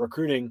coaches were out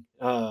recruiting,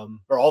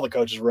 or all the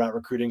coaches were out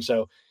recruiting.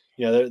 So,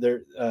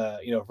 they're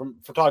from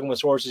talking with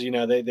sources,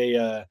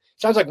 they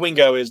sounds like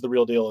Wingo is the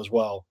real deal as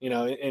well,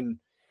 and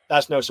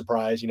that's no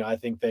surprise. I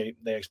think they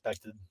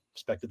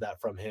expected that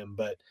from him,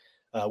 but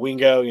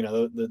Wingo,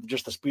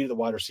 just the speed of the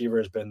wide receiver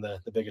has been the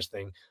biggest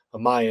thing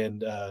on my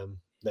end.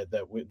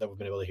 That we've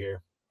been able to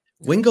hear.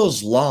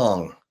 Wingo's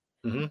long.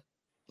 Mm-hmm.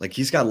 Like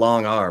he's got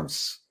long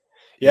arms.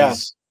 Yeah.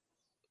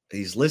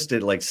 He's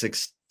listed like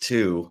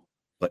 6'2",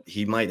 but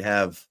he might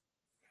have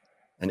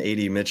an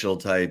AD Mitchell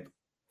type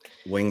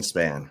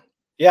wingspan.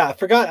 Yeah, I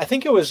forgot. I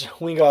think it was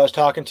Wingo I was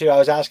talking to. I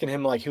was asking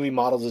him like who he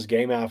models his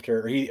game after,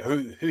 or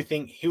who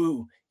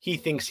he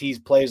thinks he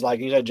plays like.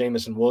 He said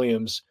Jamison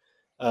Williams,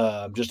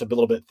 just a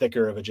little bit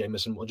thicker of a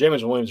Jamison. Well,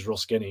 Jamison Williams is real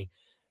skinny,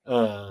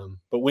 but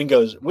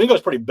Wingo's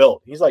pretty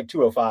built. He's like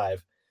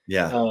 205.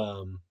 Yeah.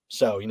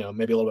 So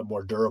maybe a little bit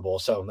more durable.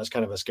 So that's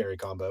kind of a scary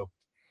combo.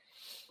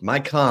 My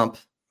comp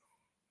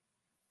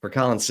for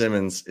Colin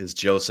Simmons is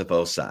Joseph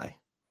Osai.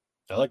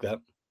 I like that.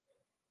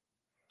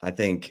 I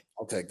think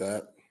I'll take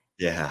that.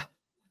 Yeah.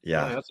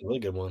 That's a really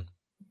good one.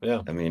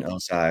 Yeah. I mean,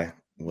 Osai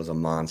was a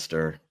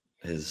monster.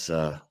 His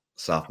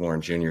sophomore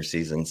and junior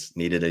seasons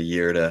needed a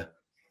year to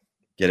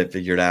get it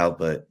figured out,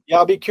 but yeah,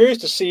 I'll be curious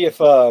to see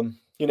if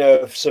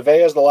if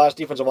Savea is the last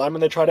defensive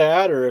lineman they try to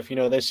add, or if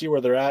they see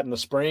where they're at in the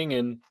spring,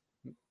 and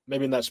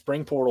maybe in that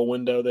spring portal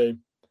window they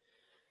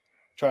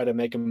try to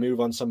make a move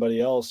on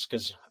somebody else,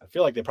 because I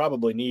feel like they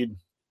probably need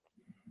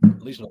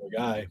at least another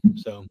guy.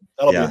 So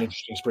that'll be an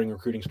interesting spring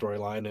recruiting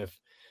storyline if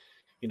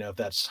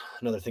that's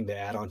another thing to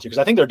add on to, because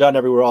I think they're done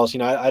everywhere else.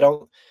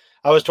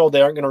 I was told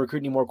they aren't going to recruit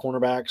any more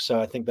cornerbacks, so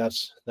I think that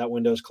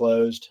window's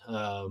closed.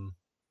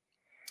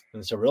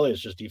 And so really it's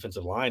just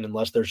defensive line,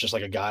 unless there's just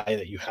like a guy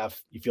that you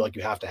feel like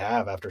you have to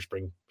have after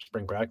spring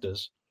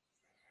practice.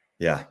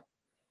 Yeah.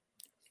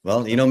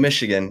 Well,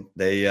 Michigan,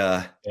 they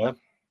got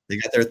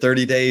their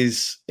 30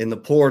 days in the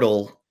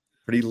portal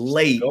pretty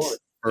late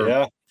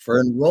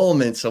for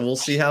enrollment. So we'll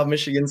see how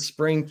Michigan's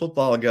spring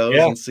football goes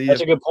and see.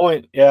 That's a good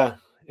point. Yeah.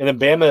 And then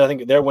Bama, I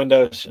think their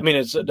windows, I mean,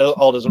 it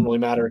all doesn't really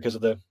matter because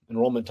of the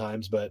enrollment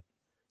times, but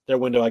their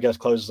window, I guess,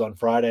 closes on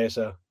Friday.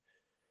 So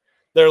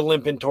they're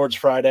limping towards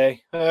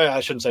Friday. I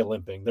shouldn't say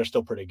limping. They're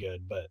still pretty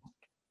good, but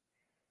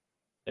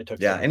they took.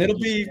 Yeah, and it'll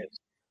be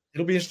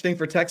interesting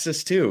for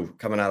Texas too,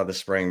 coming out of the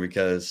spring,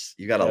 because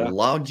you got a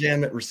log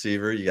jam at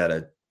receiver. You got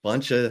a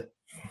bunch of,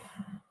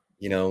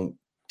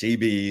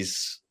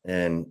 DBs,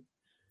 and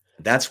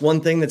that's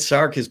one thing that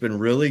Sark has been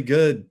really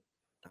good.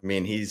 I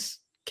mean, he's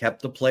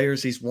kept the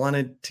players he's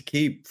wanted to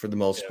keep for the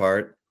most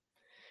part.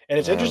 And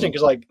it's interesting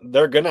because like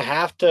they're gonna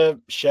have to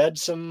shed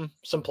some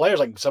players.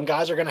 Like some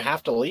guys are gonna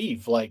have to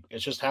leave. Like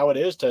it's just how it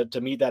is to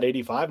meet that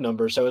 85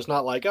 number. So it's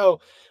not like,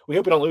 oh, we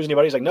hope we don't lose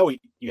anybody. It's like, no,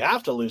 you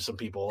have to lose some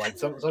people. Like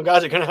some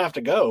guys are gonna have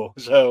to go.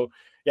 So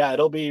yeah,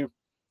 it'll be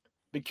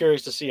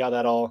curious to see how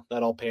that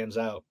all pans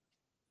out.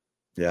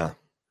 Yeah.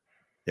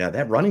 Yeah,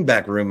 that running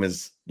back room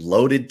is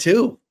loaded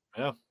too.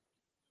 Yeah.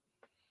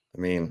 I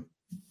mean,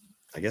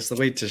 I guess the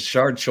way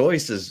Tashard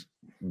Choice is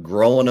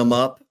growing them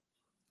up.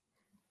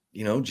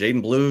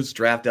 Jaden Blue's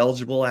draft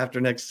eligible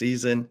after next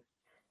season.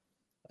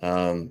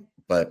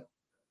 But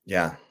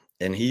yeah,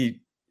 and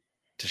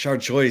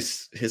Tashard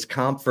Choice, his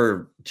comp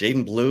for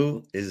Jaden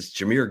Blue is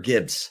Jahmyr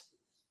Gibbs.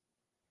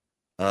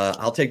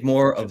 I'll take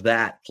more of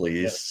that,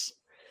 please.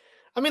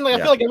 I mean, I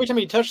feel like every time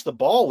he touched the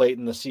ball late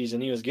in the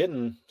season, he was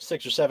getting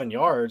 6 or 7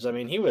 yards. I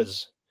mean, he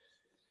was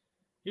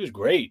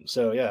great.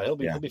 So yeah, he'll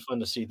be fun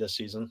to see this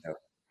season.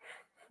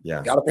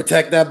 Yeah. Got to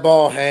protect that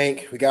ball,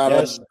 Hank. We got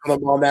to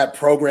put him on that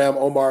program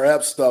Omar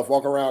Epps stuff,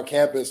 walk around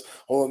campus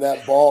holding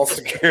that ball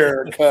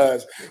secure.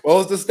 Because what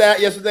was the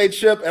stat yesterday,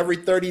 Chip? Every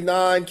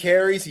 39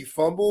 carries, he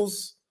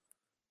fumbles.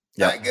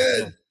 Not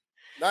good.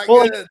 Not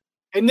good.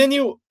 And then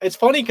it's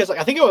funny because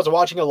I think I was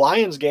watching a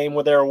Lions game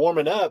where they were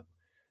warming up.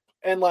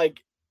 And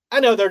I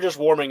know they're just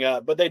warming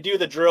up, but they do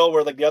the drill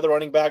where the other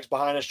running back's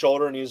behind his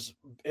shoulder and he's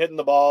hitting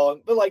the ball.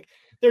 But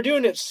they're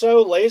doing it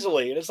so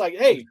lazily. And it's like,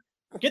 hey,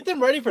 get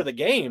them ready for the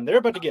game. They're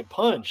about to get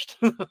punched.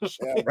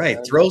 Right.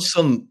 Throw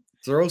some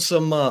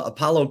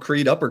Apollo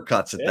Creed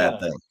uppercuts at that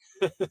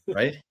thing.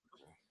 Right.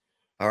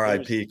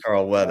 R.I.P.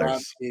 Carl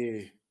Weathers.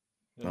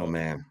 Oh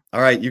man.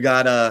 All right. You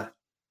got a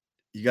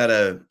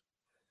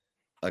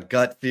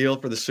gut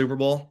feel for the Super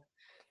Bowl?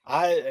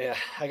 I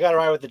got to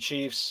ride with the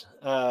Chiefs.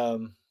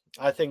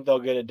 I think they'll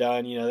get it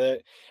done.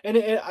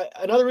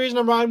 Another reason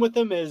I'm riding with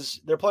them is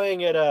they're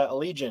playing at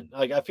Allegiant.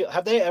 I feel,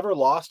 have they ever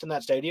lost in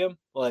that stadium?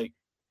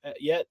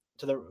 Yet?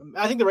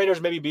 I think the Raiders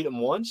maybe beat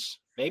them once,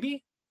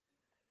 maybe.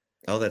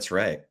 Oh, that's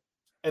right.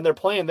 And they're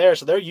playing there,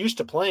 so they're used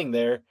to playing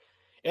there.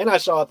 And I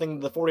saw a thing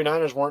the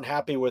 49ers weren't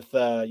happy with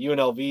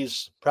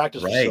UNLV's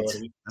practice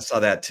facility. I saw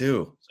that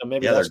too. So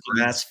maybe their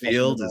grass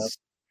field is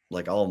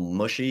all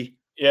mushy.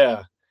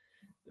 Yeah.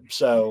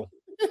 So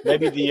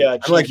maybe the I'm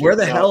like, where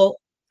the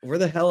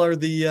hell are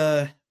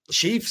the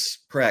Chiefs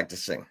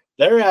practicing?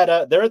 They're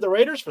at the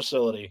Raiders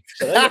facility.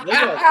 So they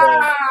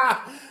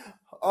got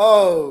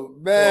oh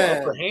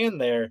man, upper hand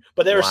there.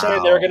 But they were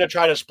saying they were going to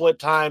try to split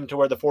time to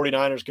where the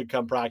 49ers could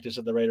come practice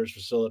at the Raiders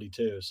facility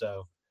too.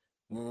 So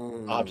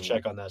I'll have to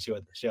check on that, see how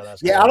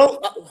that's going. I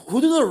don't.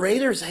 Who do the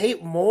Raiders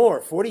hate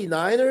more,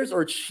 49ers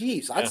or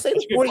Chiefs? I'd say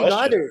the 49ers.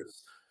 Question.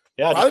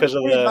 Yeah, just because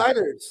of the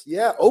 49ers.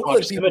 Yeah,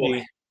 Oakland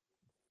people.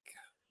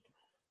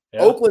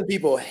 Oakland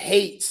people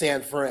hate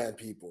San Fran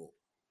people.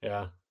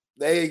 Yeah,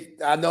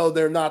 I know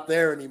they're not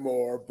there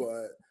anymore,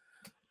 but.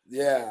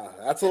 Yeah,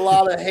 that's a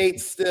lot of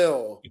hate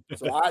still.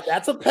 So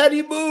that's a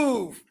petty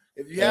move.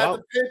 If you had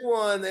to pick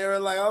one, they were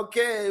like,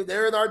 okay,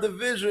 they're in our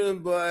division,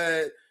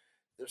 but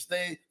they're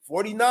staying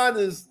 49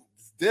 is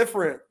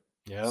different.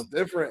 Yeah. It's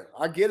different.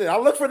 I get it. I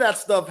look for that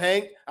stuff,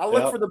 Hank. I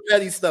look Yep. for the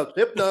petty stuff.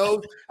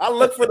 Hypnos. I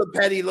look for the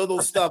petty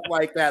little stuff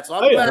like that. So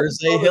I'm Oh, yeah. glad you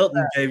Thursday noticed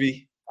Hilton, that.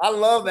 baby. I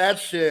love that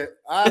shit.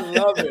 I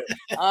love it.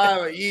 I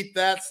would eat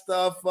that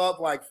stuff up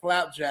like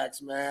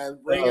flapjacks, man.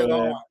 Bring it man.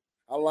 on.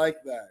 I like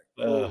that.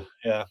 Cool.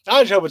 Yeah.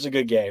 I just hope it's a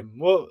good game.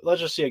 Well,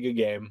 let's just see a good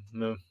game.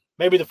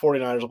 Maybe the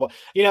 49ers will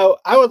play.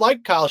 I would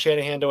like Kyle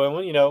Shanahan to win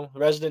one,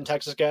 resident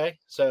Texas guy.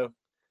 So,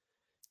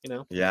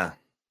 Yeah.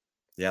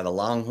 Yeah, the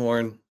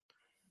Longhorn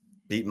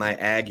beat my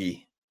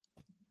Aggie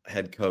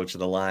head coach of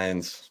the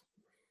Lions.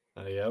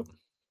 Yep.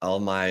 All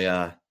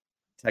my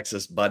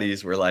Texas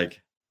buddies were like,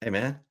 hey,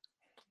 man,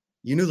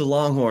 you knew the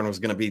Longhorn was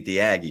going to beat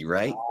the Aggie,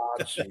 right? Oh,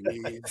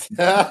 jeez.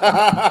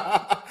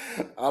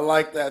 I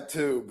like that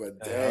too, but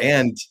damn.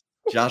 And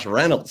Josh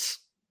Reynolds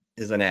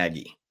is an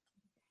Aggie.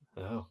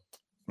 Oh.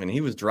 And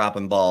he was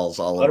dropping balls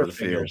all over the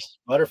field.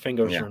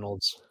 Butterfingers Yeah.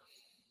 Reynolds.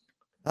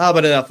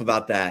 But enough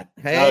about that.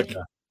 Hey, Okay.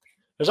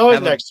 There's always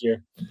Have a- next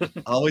year.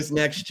 always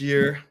next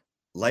year.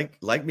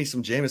 Like me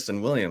some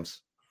Jameson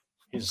Williams.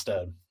 He's a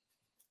stud.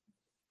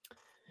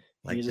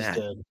 Like He's that.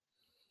 a stud.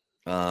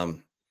 All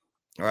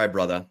right,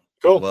 brother.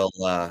 Cool. Well,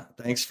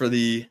 thanks for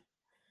the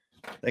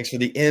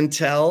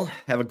intel.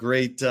 Have a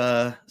great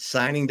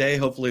signing day.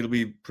 Hopefully it'll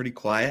be pretty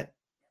quiet.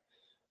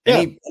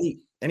 Yeah.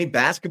 Any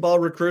basketball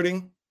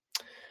recruiting?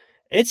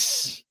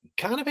 It's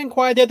kind of been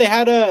quiet there. They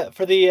had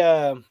for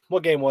the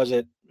what game was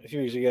it a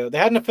few weeks ago? They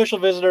had an official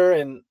visitor,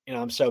 and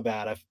I'm so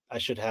bad. I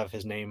should have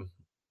his name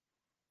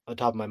on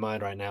top of my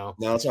mind right now.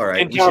 No, it's all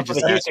right. In We town should for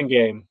just the ask. Houston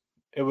game.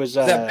 It was Is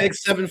that big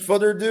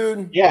 7-footer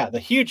dude? Yeah, the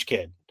huge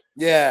kid.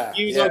 Yeah.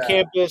 He was yeah. on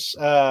campus.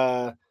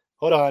 Hold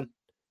on.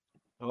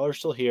 Oh, we're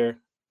still here.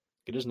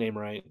 Get his name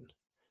right.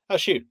 Oh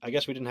shoot! I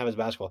guess we didn't have his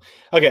basketball.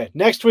 Okay,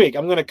 next week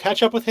I'm going to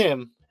catch up with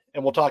him,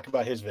 and we'll talk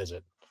about his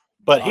visit.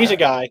 But he's a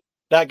guy.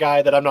 That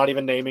guy that I'm not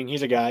even naming.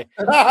 He's a guy.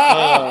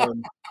 But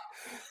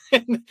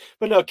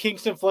no,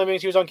 Kingston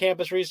Flemings. He was on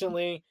campus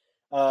recently.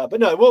 But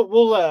no,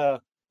 we'll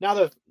now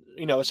that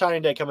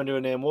signing day coming to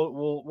an end,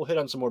 we'll hit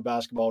on some more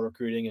basketball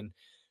recruiting and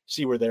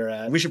see where they're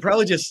at. We should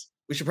probably just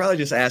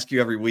ask you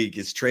every week.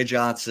 Is Trey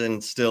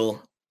Johnson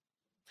still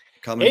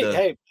coming to?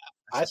 Hey,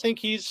 I think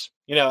he's.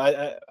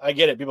 I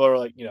get it. People are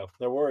like,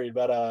 they're worried,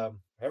 but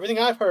everything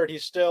I've heard,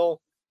 he's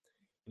still,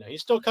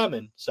 he's still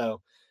coming.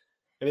 So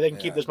maybe they can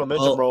keep this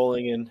momentum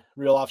rolling and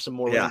reel off some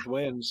more ranked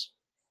wins.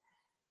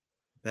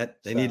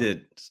 That they need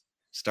it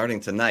starting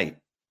tonight.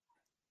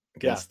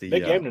 Big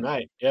game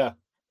tonight. Yeah.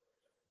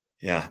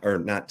 Yeah, or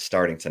not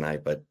starting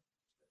tonight, but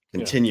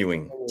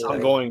continuing.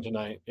 Ongoing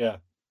tonight. Yeah.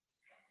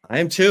 I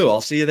am too.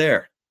 I'll see you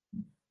there.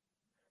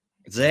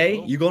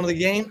 Zay, you going to the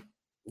game?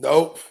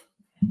 Nope.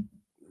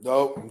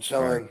 I'm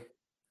chilling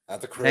at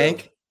the crib.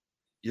 Hank,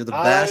 you're the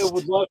best. I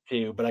would love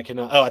to, but I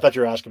cannot. Oh, I thought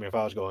you were asking me if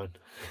I was going.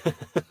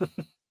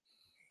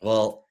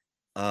 Well,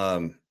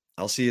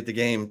 I'll see you at the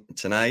game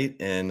tonight,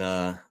 and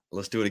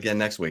let's do it again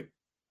next week.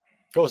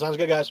 Cool. Sounds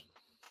good, guys.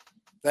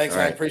 Thanks,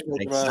 All Hank. right. Appreciate you,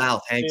 Hank man.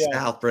 South. Hank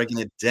South breaking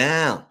it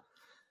down.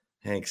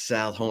 Hank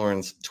South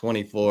Horns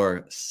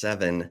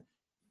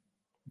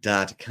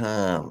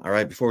 247.com. All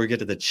right. Before we get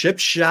to the chip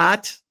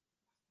shot,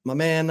 my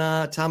man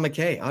Tom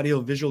McKay,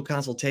 audio visual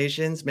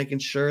consultations, making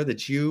sure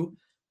that you,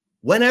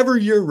 whenever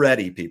you're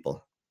ready,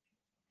 people,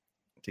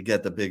 to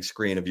get the big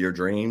screen of your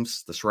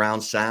dreams, the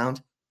surround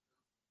sound,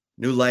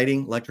 new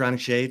lighting, electronic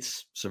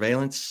shades,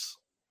 surveillance.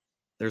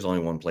 There's only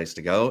one place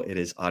to go. It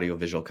is audio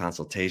visual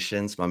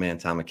consultations. My man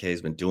Tom McKay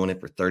has been doing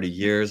it for 30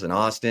 years in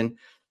Austin.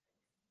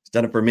 He's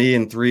done it for me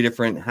in 3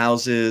 different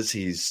houses.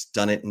 He's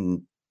done it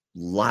in a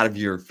lot of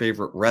your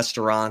favorite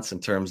restaurants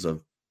in terms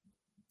of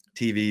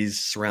TVs,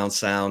 surround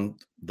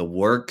sound, the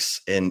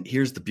works. And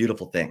here's the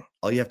beautiful thing.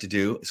 All you have to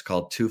do is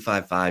call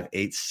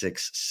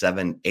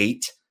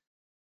 255-8678.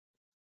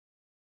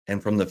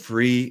 And from the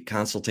free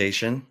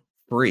consultation,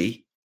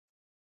 free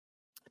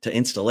to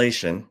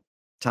installation,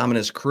 Tom and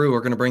his crew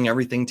are going to bring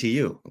everything to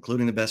you,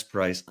 including the best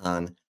price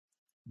on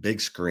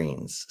big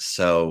screens.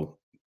 So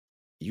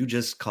you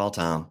just call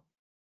Tom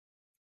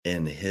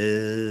and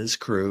his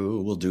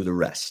crew will do the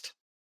rest.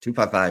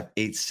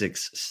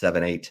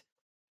 255-8678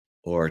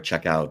 or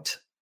check out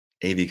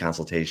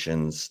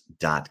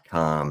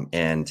avconsultations.com.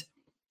 And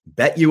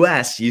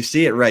BetUS, you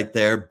see it right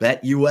there,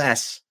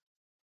 BetUS.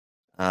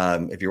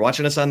 If you're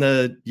watching us on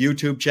the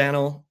YouTube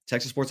channel,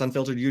 Texas Sports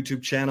Unfiltered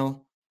YouTube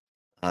channel,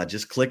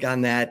 just click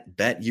on that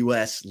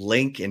BetUS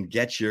link and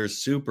get your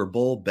Super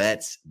Bowl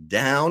bets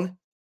down.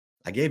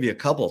 I gave you a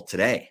couple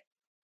today.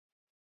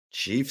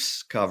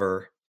 Chiefs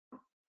cover.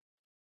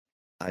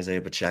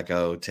 Isaiah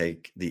Pacheco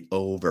take the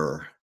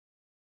over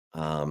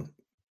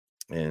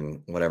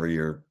in whatever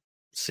you're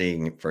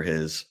seeing for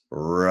his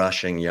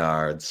rushing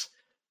yards.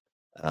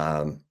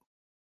 Yeah.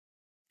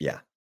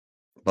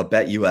 But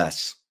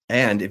BetUS.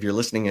 And if you're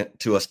listening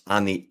to us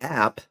on the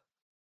app,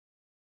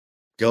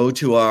 go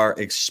to our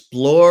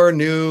Explore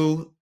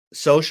New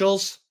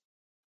Socials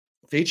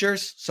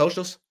features.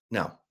 Socials?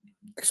 No.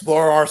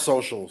 Explore our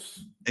socials.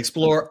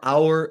 Explore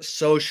our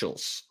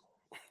socials.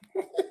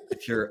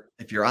 If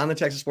you're on the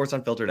Texas Sports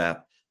Unfiltered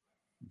app,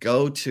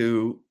 go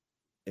to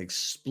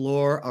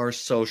explore our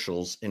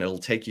socials, and it'll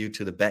take you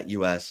to the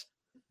BetUS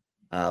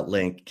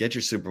link. Get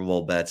your Super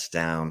Bowl bets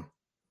down.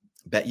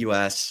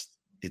 BetUS,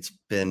 it's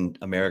been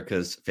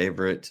America's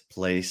favorite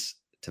place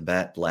to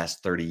bet the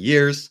last 30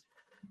 years.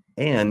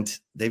 And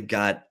they've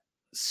got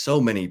so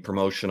many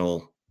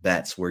promotional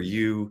bets where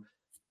you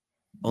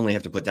only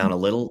have to put down a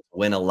little,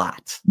 win a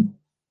lot.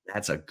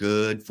 That's a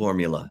good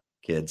formula,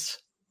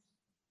 kids.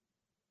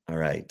 All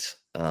right.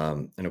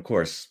 And of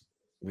course,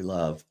 we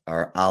love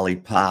our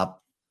Olipop.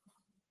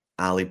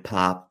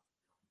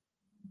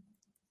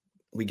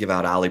 We give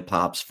out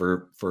Olipops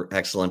for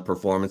excellent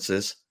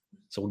performances.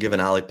 So we'll give an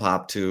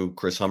Olipop to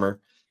Chris Hummer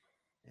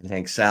and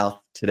Hank South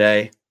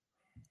today.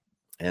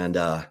 And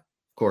of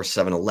course,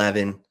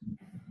 7-Eleven.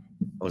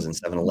 I was in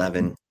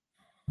 7-Eleven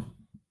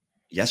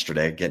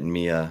yesterday getting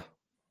me and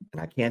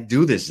I can't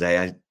do this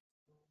today.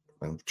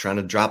 I'm trying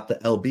to drop the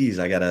LBs.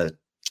 I gotta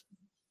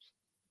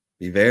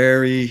be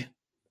very,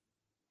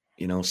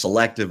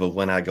 selective of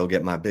when I go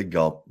get my big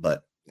gulp,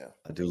 but yeah,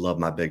 I do love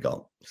my big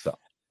gulp. So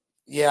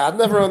yeah, I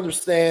never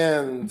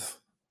understand,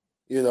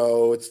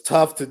 it's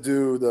tough to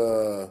do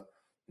the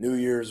New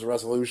Year's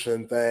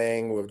resolution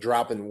thing with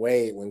dropping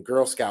weight when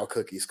Girl Scout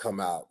cookies come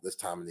out this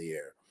time of the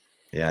year.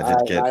 Yeah,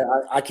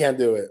 I can't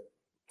do it.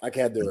 I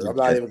can't do it. I'm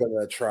not even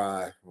gonna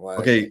try.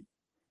 Okay.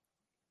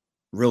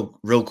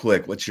 Real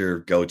quick, what's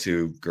your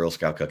go-to Girl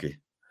Scout cookie?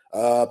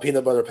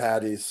 Peanut butter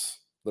patties,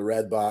 the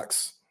red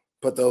box.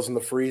 Put those in the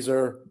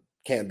freezer.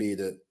 Can't beat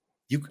it.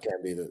 You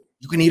can't beat it.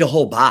 You can eat a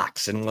whole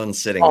box in one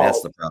sitting.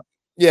 That's the problem.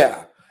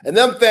 Yeah. And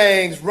them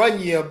things run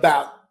you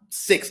about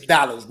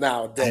 $6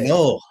 nowadays. I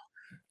know.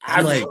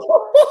 I'm like,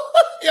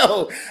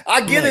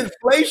 I get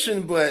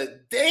inflation,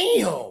 but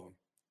damn.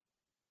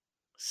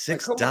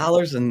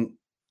 $6 and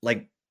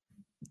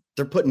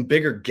they're putting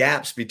bigger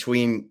gaps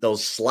between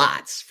those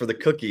slots for the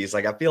cookies.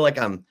 I feel like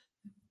I'm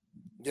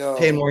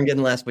paying more and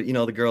getting less, but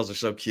the girls are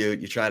so cute.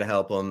 You try to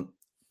help them,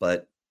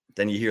 but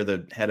then you hear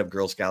the head of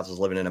Girl Scouts is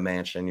living in a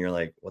mansion. You're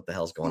like, what the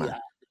hell's going on?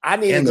 I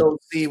need to go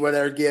see where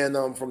they're getting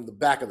them from the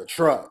back of the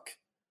truck.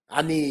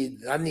 I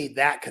need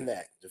that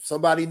connect. If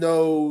somebody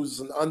knows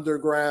an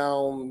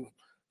underground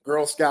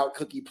Girl Scout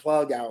cookie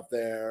plug out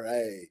there,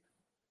 hey,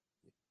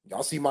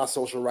 y'all see my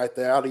social right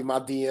there. I'll leave my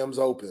DMs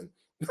open.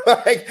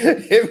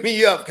 Hit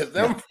me up because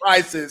them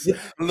prices. Hit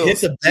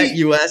the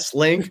BetUS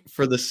link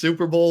for the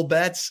Super Bowl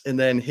bets, and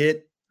then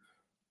hit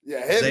me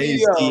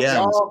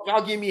up.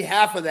 Y'all give me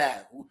half of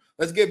that.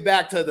 Let's get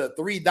back to the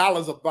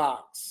 $3 a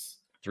box.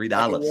 $3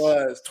 like it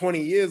was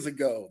 20 years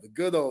ago, the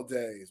good old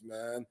days,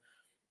 man.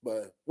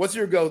 But what's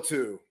your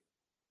go-to?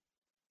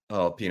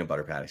 Oh, peanut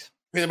butter patties.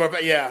 Peanut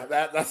butter, yeah,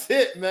 that's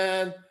it,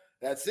 man.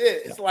 That's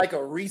it. It's like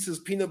a Reese's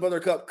peanut butter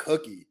cup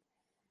cookie.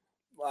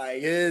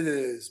 It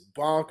is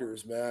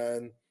bonkers,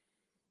 man.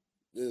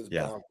 It is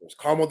bonkers.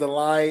 Caramel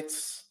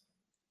Delights,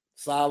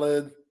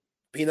 solid.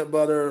 Peanut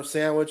butter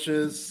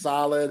sandwiches,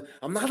 solid.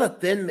 I'm not a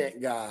Thin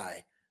Mint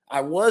guy.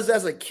 I was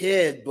as a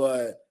kid,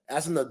 but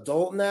as an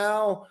adult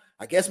now,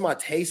 I guess my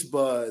taste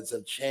buds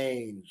have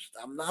changed.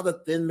 I'm not a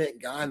Thin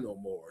Mint guy no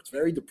more. It's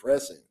very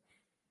depressing.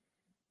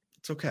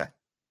 It's okay.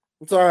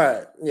 It's all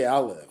right. Yeah,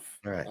 I'll live.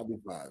 All right. I'll be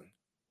fine.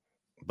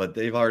 But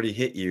they've already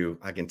hit you,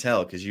 I can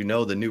tell, because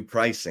the new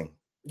pricing.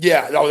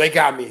 Yeah, no, they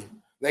got me.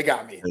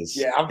 Yeah.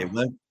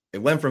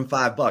 It went from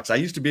 $5. I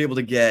used to be able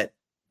to get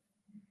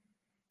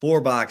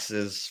 4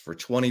 boxes for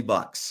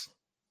 $20.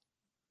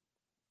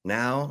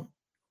 Now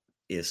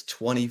is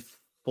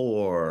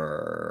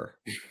 24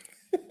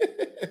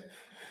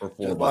 for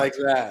 4 like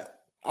that.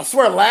 I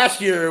swear last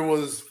year it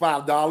was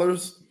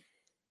 $5.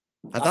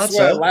 I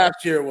swear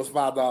last year it was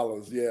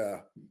 $5. Yeah.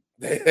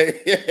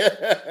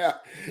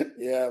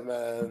 Yeah,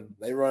 man.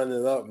 They running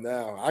it up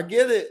now. I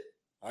get it.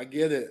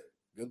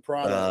 Good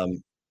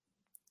product.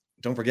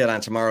 Don't forget,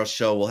 on tomorrow's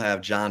show, we'll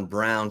have John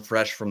Brown,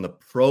 fresh from the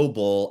Pro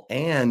Bowl,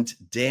 and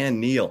Dan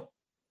Neal,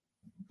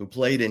 who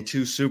played in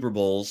 2 Super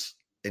Bowls,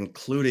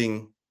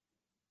 including,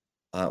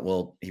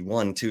 he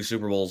won 2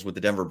 Super Bowls with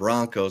the Denver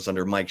Broncos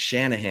under Mike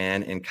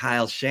Shanahan, and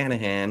Kyle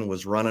Shanahan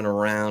was running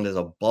around as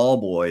a ball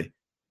boy.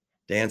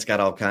 Dan's got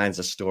all kinds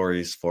of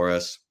stories for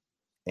us,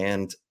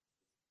 and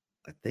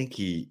I think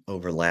he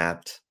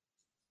overlapped,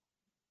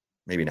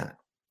 maybe not,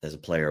 as a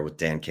player with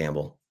Dan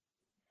Campbell.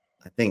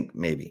 I think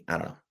maybe, I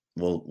don't know.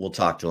 We'll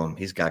talk to him.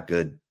 He's got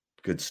good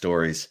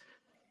stories.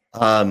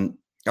 All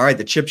right,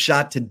 the chip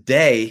shot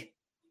today.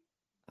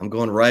 I'm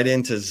going right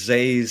into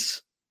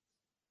Zay's.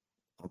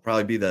 I'll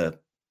probably be the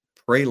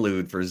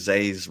prelude for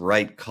Zay's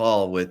right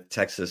call with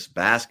Texas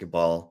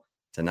basketball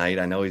tonight.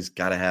 I know he's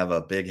got to have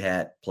a big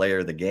hat player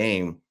of the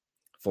game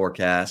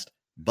forecast,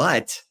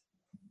 but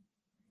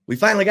we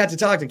finally got to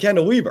talk to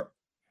Kendall Weaver.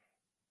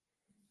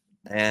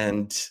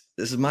 And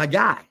this is my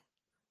guy.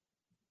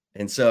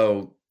 And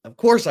so, of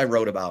course, I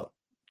wrote about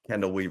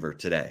Kendall Weaver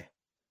today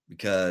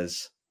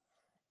because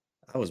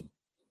I was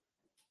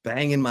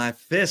banging my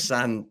fists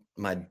on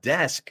my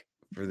desk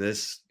for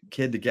this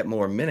kid to get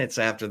more minutes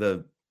after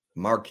the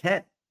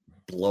Marquette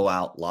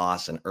blowout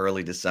loss in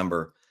early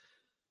December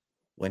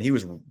when he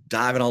was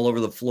diving all over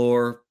the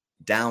floor,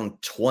 down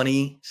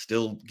 20,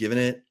 still giving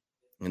it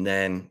And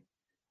then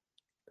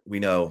we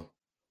know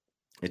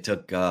it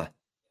took our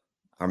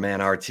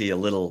man RT a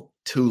little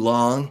too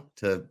long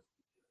to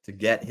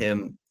get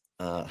him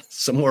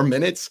some more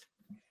minutes.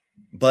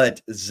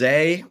 But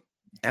Zay,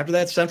 after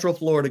that Central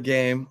Florida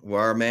game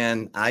where our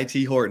man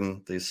IT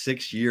Horton, the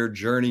 6-year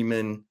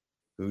journeyman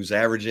who's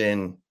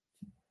averaging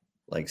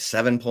like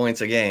 7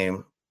 points a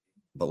game,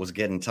 but was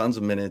getting tons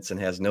of minutes and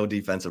has no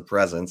defensive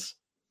presence,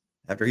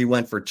 after he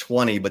went for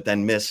 20, but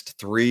then missed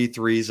 3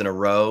 threes in a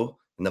row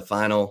in the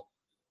final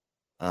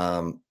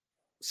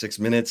 6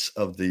 minutes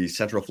of the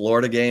Central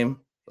Florida game.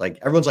 Like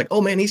everyone's like,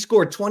 oh man, he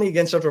scored 20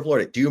 against Central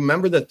Florida. Do you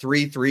remember the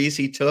 3 threes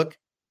he took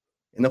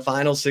in the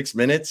final 6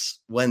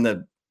 minutes when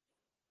the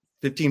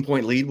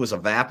 15-point lead was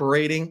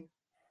evaporating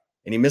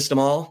and he missed them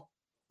all?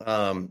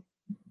 Well,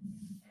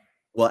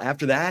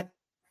 after that,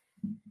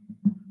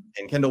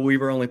 and Kendall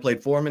Weaver only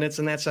played 4 minutes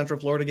in that Central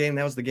Florida game.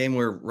 That was the game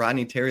where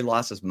Rodney Terry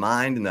lost his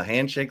mind in the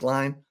handshake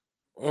line.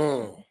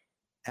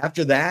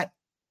 After that,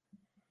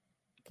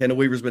 Kendall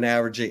Weaver's been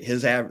averaging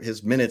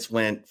his minutes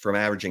went from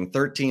averaging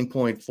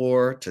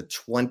 13.4 to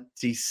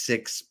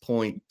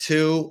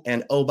 26.2.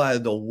 And oh, by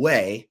the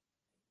way,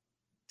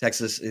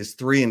 Texas is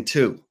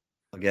 3-2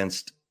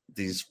 against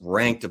these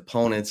ranked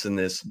opponents in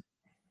this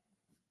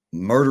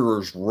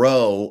murderer's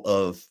row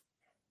of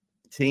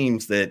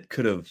teams that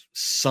could have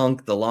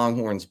sunk the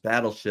Longhorns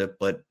battleship.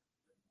 But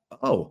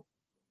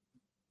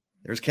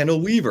there's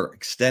Kendall Weaver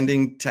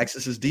extending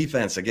Texas's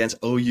defense against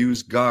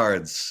OU's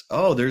guards.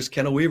 There's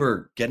Kendall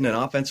Weaver getting an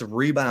offensive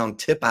rebound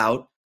tip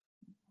out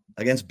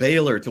against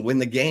Baylor to win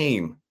the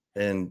game.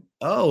 And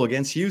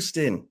against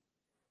Houston,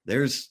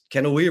 there's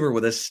Kendall Weaver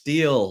with a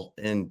steal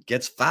and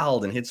gets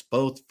fouled and hits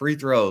both free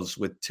throws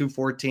with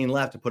 2:14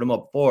 left to put him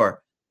up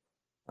 4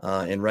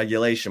 in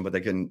regulation, but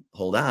they couldn't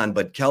hold on.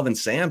 But Kelvin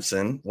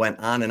Sampson went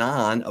on and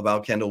on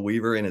about Kendall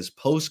Weaver in his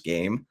post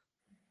game.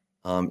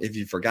 If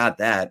you forgot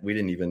that, we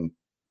didn't even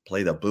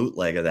play the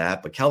bootleg of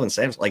that, but Kelvin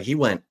Sampson, like he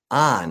went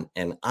on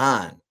and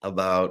on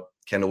about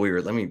Kendall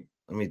Weaver. Let me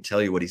tell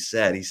you what he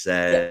said. He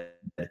said,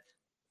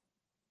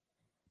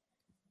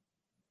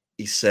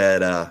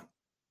 the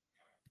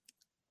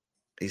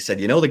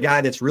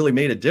guy that's really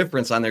made a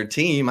difference on their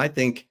team, I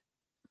think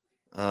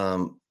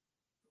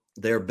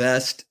their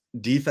best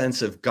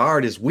defensive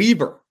guard is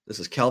Weaver. This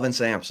is Kelvin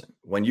Sampson.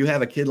 When you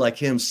have a kid like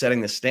him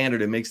setting the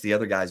standard, it makes the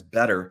other guys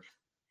better.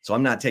 So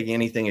I'm not taking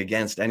anything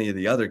against any of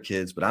the other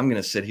kids, but I'm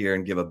going to sit here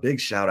and give a big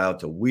shout out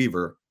to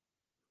Weaver.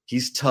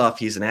 He's tough.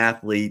 He's an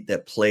athlete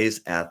that plays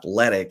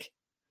athletic.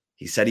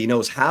 He said he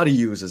knows how to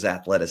use his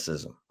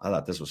athleticism. I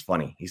thought this was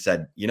funny. He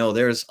said,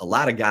 there's a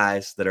lot of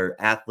guys that are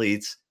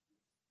athletes.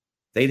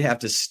 They'd have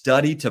to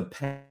study to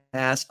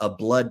pass a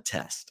blood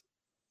test.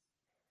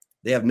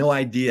 They have no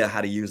idea how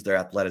to use their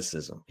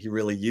athleticism. He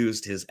really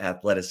used his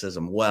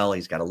athleticism well.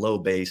 He's got a low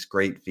base,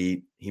 great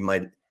feet. He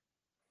might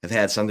have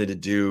had something to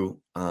do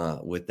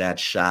with that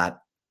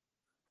shot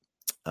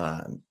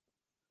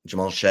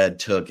Jamal Shead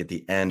took at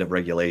the end of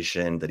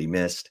regulation that he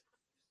missed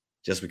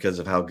just because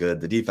of how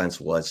good the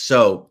defense was.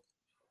 So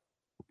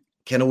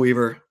Kendall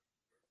Weaver,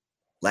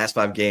 last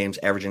 5 games,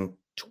 averaging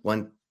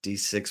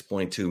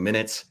 26.2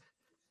 minutes.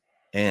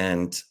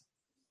 And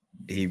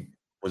he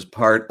was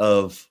part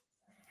of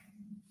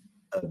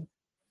a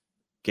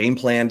game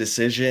plan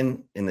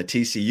decision in the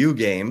TCU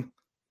game.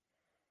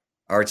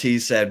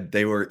 RT said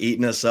they were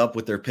eating us up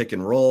with their pick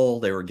and roll.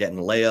 They were getting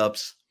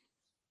layups.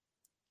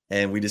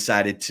 And we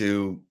decided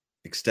to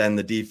extend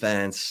the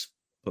defense,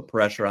 put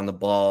pressure on the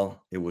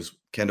ball. It was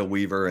Kendall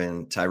Weaver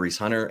and Tyrese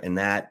Hunter. And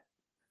that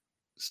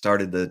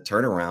started the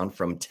turnaround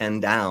from 10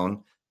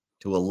 down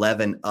to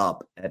 11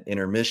 up at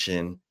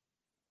intermission.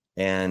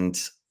 And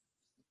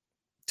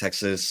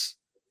Texas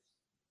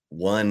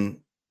won.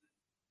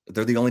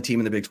 They're the only team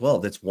in the Big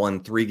 12 that's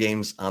won 3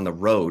 games on the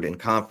road in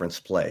conference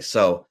play.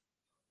 So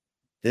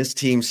this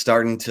team's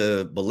starting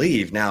to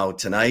believe. Now,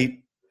 tonight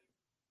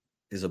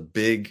is a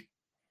big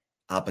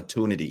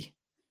opportunity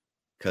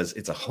because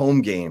it's a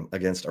home game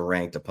against a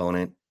ranked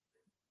opponent.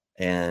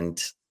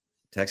 And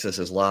Texas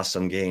has lost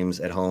some games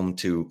at home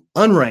to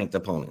unranked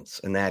opponents,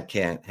 and that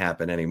can't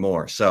happen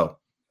anymore. So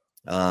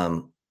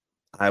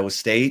Iowa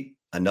State,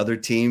 another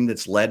team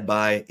that's led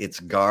by its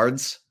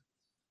guards,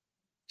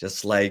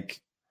 just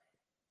like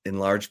in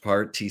large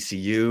part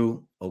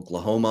TCU,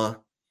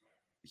 Oklahoma,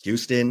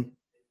 Houston.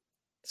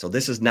 So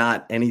this is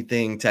not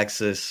anything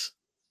Texas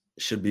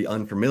should be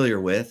unfamiliar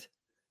with.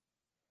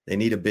 They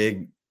need a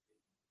big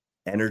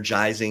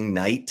energizing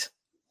night,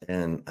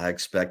 and I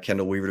expect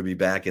Kendall Weaver to be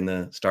back in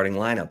the starting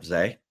lineup,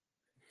 Zay.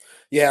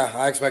 Yeah,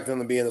 I expect them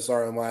to be in the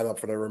starting lineup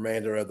for the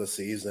remainder of the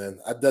season.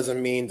 That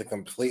doesn't mean to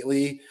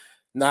completely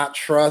not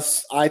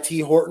trust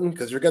IT Horton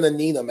because you're going to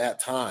need him at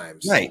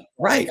times.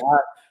 Right.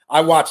 I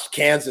watched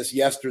Kansas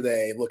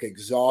yesterday look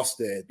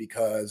exhausted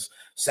because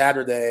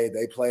Saturday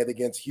they played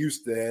against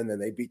Houston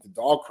and they beat the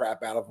dog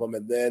crap out of them.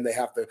 And then they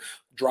have to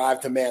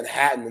drive to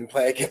Manhattan and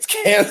play against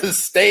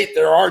Kansas State,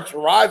 their arch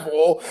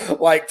rival,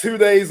 like 2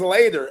 days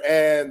later.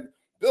 And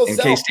Bill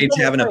Self, K-State's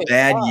having a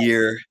bad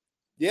year.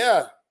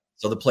 Yeah.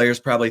 So the players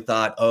probably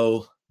thought,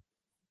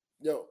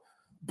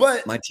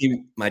 But my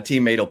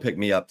teammate will pick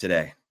me up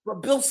today.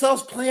 But Bill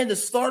Self's playing the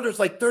starters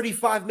like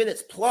 35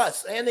 minutes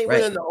plus, and they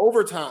went Right. into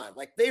overtime.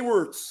 Like they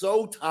were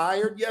so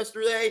tired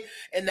yesterday,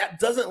 and that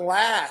doesn't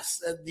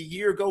last as the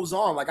year goes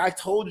on. Like I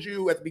told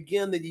you at the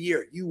beginning of the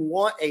year, you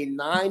want a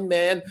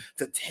 9-man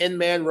to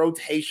 10-man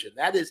rotation.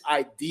 That is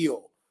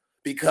ideal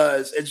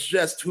because it's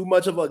just too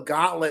much of a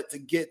gauntlet to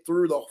get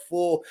through the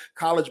full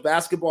college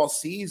basketball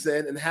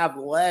season and have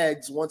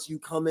legs once you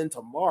come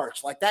into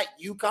March. Like that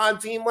UConn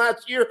team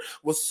last year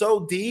was so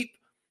deep.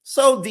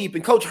 So deep.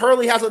 And Coach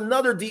Hurley has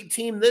another deep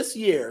team this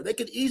year. They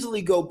could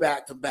easily go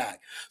back to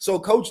back. So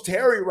Coach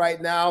Terry right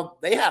now,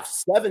 they have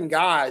 7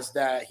 guys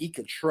that he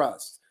could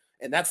trust.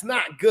 And that's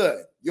not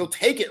good. You'll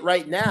take it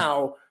right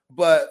now,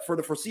 but for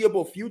the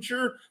foreseeable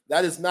future,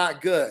 that is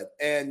not good.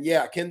 And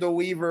yeah, Kendall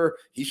Weaver,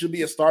 he should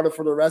be a starter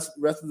for the rest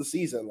of the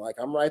season. Like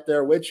I'm right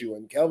there with you.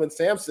 And Kelvin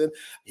Sampson,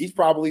 he's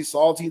probably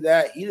salty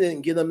that he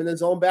didn't get him in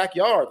his own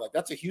backyard. Like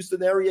that's a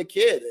Houston area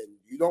kid and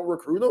you don't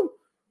recruit him,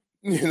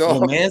 you know.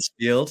 Well,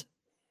 Mansfield.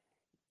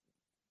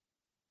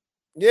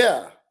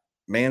 Yeah.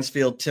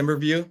 Mansfield,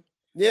 Timberview.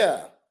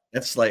 Yeah.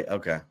 That's like,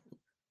 okay.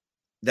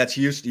 That's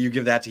Houston. You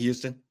give that to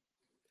Houston?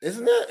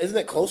 Isn't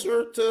it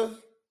closer to?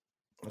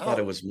 I thought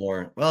it was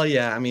more. Well,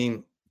 yeah. I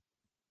mean,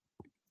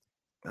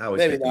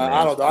 maybe not.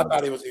 I don't know. I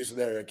thought he was a Houston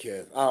area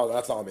kid. I don't know.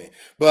 That's on me.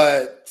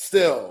 But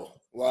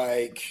still,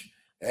 like,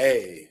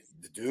 hey,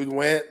 the dude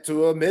went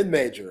to a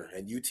mid-major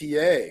and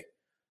UTA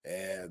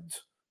and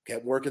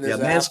kept working his ass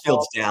off.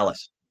 Mansfield's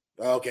Dallas.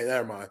 Okay,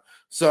 never mind.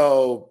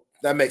 So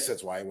that makes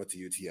sense why he went to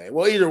UTA.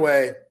 Well, either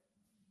way,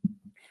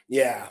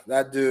 yeah,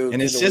 that dude.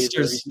 And his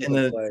sister's in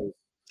the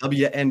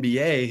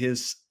WNBA.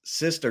 His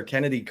sister,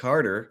 Kennedy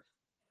Carter,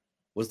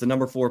 was the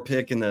number 4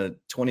 pick in the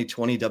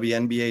 2020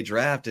 WNBA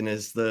draft and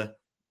is the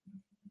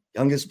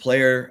youngest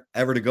player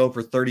ever to go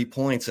for 30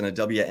 points in a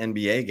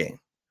WNBA game.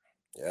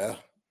 Yeah.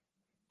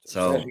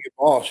 So she could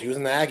ball. She was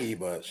an Aggie,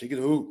 but she could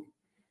hoop.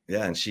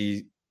 Yeah, and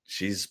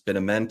she's been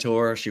a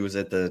mentor. She was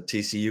at the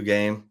TCU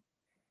game.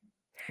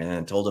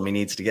 And told him he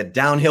needs to get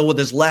downhill with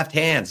his left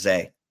hand,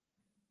 Zay.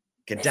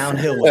 Get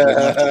downhill with your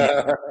left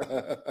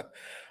hand.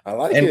 I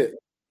like it.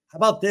 How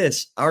about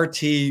this?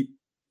 RT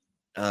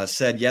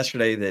said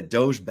yesterday that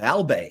Doge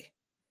Balbay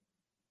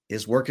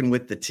is working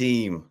with the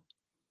team.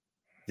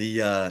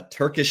 The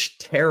Turkish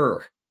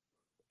Terror.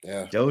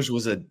 Yeah. Doge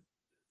was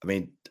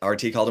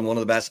RT called him one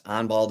of the best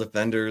on-ball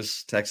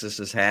defenders Texas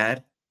has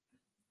had.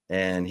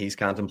 And he's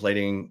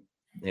contemplating,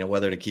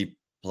 whether to keep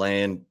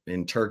playing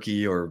in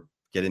Turkey or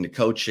get into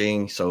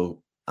coaching.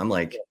 So I'm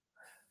like,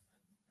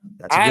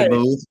 that's a good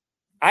move.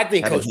 I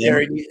think Coach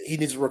Terry, he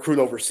needs to recruit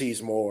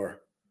overseas more.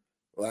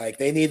 Like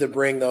they need to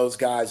bring those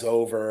guys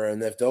over.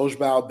 And if Doge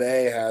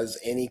Balbay has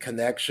any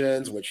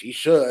connections, which he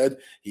should,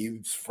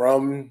 he's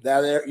from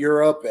that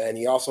Europe and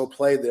he also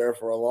played there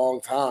for a long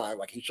time.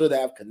 Like he should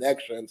have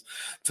connections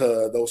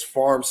to those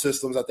farm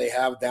systems that they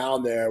have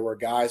down there where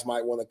guys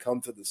might want to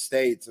come to the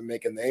States and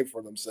make a name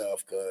for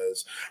themselves.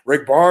 Because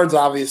Rick Barnes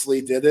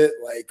obviously did it.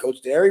 Like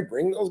Coach Terry,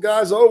 bring those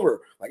guys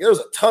over. Like there's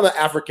a ton of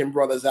African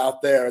brothers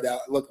out there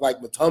that look like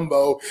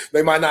Mutombo.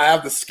 They might not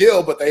have the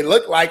skill, but they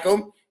look like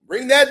them.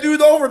 Bring that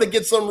dude over to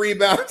get some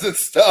rebounds and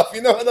stuff.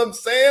 You know what I'm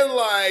saying?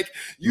 Like,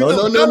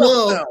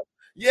 no.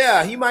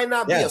 Yeah, he might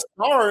not be a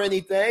star or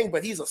anything,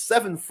 but he's a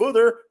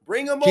 7-footer.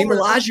 Bring him over.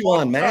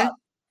 Olajuwon, man.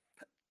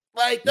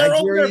 Like, they're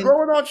over there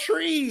growing on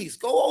trees.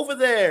 Go over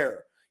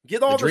there.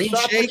 Get all the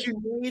shots that you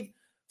need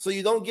so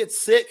you don't get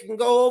sick and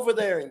go over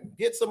there and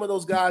get some of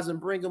those guys and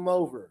bring them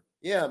over.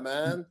 Yeah,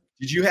 man.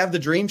 Did you have the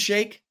dream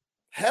shake?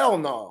 Hell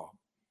no.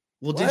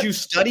 Well, did you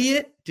study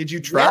it? Did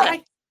you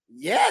try?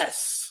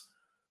 Yes.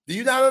 Do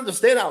you not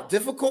understand how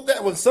difficult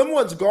that when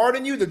someone's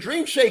guarding you, the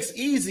dream shake's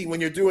easy when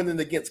you're doing it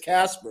against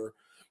Casper.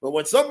 But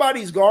when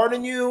somebody's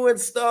guarding you and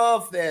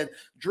stuff, then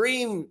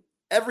dream,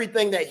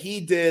 everything that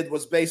he did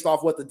was based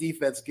off what the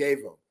defense gave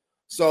him.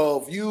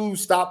 So if you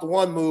stop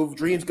one move,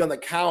 Dream's going to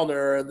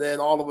counter, and then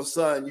all of a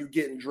sudden you're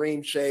getting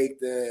dream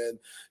shaked and,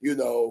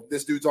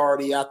 this dude's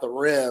already at the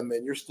rim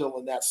and you're still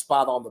in that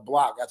spot on the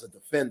block as a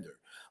defender.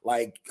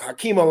 Like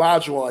Hakeem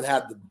Olajuwon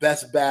had the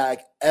best bag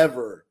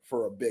ever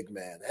for a big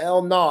man.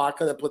 Hell no, I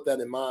couldn't put that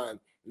in mind.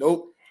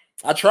 Nope.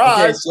 I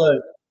tried. Okay, so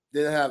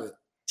didn't have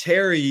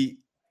it.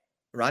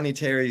 Rodney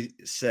Terry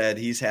said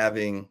he's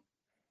having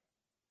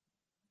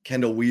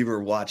Kendall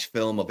Weaver watch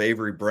film of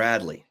Avery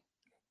Bradley.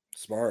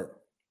 Smart.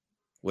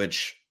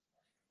 Which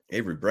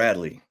Avery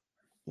Bradley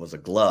was a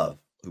glove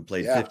who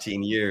played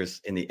 15 years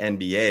in the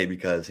NBA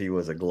because he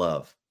was a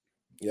glove.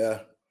 Yeah.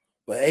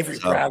 But Avery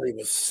Bradley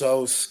was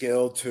so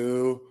skilled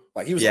too.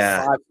 Like he was a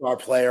 5-star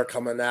player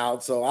coming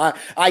out. So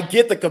I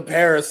get the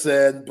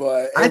comparison,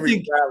 but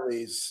Avery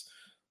Bradley's.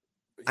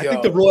 I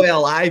think the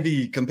Royale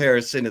Ivy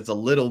comparison is a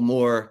little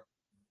more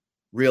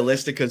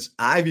realistic because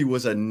Ivy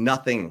was a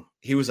nothing.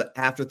 He was an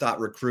afterthought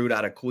recruit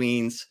out of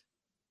Queens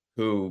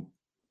who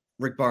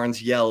Rick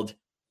Barnes yelled,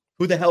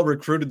 "Who the hell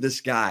recruited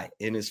this guy?"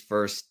 in his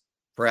first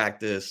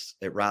practice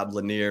at Rob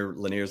Lanier.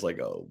 Lanier's like,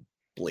 "Oh,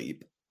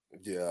 bleep."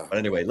 Yeah. But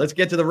anyway, let's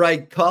get to the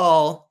right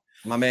call.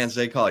 My man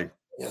Zay, call you.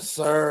 Yes,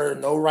 sir.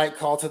 No right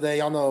call today.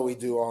 Y'all know what we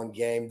do on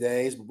game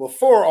days. But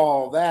before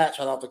all that,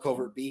 shout out to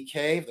Covert B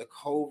Cave, the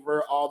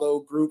Covert Auto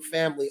Group,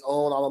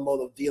 family-owned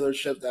automotive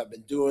dealerships that have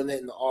been doing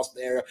it in the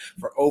Austin area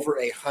for over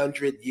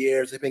 100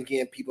 years. They've been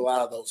getting people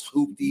out of those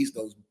hoopties,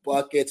 those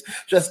buckets,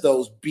 just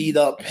those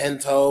beat-up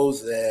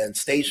Pintos and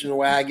station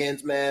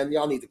wagons, man.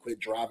 Y'all need to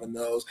quit driving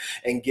those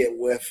and get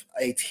with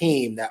a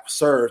team that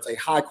serves a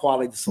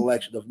high-quality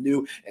selection of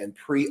new and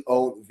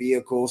pre-owned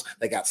vehicles.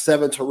 They got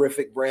 7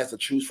 terrific brands to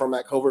choose from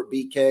at Covert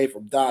B Cave,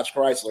 from Dodge,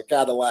 Chrysler,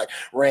 Cadillac,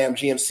 Ram,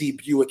 GMC,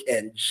 Buick,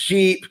 and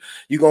Jeep.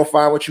 You're going to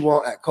find what you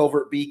want at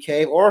Covert B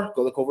Cave, or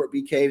go to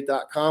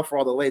covertbcave.com for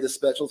all the latest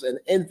specials and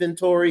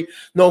inventory.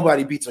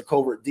 Nobody beats a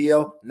Covert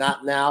deal.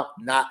 Not now,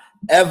 not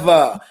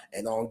ever.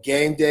 And on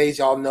game days,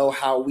 y'all know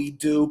how we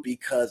do,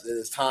 because it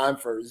is time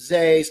for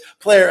Zay's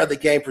Player of the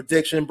Game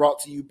prediction, brought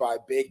to you by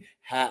Big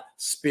Hat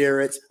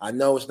Spirits. I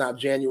know it's not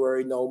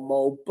January no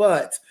more,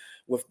 but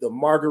with the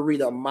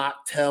margarita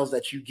mocktails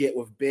that you get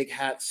with Big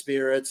Hat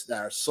Spirits that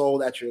are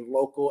sold at your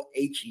local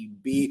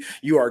HEB,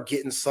 you are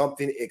getting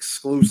something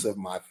exclusive,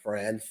 my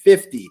friend.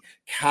 50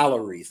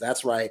 calories.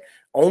 That's right.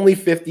 Only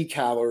 50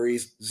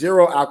 calories,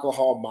 0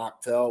 alcohol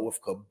mocktail with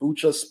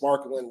kombucha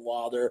sparkling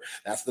water.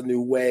 That's the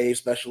new wave,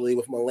 especially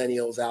with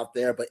millennials out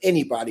there, but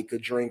anybody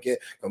could drink it.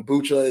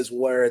 Kombucha is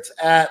where it's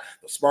at.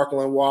 The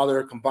sparkling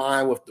water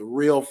combined with the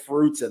real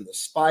fruits and the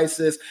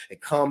spices. It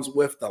comes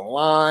with the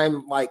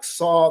lime-like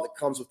salt. It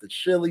comes with the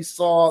chili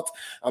salt.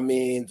 I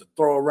mean, to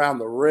throw around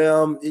the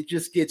rim, it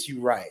just gets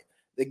you right.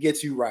 It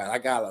gets you right. I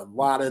got a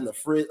lot in the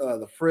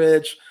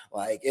fridge.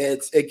 Like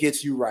it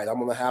gets you right. I'm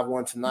gonna have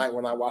one tonight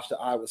when I watch the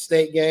Iowa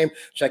State game.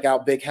 Check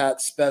out Big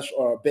Hat Special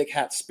or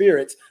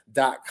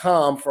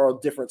BigHatSpirits.com for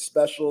different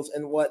specials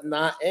and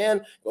whatnot.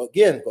 And go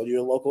to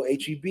your local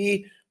HEB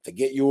to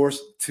get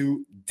yours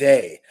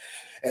today.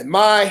 And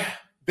my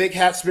Big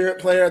Hat Spirit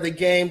Player of the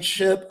Game,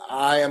 Chip,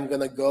 I am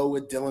gonna go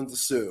with Dylan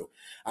Disu.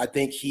 I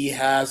think he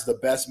has the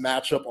best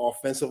matchup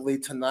offensively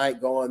tonight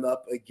going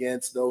up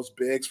against those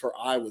bigs for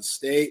Iowa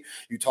State.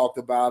 You talked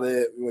about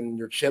it when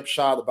your chip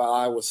shot about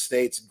Iowa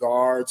State's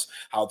guards,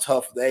 how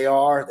tough they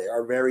are. They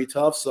are very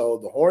tough. So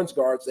the Horns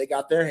guards, they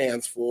got their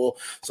hands full.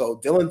 So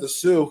Dylan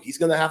Disu, he's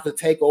going to have to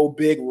take old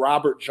big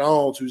Robert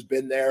Jones, who's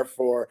been there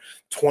for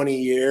 20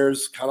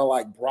 years, kind of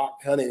like Brock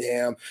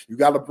Cunningham. You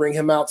got to bring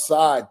him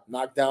outside,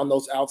 knock down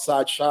those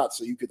outside shots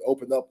so you could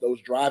open up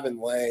those driving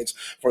lanes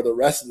for the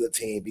rest of the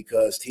team,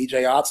 because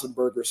TJ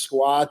Otzenberger's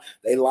squad,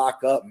 they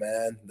lock up,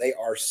 man. They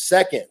are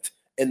second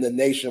in the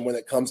nation when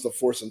it comes to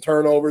forcing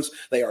turnovers.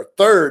 They are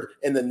third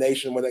in the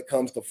nation when it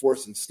comes to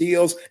forcing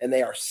steals, and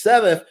they are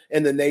 7th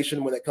in the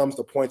nation when it comes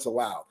to points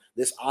allowed.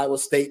 This Iowa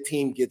State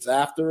team gets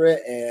after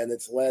it, and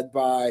it's led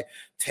by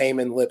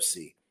Tamin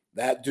Lipsey.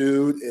 That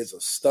dude is a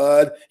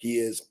stud. He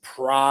is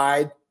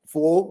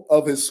prideful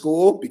of his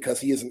school because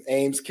he is an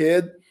Ames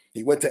kid.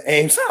 He went to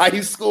Ames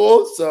High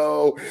School.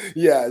 So,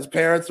 yeah, his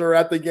parents are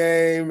at the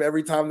game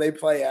every time they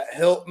play at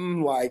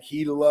Hilton. Like,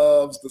 he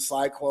loves the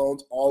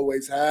Cyclones,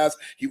 always has.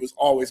 He was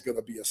always going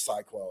to be a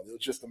Cyclone. It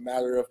was just a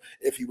matter of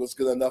if he was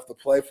good enough to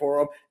play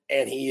for him.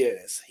 And he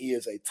is. He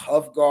is a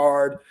tough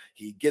guard.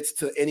 He gets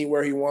to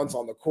anywhere he wants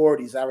on the court.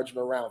 He's averaging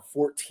around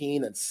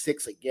 14 and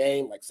 6 a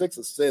game. Like 6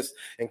 assists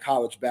in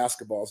college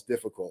basketball is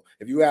difficult.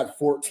 If you add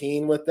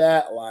 14 with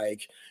that,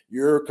 like,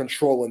 you're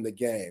controlling the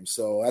game.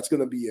 So that's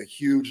going to be a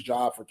huge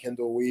job for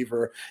Kendall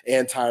Weaver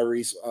and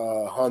Tyrese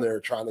Hunter,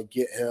 trying to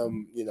get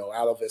him,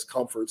 out of his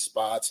comfort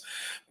spots.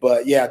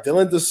 But yeah,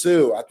 Dylan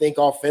Disu, I think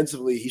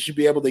offensively, he should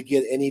be able to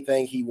get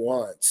anything he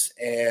wants.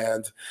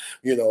 And,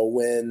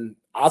 when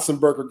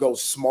Otzenberger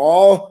goes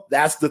small,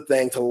 that's the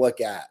thing to look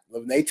at.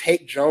 When they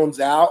take Jones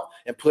out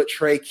and put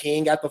Trey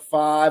King at the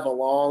 5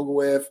 along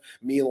with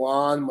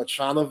Milan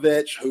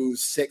Machanovic,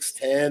 who's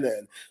 6'10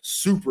 and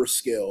super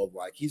skilled.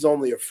 Like, he's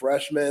only a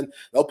freshman.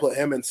 They'll put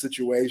him in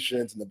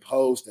situations in the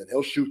post, and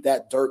he'll shoot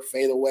that dirt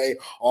fadeaway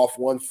off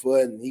 1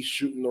 foot, and he's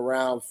shooting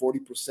around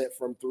 40%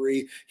 from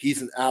 3.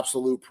 He's an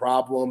absolute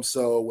problem.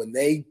 So when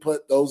they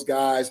put those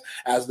guys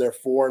as their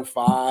 4 and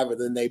 5,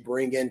 and then they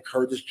bring in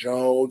Curtis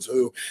Jones,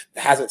 who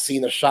hasn't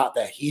seen a shot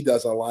that he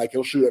doesn't like,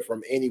 he'll shoot it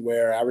from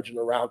anywhere, averaging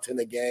around 10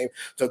 a game,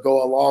 to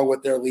go along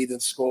with their leading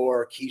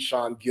scorer,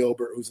 Keyshawn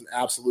Gilbert, who's an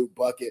absolute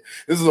bucket.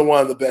 This is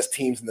one of the best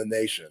teams in the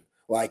nation.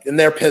 And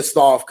they're pissed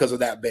off because of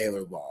that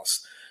Baylor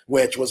loss,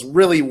 which was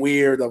really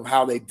weird of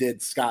how they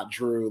did Scott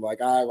Drew.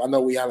 I know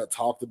we haven't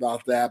talked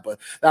about that, but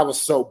that was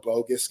so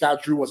bogus.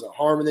 Scott Drew wasn't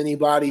harming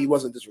anybody. He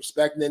wasn't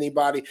disrespecting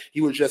anybody.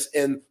 He was just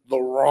in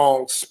the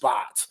wrong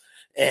spot.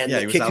 And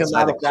he was kick him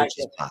out of that.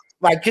 spot.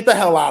 Get the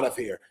hell out of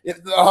here.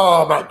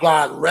 Oh, my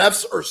God.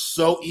 Refs are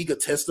so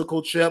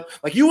egotistical, Chip.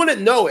 You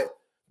wouldn't know it,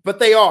 but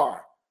they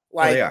are.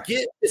 They are.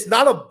 It's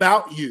not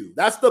about you.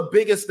 That's the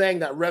biggest thing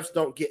that refs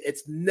don't get.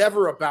 It's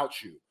never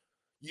about you.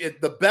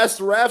 The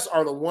best refs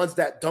are the ones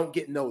that don't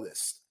get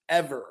noticed,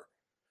 ever.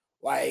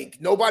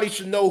 Nobody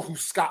should know who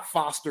Scott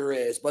Foster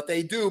is, but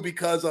they do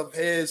because of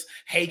his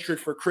hatred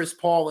for Chris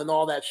Paul and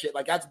all that shit.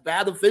 That's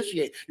bad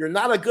officiate. You're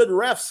not a good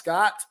ref,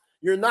 Scott.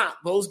 You're not.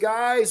 Those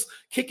guys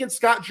kicking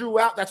Scott Drew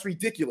out, that's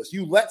ridiculous.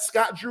 You let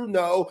Scott Drew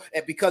know,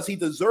 and because he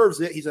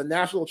deserves it, he's a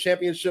national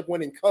championship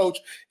winning coach.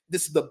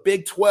 This is the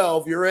Big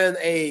 12. You're in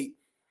a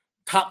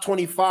top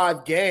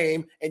 25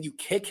 game, and you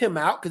kick him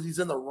out because he's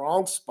in the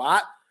wrong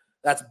spot.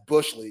 That's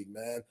Bush League,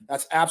 man.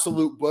 That's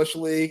absolute Bush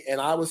League. And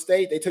Iowa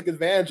State, they took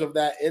advantage of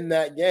that in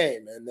that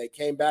game. And they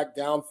came back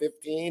down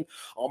 15,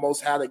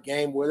 almost had a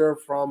game winner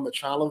from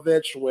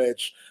Michalovic,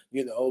 which,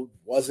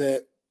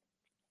 wasn't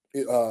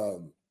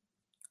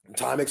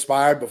time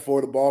expired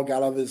before the ball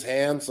got out of his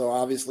hand. So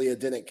obviously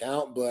it didn't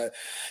count. But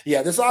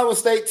yeah, this Iowa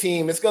State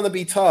team, it's going to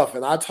be tough.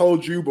 And I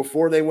told you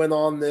before they went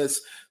on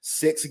this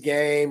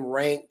 6-game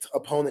ranked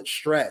opponent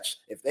stretch,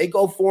 if they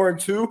go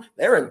 4-2,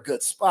 they're in a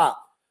good spot.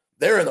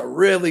 They're in a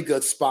really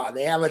good spot.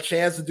 They have a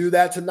chance to do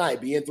that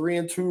tonight. Being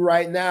 3-2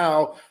 right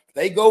now, if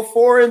they go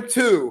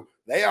 4-2,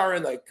 they are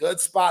in a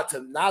good spot to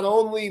not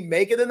only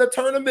make it in the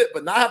tournament,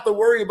 but not have to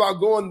worry about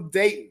going to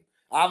Dayton.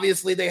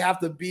 Obviously, they have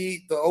to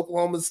beat the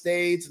Oklahoma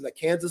States and the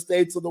Kansas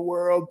States of the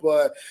world.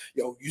 But,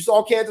 you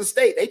saw Kansas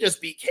State. They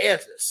just beat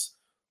Kansas.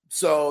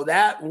 So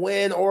that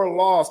win or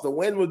loss, the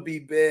win would be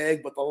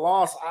big, but the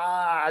loss,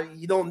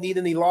 you don't need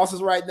any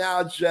losses right now.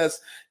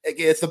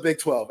 It's the Big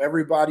 12.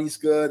 Everybody's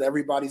good.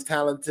 Everybody's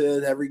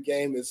talented. Every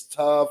game is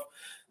tough.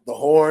 The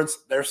Horns,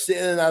 they're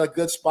sitting at a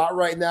good spot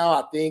right now.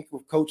 I think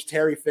with Coach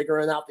Terry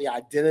figuring out the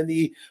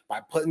identity by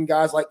putting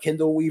guys like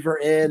Kendall Weaver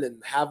in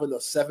and having a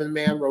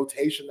 7-man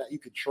rotation that you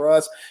could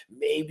trust.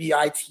 Maybe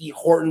IT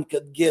Horton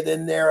could get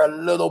in there a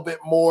little bit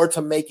more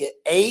to make it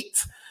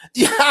 8.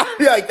 Yeah,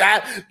 like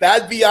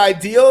that'd be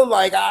ideal.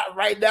 Like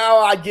right now,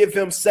 I give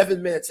him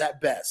 7 minutes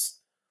at best.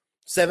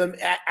 7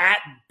 at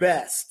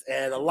best.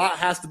 And a lot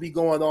has to be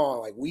going on.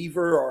 Like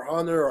Weaver or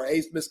Hunter or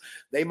Asmus,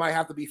 they might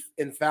have to be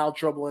in foul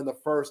trouble in the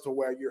first to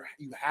where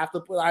you have to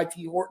put IT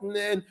Horton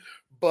in.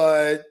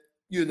 But,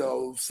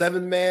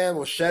 7-man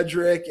with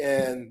Shedrick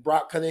and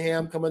Brock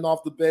Cunningham coming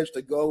off the bench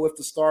to go with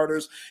the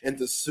starters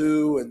into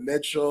Sue and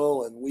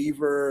Mitchell and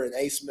Weaver and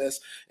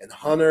Asmus and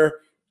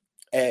Hunter.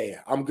 Hey,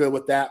 I'm good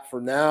with that for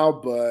now,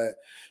 but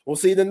we'll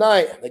see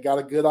tonight. They got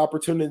a good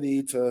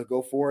opportunity to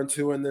go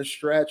 4-2 in this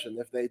stretch, and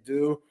if they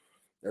do,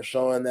 they're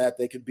showing that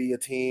they could be a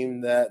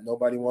team that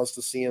nobody wants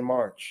to see in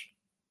March.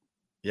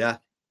 Yeah.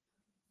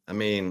 I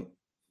mean,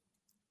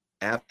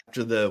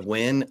 after the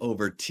win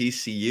over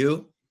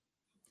TCU,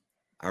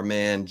 our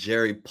man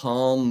Jerry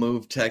Palm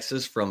moved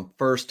Texas from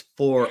first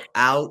 4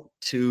 out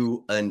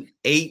to an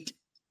 8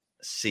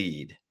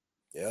 seed.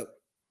 Yep.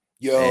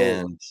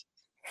 And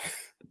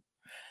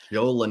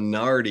Joe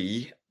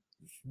Lunardi.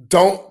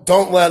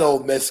 Don't let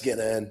Ole Miss get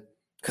in,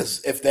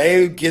 because if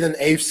they get an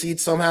 8th seed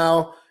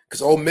somehow,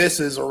 because Ole Miss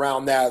is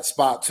around that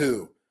spot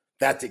too,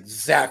 that's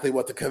exactly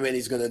what the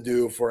committee's going to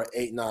do for an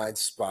 8-9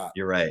 spot.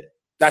 You're right.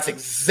 That's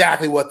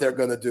exactly what they're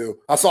going to do.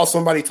 I saw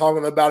somebody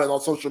talking about it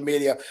on social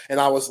media, and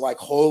I was like,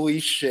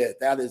 holy shit,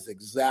 that is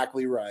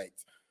exactly right.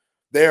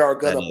 They are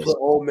going to put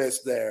Ole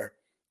Miss there.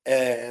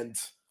 And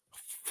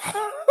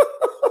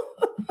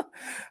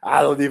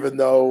I don't even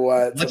know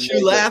what. What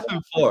you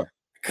laughing for?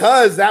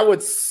 Because that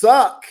would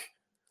suck.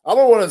 I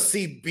don't want to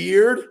see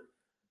Beard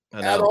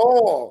at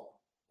all.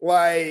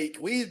 Like,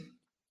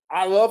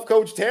 I love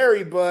Coach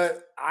Terry,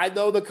 but I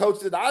know the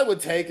coach that I would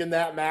take in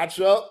that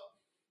matchup,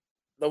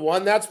 the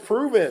one that's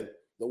proven,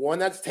 the one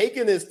that's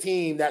taken his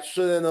team that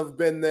shouldn't have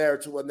been there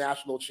to a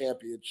national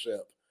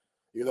championship.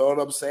 You know what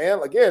I'm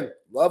saying? Again,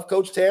 love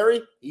Coach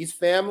Terry. He's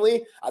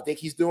family. I think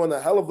he's doing a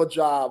hell of a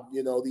job,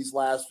 these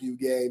last few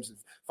games of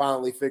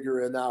finally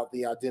figuring out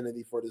the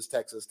identity for this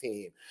Texas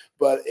team.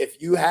 But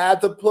if you had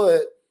to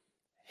put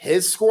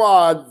his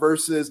squad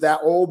versus that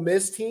Ole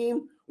Miss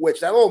team,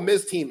 which that Ole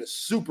Miss team is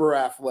super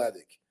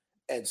athletic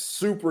and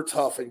super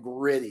tough and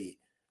gritty,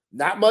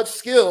 not much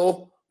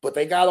skill, but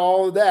they got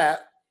all of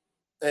that.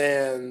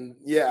 And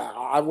yeah,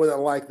 I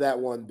wouldn't like that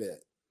one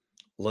bit.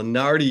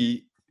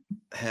 Lunardi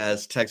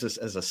has Texas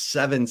as a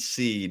 7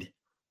 seed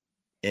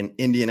in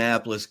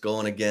Indianapolis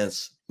going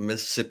against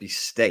Mississippi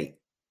State.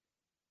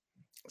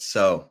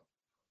 So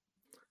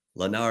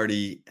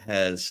Lunardi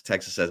has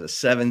Texas as a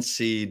 7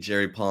 seed.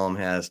 Jerry Palm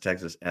has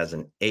Texas as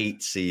an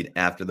 8 seed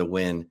after the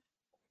win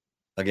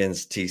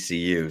against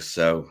TCU.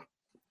 So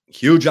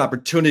huge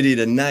opportunity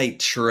tonight,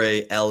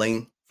 Trey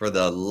Elling, for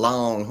the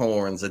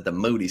Longhorns at the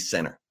Moody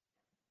Center.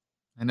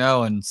 I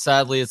know, and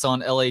sadly it's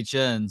on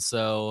LHN,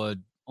 so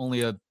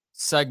only a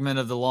segment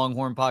of the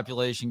Longhorn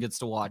population gets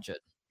to watch it.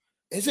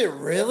 Is it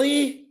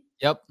really?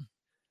 Yep.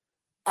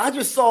 I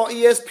just saw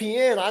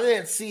ESPN. I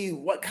didn't see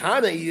what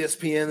kind of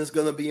ESPN is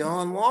going to be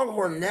on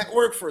Longhorn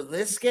Network for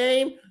this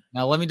game.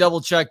 Now, let me double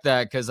check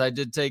that, because I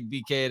did take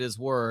BK at his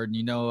word. And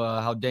you know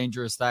how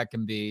dangerous that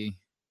can be.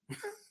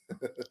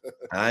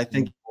 I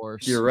think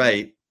you're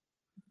right.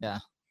 Yeah.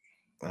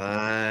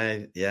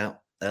 Yeah.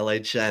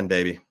 LHN,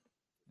 baby.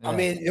 Yeah. I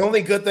mean, the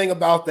only good thing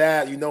about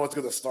that, it's going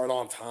to start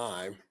on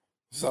time.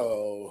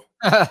 So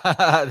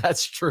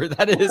that's true.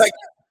 That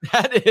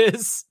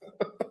is.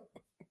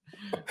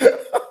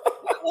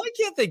 Why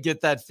can't they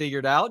get that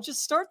figured out?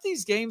 Just start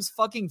these games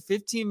fucking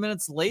 15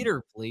 minutes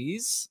later,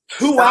 please.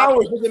 2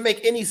 hours doesn't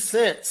make any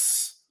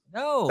sense.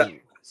 No.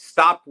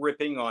 Stop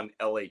ripping on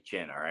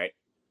LHN, all right?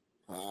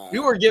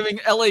 You were giving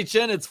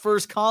LHN its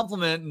first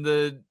compliment in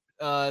the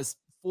 4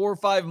 or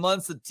 5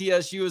 months that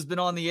TSU has been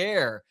on the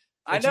air.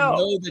 I But know. You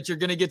know that you're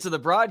going to get to the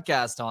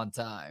broadcast on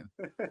time.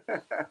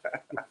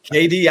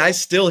 KD, I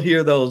still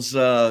hear those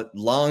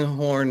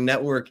Longhorn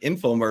Network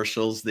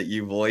infomercials that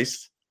you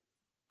voiced.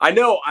 I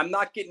know. I'm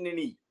not getting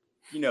any,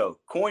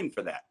 coin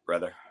for that,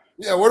 brother.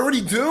 Yeah, what are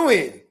you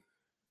doing?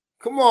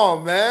 Come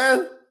on,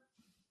 man.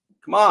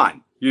 Come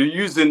on. You're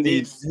using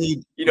these,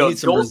 need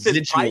some dulcet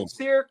residuals. pipes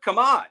here. Come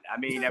on. I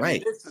mean,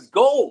 Right. this is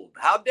gold.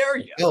 How dare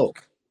you?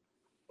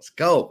 Let's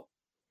go.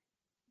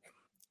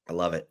 I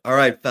love it. All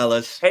right,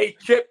 fellas. Hey,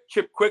 Chip,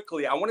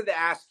 quickly. I wanted to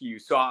ask you.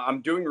 So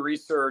I'm doing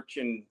research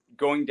and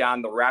going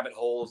down the rabbit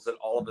holes that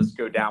all of us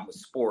go down with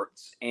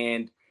sports.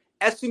 And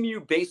SMU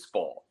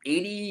baseball,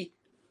 80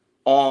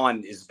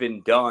 on has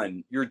been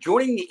done. You're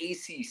joining the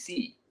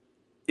ACC.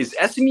 Is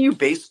SMU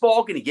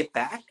baseball going to get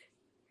back?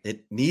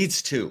 It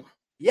needs to.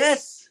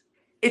 Yes.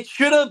 It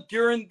should have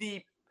during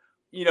the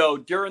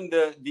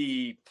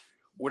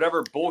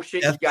whatever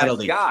bullshit Death you guys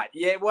penalty. got.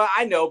 Yeah, well,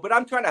 I know, but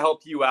I'm trying to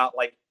help you out.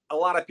 Like, a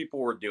lot of people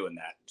were doing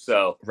that.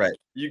 So Right.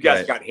 you guys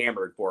Right. got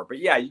hammered for it. But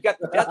yeah, you got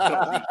the death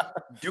penalty.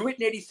 Do it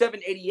in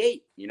 87,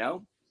 88,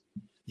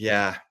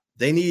 Yeah.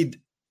 They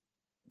need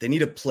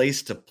a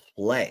place to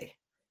play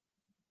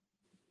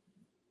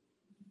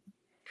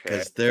Okay.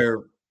 because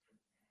their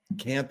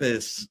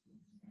campus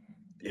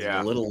is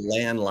Yeah. a little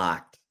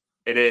landlocked.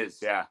 It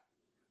is, yeah.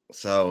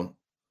 So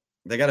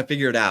they got to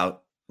figure it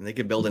out. And they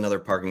could build another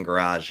parking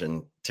garage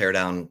and tear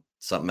down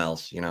something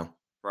else,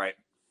 Right.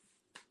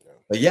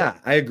 But yeah,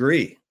 I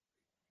agree.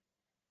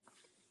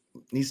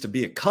 Needs to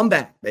be a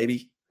comeback,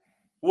 baby.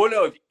 Well,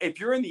 no, if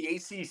you're in the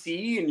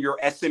ACC and you're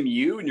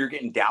SMU and you're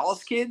getting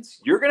Dallas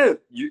kids, you're gonna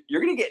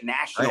get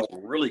national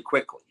really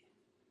quickly.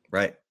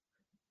 Right.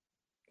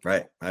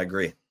 I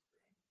agree.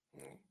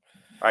 All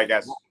right,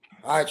 guys. All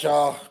right,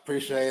 y'all.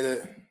 Appreciate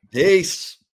it. Peace.